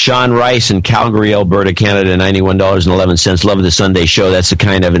 Sean Rice in Calgary, Alberta, Canada, $91.11. Love the Sunday show. That's the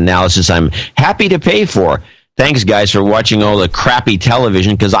kind of analysis I'm happy to pay for. Thanks, guys, for watching all the crappy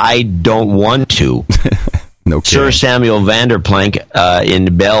television because I don't want to. No kidding. Sir Samuel Vanderplank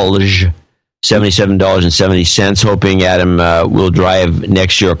in Belge. $77.70, hoping Adam will drive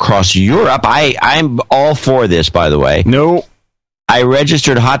next year across Europe. I'm all for this, by the way. No. I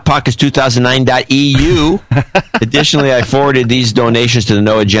registered hotpockets2009.eu. Additionally, I forwarded these donations to the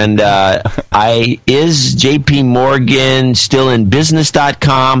No Agenda. Is JP Morgan still in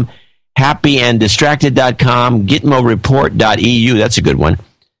business.com, happyanddistracted.com, gitmoreport.eu. That's a good one.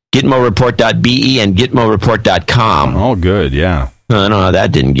 Gitmoreport.be and gitmoreport.com. All good, yeah. I don't know how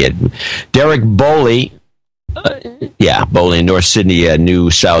that didn't get. Derek Bowley, Bowley in North Sydney,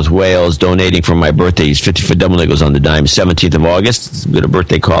 New South Wales, donating for my birthday. He's 50 for double nickels on the dime, 17th of August. It's a good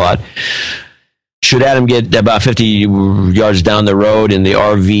birthday call out. Should Adam get about 50 yards down the road in the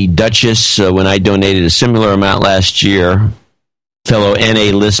RV Duchess when I donated a similar amount last year? Fellow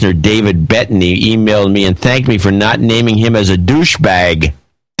NA listener David Bettany emailed me and thanked me for not naming him as a douchebag.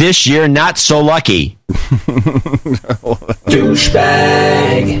 This year, not so lucky.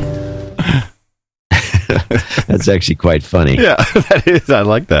 Douchebag. That's actually quite funny. Yeah, that is. I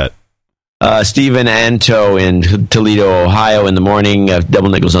like that. Stephen Anto in Toledo, Ohio, in the morning.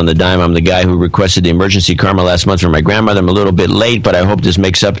 Double nickels on the dime. I'm the guy who requested the emergency karma last month for my grandmother. I'm a little bit late, but I hope this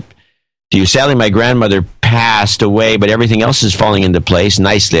makes up to you. Sadly, my grandmother passed away, but everything else is falling into place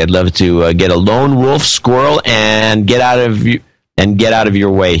nicely. I'd love to get a lone wolf squirrel and get out of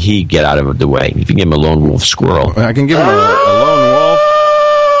your way. He'd get out of the way. If you give him a lone wolf squirrel, I can give him a lone wolf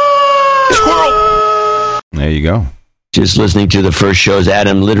squirrel. There you go. Just listening to the first shows,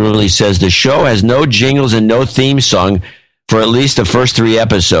 Adam literally says the show has no jingles and no theme song for at least the first 3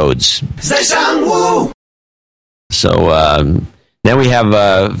 episodes. So then we have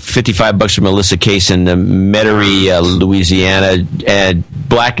 $55 from Melissa Case in Metairie, Louisiana, and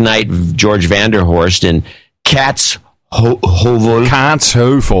Black Knight George Vanderhorst in Kaatsheuvel.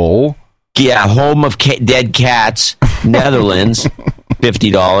 Kaatsheuvel. Yeah, home of dead cats, Netherlands,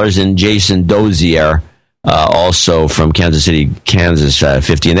 $50, and Jason Dozier. Also from Kansas City, Kansas,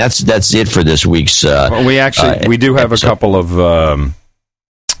 50, and that's it for this week's. We do have episode. A couple of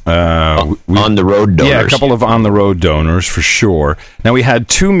on the road donors. Yeah, a couple of on the road donors for sure. Now we had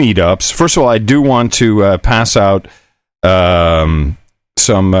 2 meetups. First of all, I do want to pass out some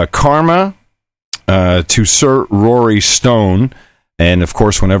karma to Sir Rory Stone, and of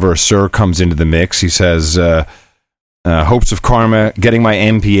course, whenever a Sir comes into the mix, he says. Hopes of karma, getting my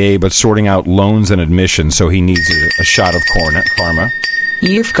MPA, but sorting out loans and admissions, so he needs a shot of karma.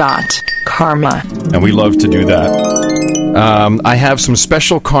 You've got karma. And we love to do that. I have some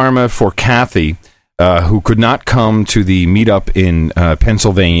special karma for Kathy, who could not come to the meetup in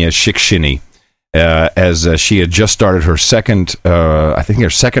Pennsylvania, Shikshini, as she had just started her second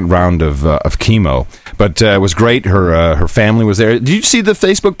round of chemo. But it was great. Her family was there. Did you see the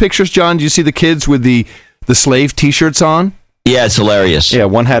Facebook pictures, John? Did you see the kids with the slave T-shirts on? Yeah, it's hilarious. Yeah,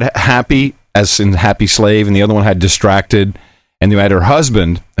 one had happy, as in happy slave, and the other one had distracted. And you had her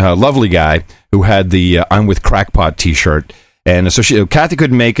husband, a lovely guy, who had the I'm with Crackpot T-shirt. And so Kathy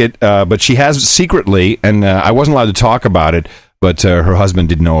couldn't make it, but she has secretly, and I wasn't allowed to talk about it, but her husband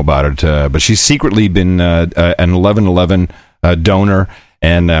didn't know about it. But she's secretly been an 1111 donor.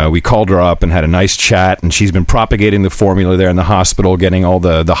 And we called her up and had a nice chat, and she's been propagating the formula there in the hospital, getting all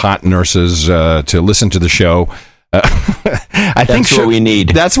the hot nurses to listen to the show. That's what we need.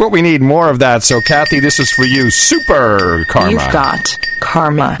 That's what we need, more of that. So, Kathy, this is for you. Super karma. You've got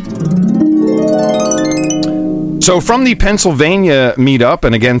karma. So, from the Pennsylvania meetup,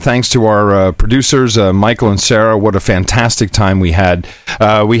 and again, thanks to our producers, Michael and Sarah, what a fantastic time we had.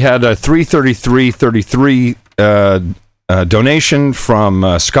 We had a $333.33 donation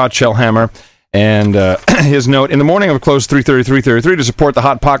from Scott Shellhammer, and his note: in the morning I've closed $333.33 to support the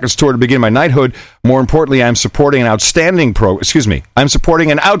Hot Pockets tour to begin my knighthood. More importantly, I'm supporting an outstanding program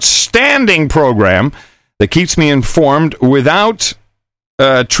that keeps me informed without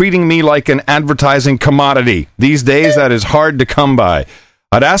treating me like an advertising commodity. These days that is hard to come by.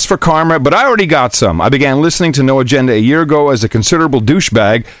 I'd asked for karma, but I already got some. I began listening to No Agenda a year ago as a considerable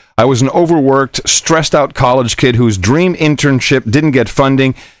douchebag. I was an overworked, stressed-out college kid whose dream internship didn't get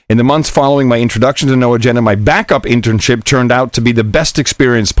funding. In the months following my introduction to No Agenda, my backup internship turned out to be the best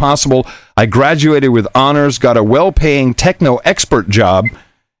experience possible. I graduated with honors, got a well-paying techno-expert job,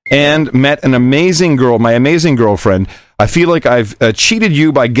 and met an amazing girl, my amazing girlfriend. I feel like I've cheated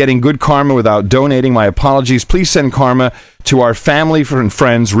you by getting good karma without donating. My apologies. Please send karma to our family and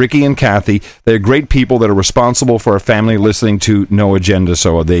friends, Ricky and Kathy. They're great people that are responsible for our family listening to No Agenda,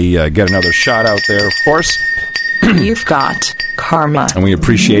 so they get another shout out there, of course. You've got karma. And we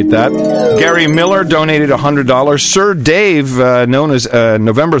appreciate that. Gary Miller donated $100. Sir Dave, known as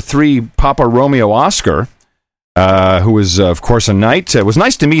November 3 Papa Romeo Oscar, who is, of course, a knight. It was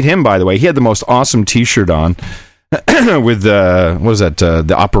nice to meet him, by the way. He had the most awesome T-shirt on with, what was that,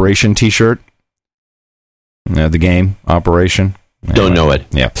 the Operation T-shirt? The game, Operation. Anyway, don't know it.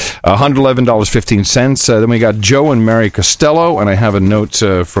 Yeah. $111.15. Then we got Joe and Mary Costello, and I have a note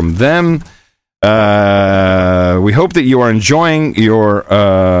from them. We hope that you are enjoying your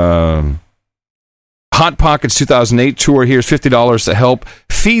Hot Pockets 2008 tour. Here's $50 to help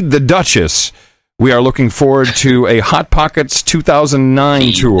feed the Duchess. We are looking forward to a Hot Pockets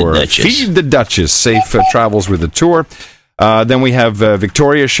 2009 tour. Feed the Duchess. Safe travels with the tour. Then we have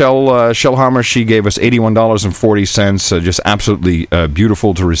Victoria Shellhammer. She gave us $81.40. Just absolutely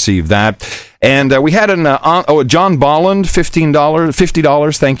beautiful to receive that. And we had John Bolland,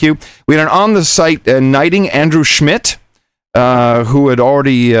 $50, thank you. We had an on-the-site knighting, Andrew Schmidt, who had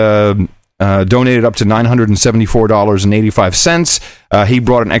already donated up to $974.85. He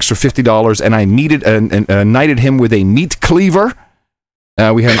brought an extra $50, and I knighted him with a meat cleaver.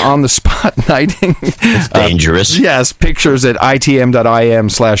 We had an on-the-spot knighting. It's dangerous. Yes, pictures at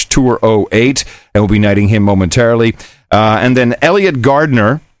itm.im/tour08, and we'll be knighting him momentarily. And then Elliot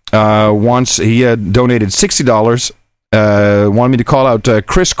Gardner, he had donated $60, wanted me to call out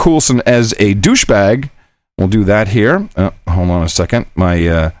Chris Coulson as a douchebag. We'll do that here. Hold on a second.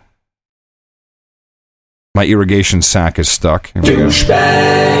 My irrigation sack is stuck.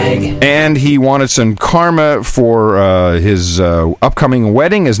 Douchebag. And he wanted some karma for his upcoming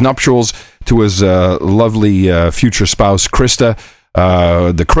wedding, his nuptials, to his lovely future spouse, Krista,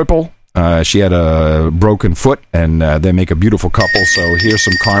 the cripple. She had a broken foot, and they make a beautiful couple, so here's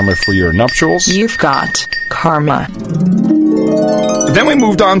some karma for your nuptials. You've got karma. Then we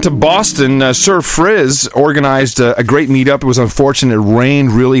moved on to Boston. Sir Frizz organized a great meetup. It was unfortunate. It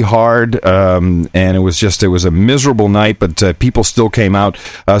rained really hard, and it was a miserable night, but people still came out.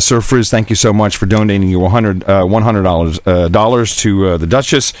 Sir Frizz, thank you so much for donating your $100 to the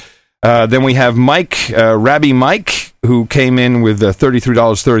Duchess. Then we have Mike, Rabbi Mike, who came in with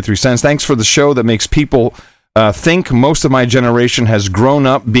 $33.33. Thanks for the show that makes people think. Most of my generation has grown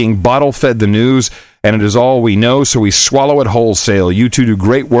up being bottle-fed the news, and it is all we know, so we swallow it wholesale. You two do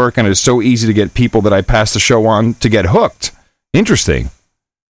great work, and it is so easy to get people that I pass the show on to get hooked. Interesting.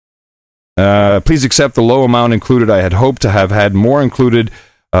 Please accept the low amount included. I had hoped to have had more included.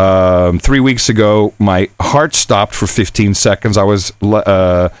 3 weeks ago, my heart stopped for 15 seconds. I was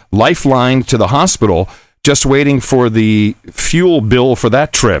lifelined to the hospital, just waiting for the fuel bill for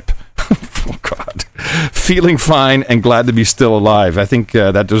that trip. Oh, God. Feeling fine and glad to be still alive. I think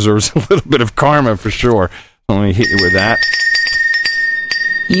that deserves a little bit of karma for sure. Let me hit you with that.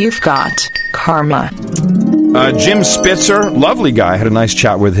 You've got karma. Jim Spitzer, lovely guy. Had a nice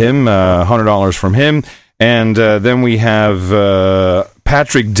chat with him. $100 from him. And then we have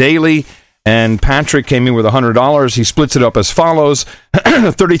Patrick Daly. And Patrick came in with $100. He splits it up as follows.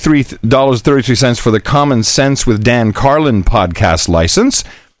 $33.33 for the Common Sense with Dan Carlin podcast license.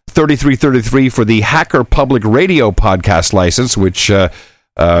 $33.33 for the Hacker Public Radio podcast license, which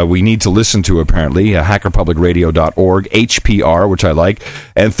we need to listen to, apparently. hackerpublicradio.org, HPR, which I like.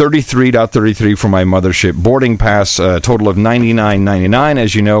 And $33.33 for my mothership boarding pass, a total of $99.99.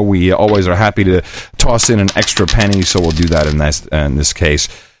 As you know, we always are happy to toss in an extra penny, so we'll do that in this case.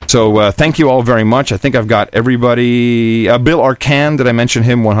 So thank you all very much. I think I've got everybody. Bill Arcan, did I mention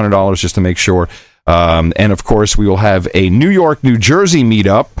him? $100 just to make sure. And, of course, we will have a New York, New Jersey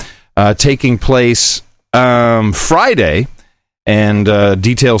meetup taking place Friday. And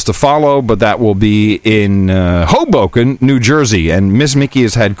details to follow, but that will be in Hoboken, New Jersey. And Ms. Mickey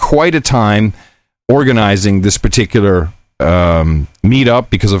has had quite a time organizing this particular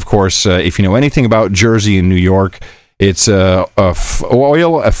meetup because, of course, if you know anything about Jersey and New York, it's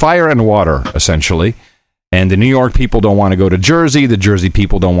fire and water, essentially. And the New York people don't want to go to Jersey. The Jersey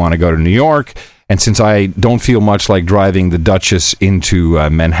people don't want to go to New York. And since I don't feel much like driving the Duchess into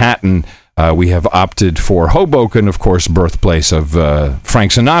Manhattan, we have opted for Hoboken, of course, birthplace of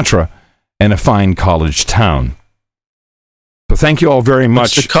Frank Sinatra, and a fine college town. So thank you all very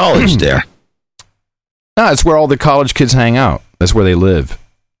much. What's the college there? It's where all the college kids hang out. That's where they live,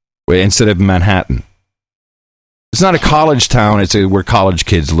 instead of Manhattan. It's not a college town. It's where college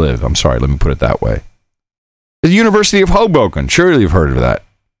kids live. I'm sorry, let me put it that way. The University of Hoboken. Surely you've heard of that.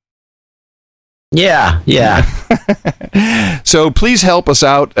 Yeah. So please help us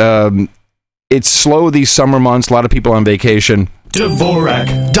out. It's slow these summer months. A lot of people on vacation.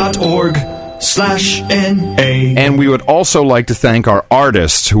 Dvorak.org/NA. And we would also like to thank our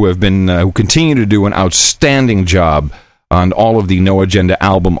artists who continue to do an outstanding job on all of the No Agenda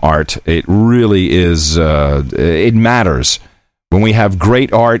album art. It really is, it matters. When we have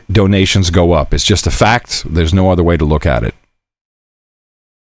great art, donations go up. It's just a fact. There's no other way to look at it.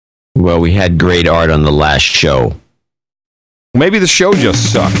 Well, we had great art on the last show. Maybe the show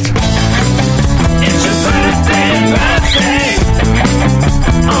just sucked. It's your birthday.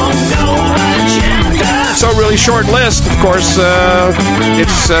 Oh, no agenda. So really short list. Of course,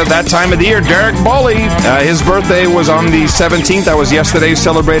 it's that time of the year. Derek Bowley, his birthday was on the 17th. That was yesterday,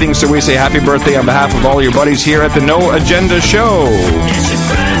 celebrating. So we say happy birthday on behalf of all your buddies here at the No Agenda Show. It's your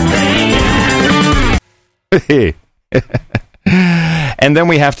birthday. And then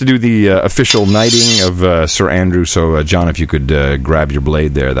we have to do the official knighting of Sir Andrew. So, John, if you could grab your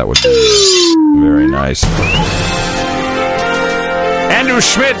blade there, that would be very nice. Andrew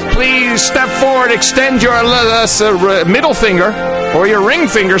Schmidt, please step forward, extend your middle finger or your ring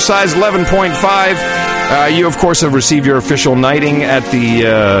finger, size 11.5. You, of course, have received your official knighting at the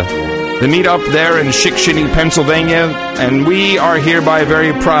meetup there in Chick-Shitty, Pennsylvania, and we are hereby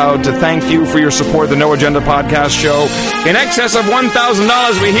very proud to thank you for your support of the No Agenda podcast show. In excess of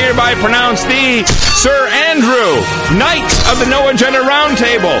 $1,000, we hereby pronounce thee Sir Andrew, Knight of the No Agenda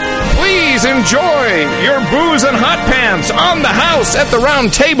Roundtable. Please enjoy your booze and hot pants on the house at the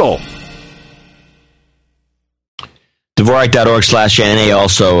round table. Dvorak.org/NA,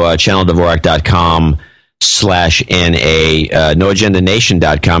 also channeldvorak.com/NA,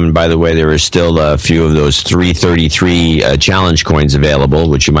 noagendanation.com. And by the way, there is still a few of those 333 challenge coins available,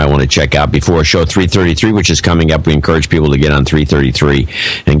 which you might want to check out before show 333, which is coming up. We encourage people to get on 333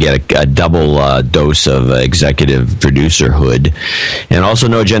 and get a double dose of executive producerhood. And also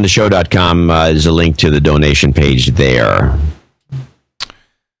noagendashow.com is a link to the donation page there.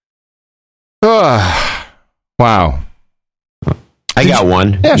 Wow. I got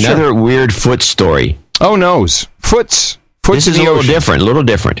one. Yeah, Another sure. weird foot story. Oh, noes. Foots This is in a the little ocean. different. A little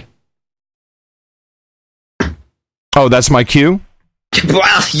different. Oh, that's my cue?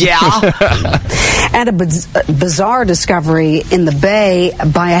 Well, yeah. And a bizarre discovery in the bay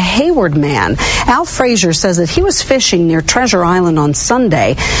by a Hayward man. Al Frazier says that he was fishing near Treasure Island on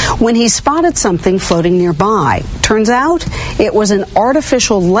Sunday when he spotted something floating nearby. Turns out it was an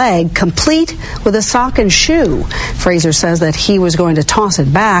artificial leg complete with a sock and shoe. Frazier says that he was going to toss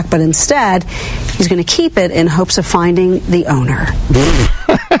it back, but instead he's going to keep it in hopes of finding the owner.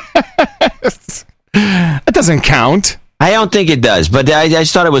 That doesn't count. I don't think it does, but I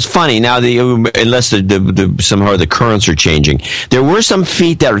just thought it was funny. Now, unless somehow the currents are changing, there were some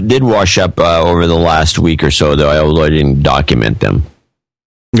feet that did wash up over the last week or so, though, although I didn't document them.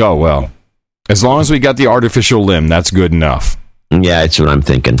 Oh, well. As long as we got the artificial limb, that's good enough. Yeah, that's what I'm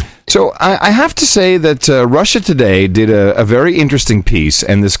thinking. So I have to say that Russia Today did a very interesting piece,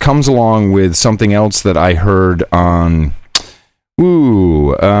 and this comes along with something else that I heard on...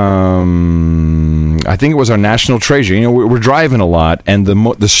 I think it was our national treasure. You know, we're driving a lot, and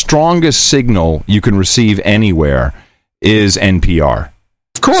the strongest signal you can receive anywhere is NPR.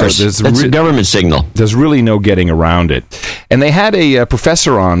 Of course, so that's a government signal. There's really no getting around it. And they had a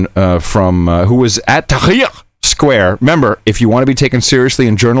professor on from who was at Tahrir Square. Remember, if you want to be taken seriously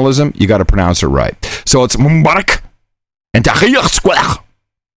in journalism, you got to pronounce it right. So it's Mubarak and Tahrir Square.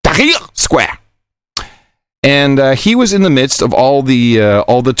 Tahrir Square. And he was in the midst of all the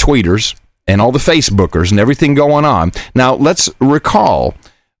tweeters and all the Facebookers and everything going on. Now, let's recall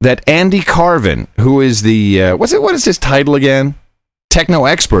that Andy Carvin, who is the what is his title again? Techno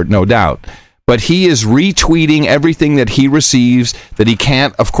expert, no doubt. But he is retweeting everything that he receives that he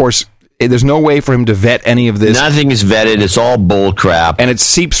can't, of course. There's no way for him to vet any of this. Nothing is vetted. It's all bull crap. And it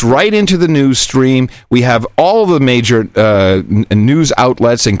seeps right into the news stream. We have all the major news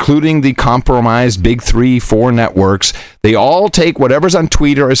outlets, including the compromised big 3-4 networks. They all take whatever's on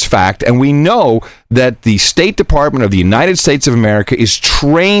Twitter as fact. And we know that the State Department of the United States of America is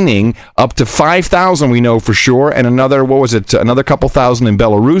training up to 5,000, we know for sure, and another couple thousand in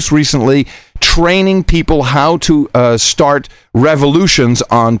Belarus recently, training people how to start revolutions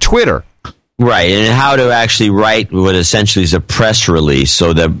on Twitter. Right, and how to actually write what essentially is a press release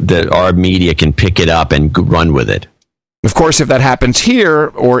so that our media can pick it up and run with it. Of course, if that happens here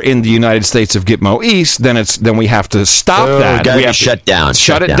or in the United States of Gitmo East, then we have to stop that. We have to shut down.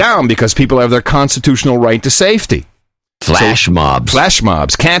 Shut it down because people have their constitutional right to safety. Flash mobs. Flash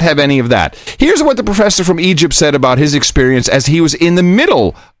mobs. Can't have any of that. Here's what the professor from Egypt said about his experience as he was in the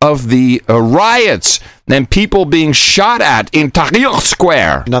middle of the riots and people being shot at in Tahrir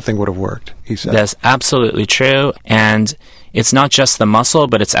Square. Nothing would have worked, he said. That's absolutely true. And it's not just the muscle,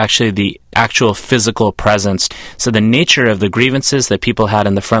 but it's actually the actual physical presence. So the nature of the grievances that people had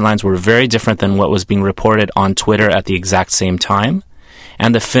in the front lines were very different than what was being reported on Twitter at the exact same time.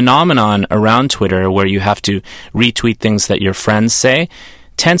 And the phenomenon around Twitter, where you have to retweet things that your friends say,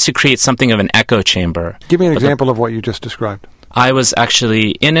 tends to create something of an echo chamber. Give me an example of what you just described. I was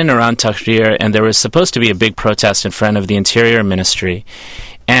actually in and around Tahrir, and there was supposed to be a big protest in front of the Interior Ministry.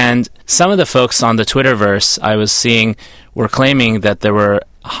 And some of the folks on the Twitterverse I was seeing were claiming that there were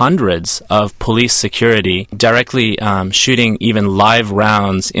hundreds of police security directly shooting even live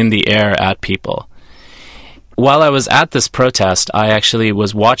rounds in the air at people. While I was at this protest, I actually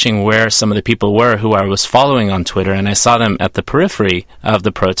was watching where some of the people were who I was following on Twitter, and I saw them at the periphery of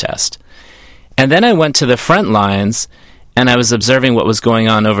the protest. And then I went to the front lines, and I was observing what was going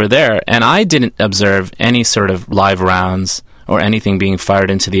on over there, and I didn't observe any sort of live rounds or anything being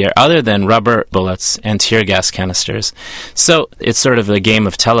fired into the air other than rubber bullets and tear gas canisters. So it's sort of a game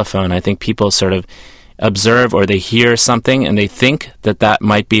of telephone. I think people sort of observe or they hear something and they think that that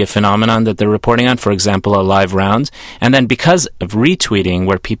might be a phenomenon that they're reporting on, for example, a live round. And then because of retweeting,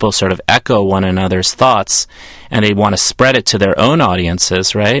 where people sort of echo one another's thoughts and they want to spread it to their own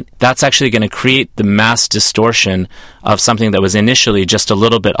audiences, right? That's actually going to create the mass distortion of something that was initially just a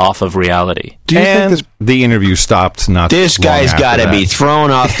little bit off of reality. Do you think the interview stopped not This long guy's after got to that? be thrown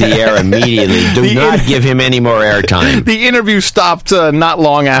off the air immediately. Do not give him any more airtime. The interview stopped not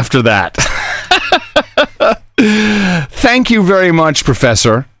long after that. Thank you very much,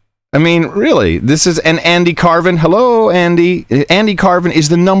 Professor. I mean, really, this is... And Andy Carvin, hello, Andy. Andy Carvin is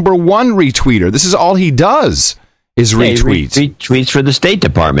the #1 retweeter. This is all he does, is retweets. Retweets for the State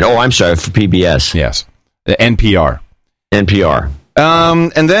Department. Oh, I'm sorry, for PBS. Yes. NPR. NPR.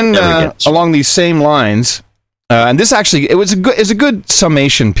 And then along these same lines, and this actually, it's a good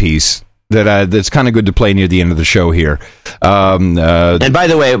summation piece that's kind of good to play near the end of the show here. And by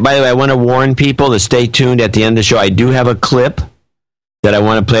the way, I want to warn people to stay tuned at the end of the show. I do have a clip that I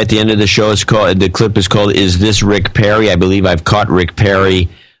want to play at the end of the show. The clip is called "Is This Rick Perry?" I believe I've caught Rick Perry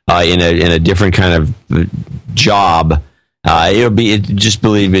in a different kind of job. Just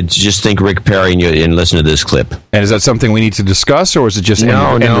think Rick Perry and listen to this clip. And is that something we need to discuss, or is it just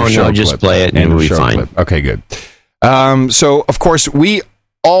no, just play it and we'll be fine. Clip. Okay, good. So of course we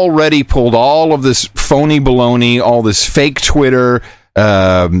already pulled all of this phony baloney, all this fake Twitter,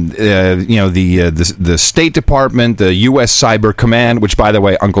 the State Department, the U.S. Cyber Command, which, by the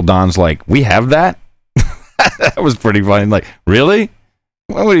way, Uncle Don's like, we have that? That was pretty funny. Like, really?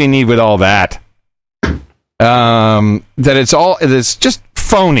 What do you need with all that? That it's just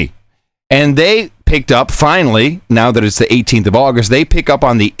phony. And they picked up, finally, now that it's the 18th of August, they pick up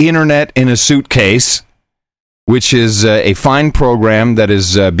on the Internet in a Suitcase, which is a fine program that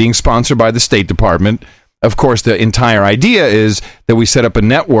is being sponsored by the State Department. Of course, the entire idea is that we set up a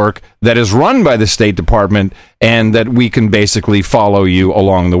network that is run by the State Department and that we can basically follow you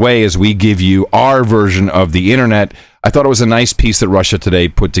along the way as we give you our version of the Internet. I thought it was a nice piece that Russia Today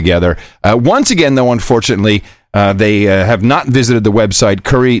put together. Once again, though, unfortunately, they have not visited the website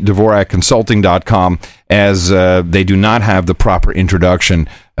CurryDvorakConsulting.com as they do not have the proper introduction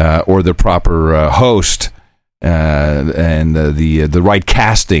or the proper host and the right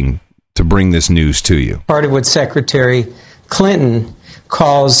casting to bring this news to you. Part of what Secretary Clinton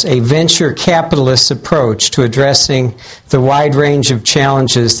calls a venture capitalist approach to addressing the wide range of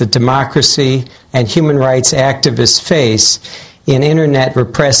challenges that democracy and human rights activists face in Internet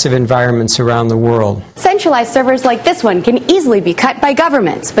repressive environments around the world. Centralized servers like this one can easily be cut by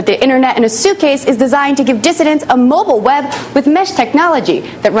governments, but the Internet in a Suitcase is designed to give dissidents a mobile web with mesh technology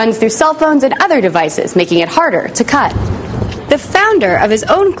that runs through cell phones and other devices, making it harder to cut. The founder of his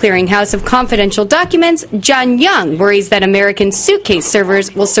own clearinghouse of confidential documents, John Young, worries that American Suitcase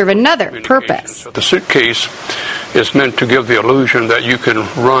servers will serve another purpose. The Suitcase is meant to give the illusion that you can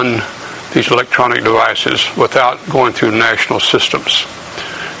run these electronic devices without going through national systems.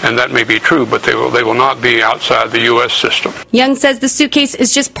 And that may be true, but they will not be outside the U.S. system. Young says the Suitcase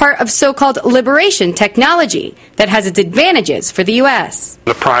is just part of so-called liberation technology that has its advantages for the U.S.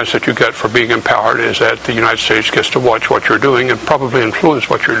 The prize that you get for being empowered is that the United States gets to watch what you're doing and probably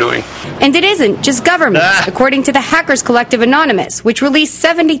influence what you're doing. And it isn't just governments, according to the Hackers Collective Anonymous, which released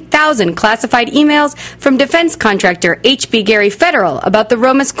 70,000 classified emails from defense contractor H.B. Gary Federal about the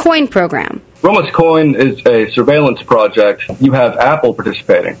Romus Coin program. Romus Coin is a surveillance project. You have Apple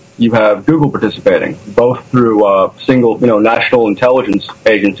participating. You have Google participating, both through single, national intelligence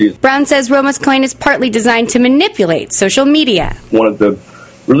agencies. Brown says Romus Coin is partly designed to manipulate social media. One of the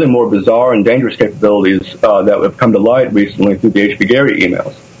really more bizarre and dangerous capabilities that have come to light recently through the H.B. Gary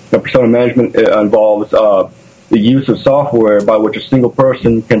emails. Now, persona management involves the use of software by which a single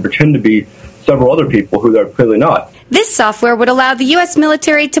person can pretend to be several other people who they're clearly not. This software would allow the U.S.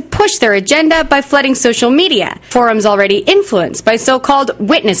 military to push their agenda by flooding social media, forums already influenced by so-called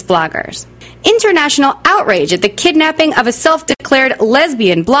witness bloggers. International outrage at the kidnapping of a self-declared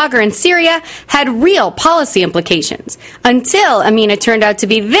lesbian blogger in Syria had real policy implications, until Amina turned out to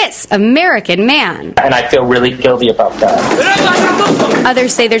be this American man. And I feel really guilty about that.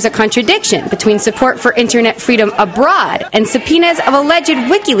 Others say there's a contradiction between support for internet freedom abroad and subpoenas of alleged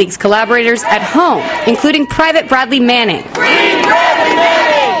WikiLeaks collaborators at home, including Private Bradley Manning.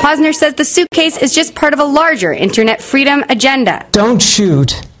 Posner says the Suitcase is just part of a larger internet freedom agenda. Don't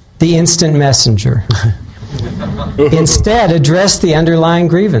shoot the instant messenger. Instead, address the underlying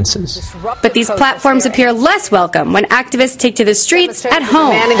grievances. But these platforms appear less welcome when activists take to the streets at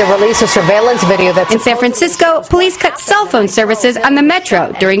home. Demanding the release of surveillance video that's in San Francisco, police cut cell phone services on the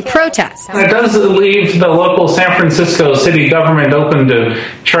metro during protests. It does leave the local San Francisco city government open to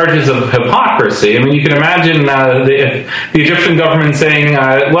charges of hypocrisy. I mean, you can imagine the Egyptian government saying,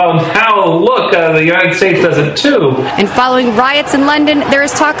 well, now look, the United States does it too. And following riots in London, there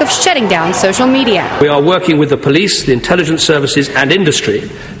is talk of shutting down social media. We are working with the police, the intelligence services and industry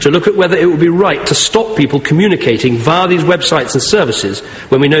to look at whether it would be right to stop people communicating via these websites and services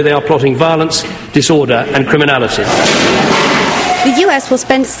when we know they are plotting violence, disorder and criminality. The U.S. will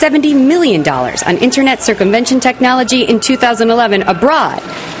spend $70 million on internet circumvention technology in 2011 abroad,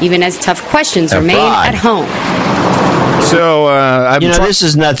 even as tough questions remain at home. So, this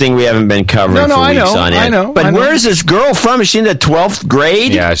is nothing we haven't been covering for weeks on end. I know. But where's this girl from? Is she in the 12th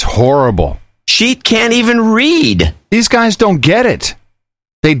grade? Yeah, it's horrible. She can't even read. These guys don't get it.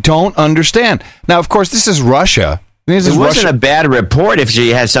 They don't understand. Now, of course, this is Russia. It wasn't a bad report if she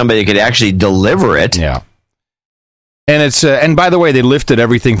had somebody that could actually deliver it. Yeah. And it's and by the way, they lifted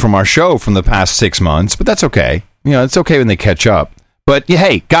everything from our show from the past 6 months, but that's okay. It's okay when they catch up. But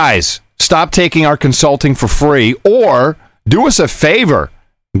hey, guys, stop taking our consulting for free, or do us a favor,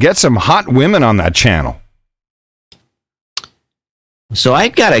 get some hot women on that channel. So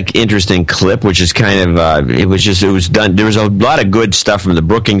I've got an interesting clip, which is kind of, it was done, there was a lot of good stuff from the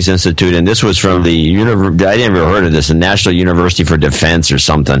Brookings Institute, and this was from the, I never heard of this, the National University for Defense or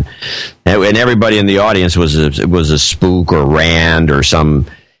something, and everybody in the audience was a spook or Rand or some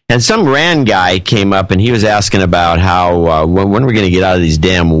Rand guy came up and he was asking about how, when we're going to get out of these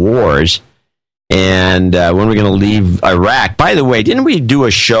damn wars, and when we're going to leave Iraq. By the way, didn't we do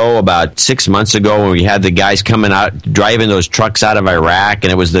a show about 6 months ago when we had the guys coming out, driving those trucks out of Iraq,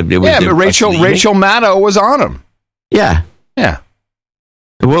 and but Rachel Maddow was on them. Yeah. Yeah.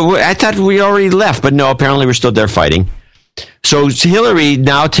 Well, I thought we already left, but no, apparently we're still there fighting. So Hillary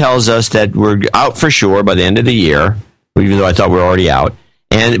now tells us that we're out for sure by the end of the year, even though I thought we were already out.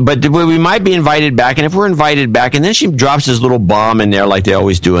 But we might be invited back, and if we're invited back, and then she drops this little bomb in there like they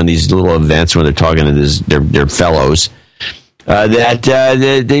always do in these little events when they're talking to their fellows, that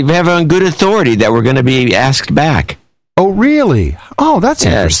they have on good authority that we're going to be asked back. Oh, really? Oh, that's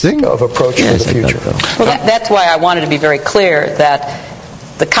interesting. Of approach to the future. Well, that's why I wanted to be very clear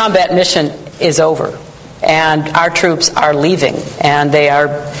that the combat mission is over, and our troops are leaving, and they are,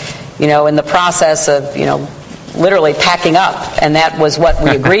 in the process of, literally packing up, and that was what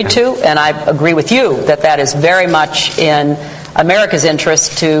we agreed to, and I agree with you that is very much in America's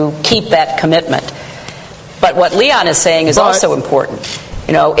interest to keep that commitment. But what Leon is saying is also important.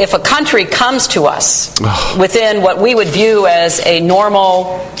 If a country comes to us within what we would view as a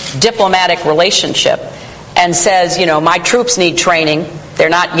normal diplomatic relationship and says, my troops need training, they're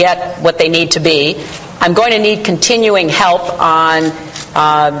not yet what they need to be, I'm going to need continuing help on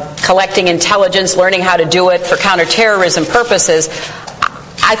collecting intelligence, learning how to do it for counterterrorism purposes,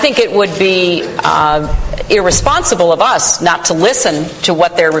 I think it would be irresponsible of us not to listen to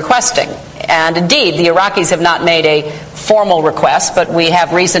what they're requesting. And indeed, the Iraqis have not made a formal request, but we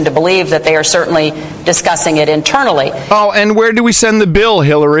have reason to believe that they are certainly discussing it internally. Oh, and where do we send the bill,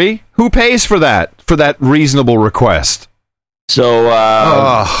 Hillary? Who pays for that reasonable request? So,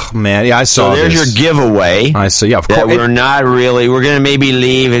 oh man, yeah, I saw. So there's this. your giveaway. I see. Yeah, of course. We're going to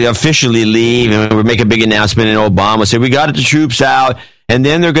maybe officially leave, and we'll make a big announcement. And Obama say we got the troops out, and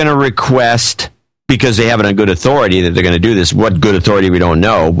then they're going to request, because they have it on good authority that they're going to do this. What good authority we don't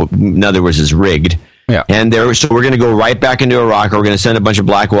know. But in other words, is rigged. Yeah. And so we're going to go right back into Iraq, or we're going to send a bunch of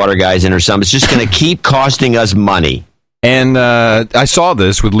Blackwater guys in or something. It's just going to keep costing us money. And I saw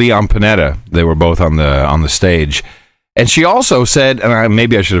this with Leon Panetta. They were both on the stage. And she also said, and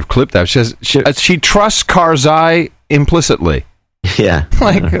maybe I should have clipped that, she trusts Karzai implicitly. Yeah.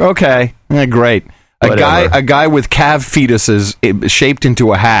 Okay, great. A guy with calf fetuses shaped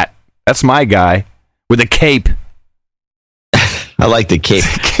into a hat. That's my guy. With a cape. I like the cape.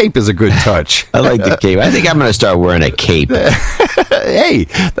 The cape is a good touch. I like the cape. I think I'm going to start wearing a cape. Hey,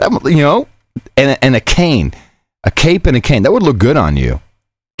 and a cane. A cape and a cane. That would look good on you.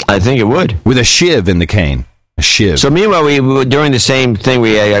 I think it would. With a shiv in the cane. A shiv. So meanwhile, we were doing the same thing.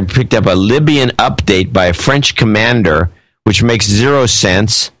 I picked up a Libyan update by a French commander, which makes 0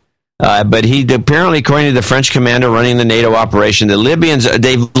 sense. But he apparently, according to the French commander running the NATO operation, the Libyans,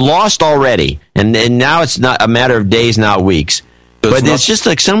 they've lost already. And now it's not a matter of days, not weeks. But it's just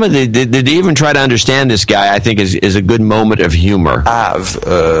like some of they even try to understand this guy, I think, is a good moment of humor. Have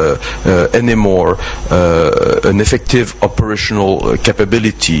anymore an effective operational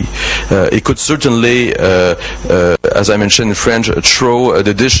capability. It could certainly, as I mentioned in French, throw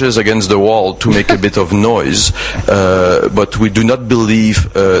the dishes against the wall to make a bit of noise, but we do not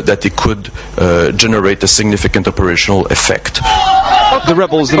believe that it could generate a significant operational effect. The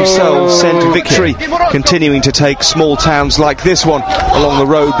rebels themselves sent victory, continuing to take small towns like this one along the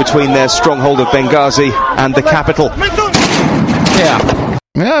road between their stronghold of Benghazi and the capital.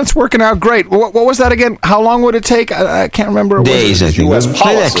 Yeah, it's working out great. What was that again? How long would it take? I can't remember. Days, I think.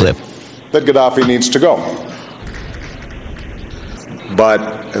 Play that clip. That Gaddafi needs to go.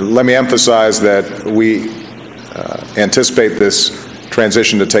 But let me emphasize that we anticipate this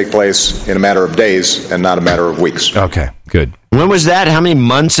transition to take place in a matter of days and not a matter of weeks. Okay, good. When was that? How many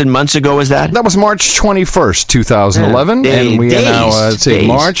months and months ago was that? That was March 21st, 2011. Yeah. And we are now, let's see, days.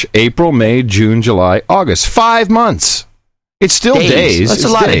 March, April, May, June, July, August. 5 months. It's still days. That's it's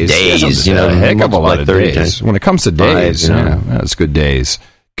a lot of days. You know, a heck of a lot of days. Times. When it comes to days, that's good days.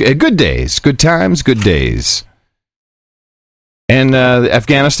 Good days. Good times, good days. And the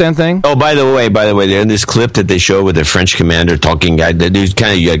Afghanistan thing? Oh, by the way, in this clip that they show with the French commander talking guy, the dude's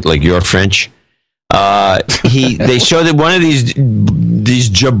kind of like you're French. They show that one of these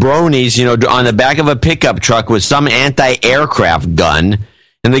jabronis, on the back of a pickup truck with some anti-aircraft gun,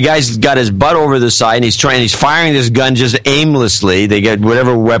 and the guy's got his butt over the side, and he's firing this gun just aimlessly. They get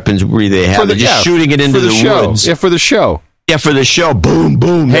whatever weaponry they have, they're just shooting it into the woods. Yeah, for the show. Yeah, for the show. Boom,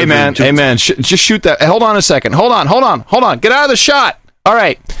 boom. Hey, man. Just shoot that. Hold on a second. Hold on. Get out of the shot. All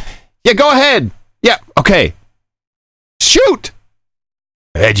right. Yeah, go ahead. Yeah, okay. Shoot.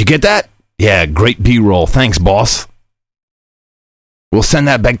 Hey, did you get that? Yeah, great B-roll. Thanks, boss. We'll send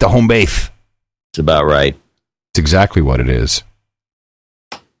that back to home base. It's about right. It's exactly what it is.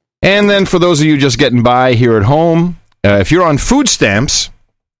 And then for those of you just getting by here at home, if you're on food stamps,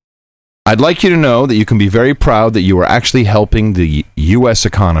 I'd like you to know that you can be very proud that you are actually helping the U.S.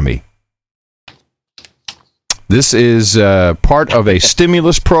 economy. This is part of a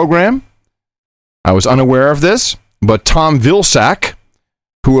stimulus program. I was unaware of this, but Tom Vilsack,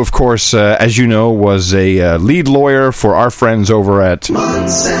 who, of course, as you know, was a lead lawyer for our friends over at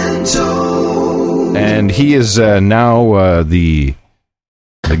Monsanto, and he is now the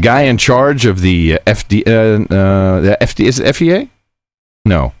guy in charge of the FD. The FD is it FDA?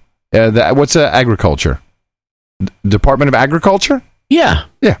 No. What's agriculture? Department of Agriculture? Yeah.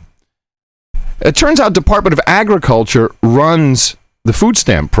 It turns out Department of Agriculture runs the food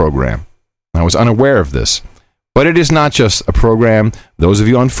stamp program. I was unaware of this. But it is not just a program. Those of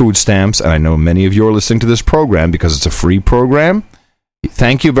you on food stamps, and I know many of you are listening to this program because it's a free program,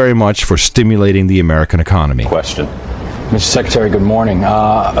 thank you very much for stimulating the American economy. Question. Mr. Secretary, good morning.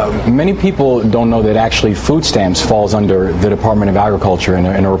 Many people don't know that actually food stamps falls under the Department of Agriculture,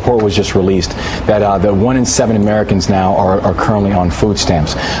 and a report was just released that 1 in 7 Americans now are currently on food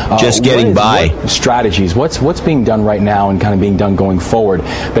stamps. Just getting by. What strategies? What's being done right now and kind of being done going forward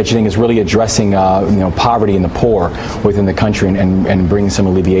that you think is really addressing poverty and the poor within the country and bringing some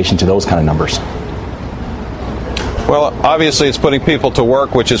alleviation to those kind of numbers? Well, obviously it's putting people to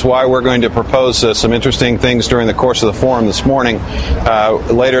work, which is why we're going to propose some interesting things during the course of the forum this morning.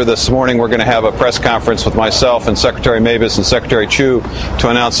 Later this morning, we're going to have a press conference with myself and Secretary Mavis and Secretary Chu to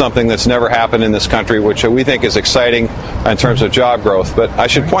announce something that's never happened in this country, which we think is exciting in terms of job growth. But I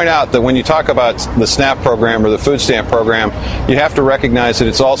should point out that when you talk about the SNAP program or the food stamp program, you have to recognize that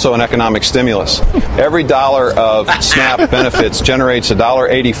it's also an economic stimulus. Every dollar of SNAP benefits generates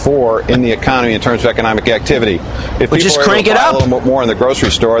 $1.84 in the economy in terms of economic activity. If people just are crank able to it buy up a little bit more in the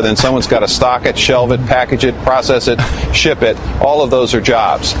grocery store, then someone's got to stock it, shelve it, package it, process it, ship it. All of those are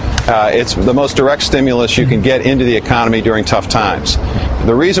jobs. It's the most direct stimulus you can get into the economy during tough times.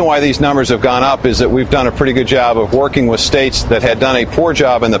 The reason why these numbers have gone up is that we've done a pretty good job of working with states that had done a poor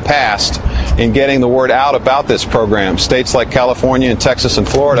job in the past in getting the word out about this program. States like California and Texas and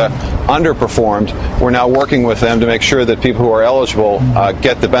Florida underperformed. We're now working with them to make sure that people who are eligible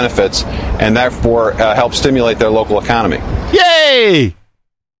get the benefits and therefore help stimulate their local economy. Yay!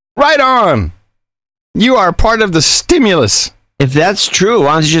 Right on. You are part of the stimulus. If that's true,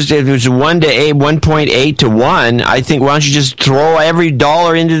 why don't you just, if it was 1.8 to 1, I think, why don't you just throw every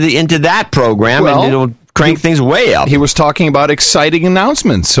dollar into that program and it'll crank things way up. He was talking about exciting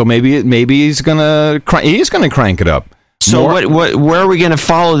announcements, so maybe he's gonna crank it up. So where are we going to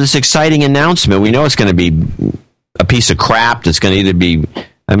follow this exciting announcement? We know it's going to be a piece of crap that's going to either be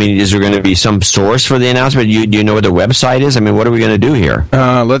I mean, is there going to be some source for the announcement? Do you know what the website is? I mean, what are we going to do here?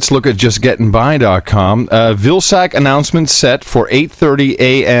 Let's look at justgettingby.com. Vilsack announcement set for 8:30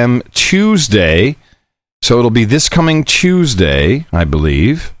 a.m. Tuesday. So it'll be this coming Tuesday, I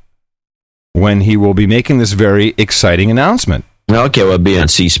believe, when he will be making this very exciting announcement. Okay, well, it'll be on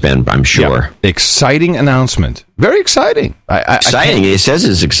C-SPAN, I'm sure. Yeah. Exciting announcement. Very exciting. Exciting. It says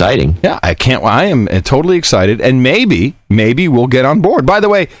it's exciting. Yeah, I am totally excited, and maybe we'll get on board. By the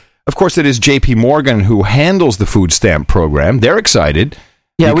way, of course, it is J.P. Morgan who handles the food stamp program. They're excited.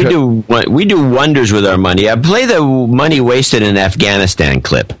 Yeah, we do wonders with our money. I play the money wasted in Afghanistan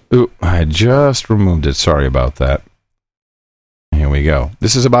clip. Ooh, I just removed it. Sorry about that. Here we go.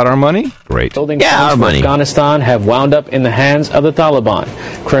 This is about our money? Great. Building funds for Afghanistan have wound up in the hands of the Taliban.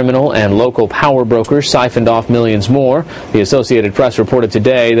 Criminal and local power brokers siphoned off millions more. The Associated Press reported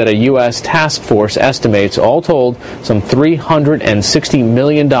today that a U.S. task force estimates, all told, some $360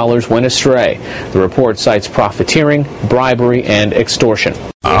 million went astray. The report cites profiteering, bribery, and extortion.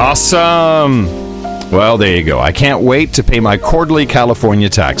 Awesome. Well, there you go. I can't wait to pay my quarterly California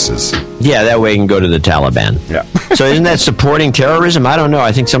taxes. Yeah, that way you can go to the Taliban. Yeah. So isn't that supporting terrorism? I don't know.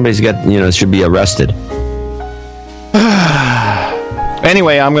 I think somebody's should be arrested.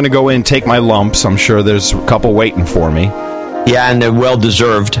 Anyway, I'm going to go in, take my lumps. I'm sure there's a couple waiting for me. Yeah, and they're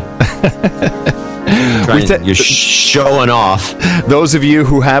well-deserved. You're showing off. Those of you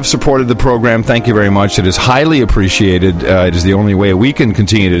who have supported the program, thank you very much. It is highly appreciated. It is the only way we can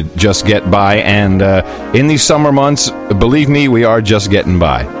continue to just get by. And in these summer months, believe me, we are just getting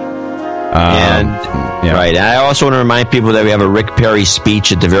by. Right. And I also want to remind people that we have a Rick Perry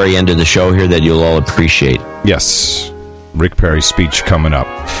speech at the very end of the show here that you'll all appreciate. Yes. Rick Perry's speech coming up.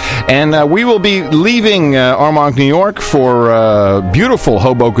 And we will be leaving Armonk, New York for beautiful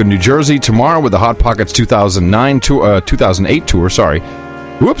Hoboken, New Jersey tomorrow with the Hot Pockets 2008 tour. Sorry.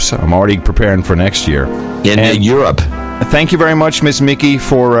 Whoops. I'm already preparing for next year. In Europe. Thank you very much, Miss Mickey,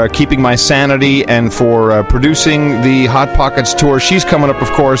 for keeping my sanity and for producing the Hot Pockets tour. She's coming up, of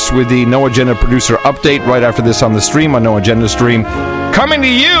course, with the No Agenda producer update right after this on the stream, on No Agenda Stream. Coming to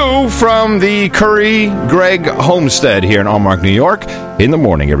you from the Curry Gregg homestead here in Armonk, New York. In the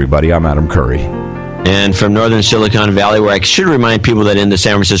morning, everybody. I'm Adam Curry. And from northern Silicon Valley, where I should remind people that in the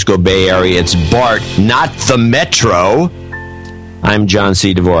San Francisco Bay Area, it's BART, not the Metro. I'm John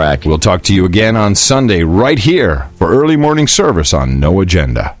C. Dvorak. We'll talk to you again on Sunday right here for early morning service on No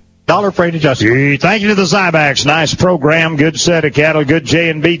Agenda. $1 freight adjustment. Thank you to the Zybacs. Nice program. Good set of cattle. Good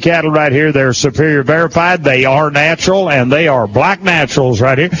J&B cattle right here. They're Superior Verified. They are natural, and they are black naturals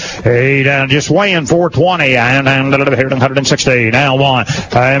right here. Hey, down, just weighing 420. And 160. Now one.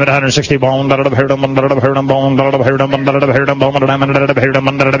 I'm at 160 bone. 60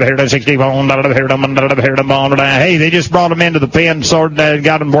 bone. Hey, they just brought them into the pen, sort of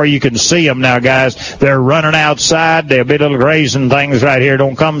got them where you can see them now, guys. They're running outside. They'll be little grazing things right here.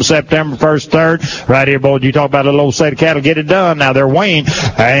 Don't come September 1st, 3rd. Right here, boy, you talk about a little old set of cattle. Get it done. Now they're weighing.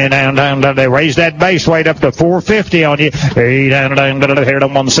 And they raised that base weight up to 450 on you. Hey, down, here to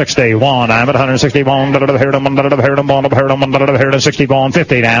 161. I'm at 160 bone. Here to 60 bone.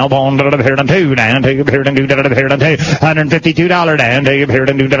 50 now. Bone. Here to 2 down. Take here to 2. $152 down. Take here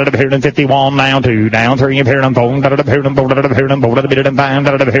to 2. 51 now. 2 down. 3 here to bone. Here to bone. Here to bone. Here to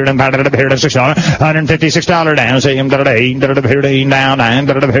 $156 down. See him. 8 down. 9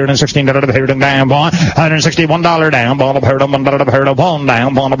 here to 16 down. $161 down. Ball of here to 1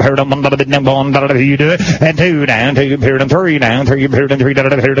 down. Ball of here to 1 you do it. And 2 down. 2 here to 3 down. 3 here to 3 here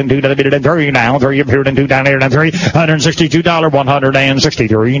to 3 down. 3 here to 2 down here to 3. $162.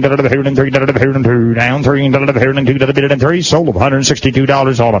 163 here to 3 here to 2 down. 3 here to 2 3. Sold of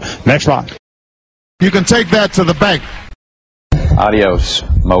 $162 on a next lot. You can take that to the bank. Adios,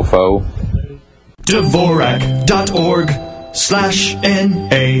 mofo.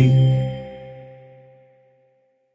 Dvorak.org/NA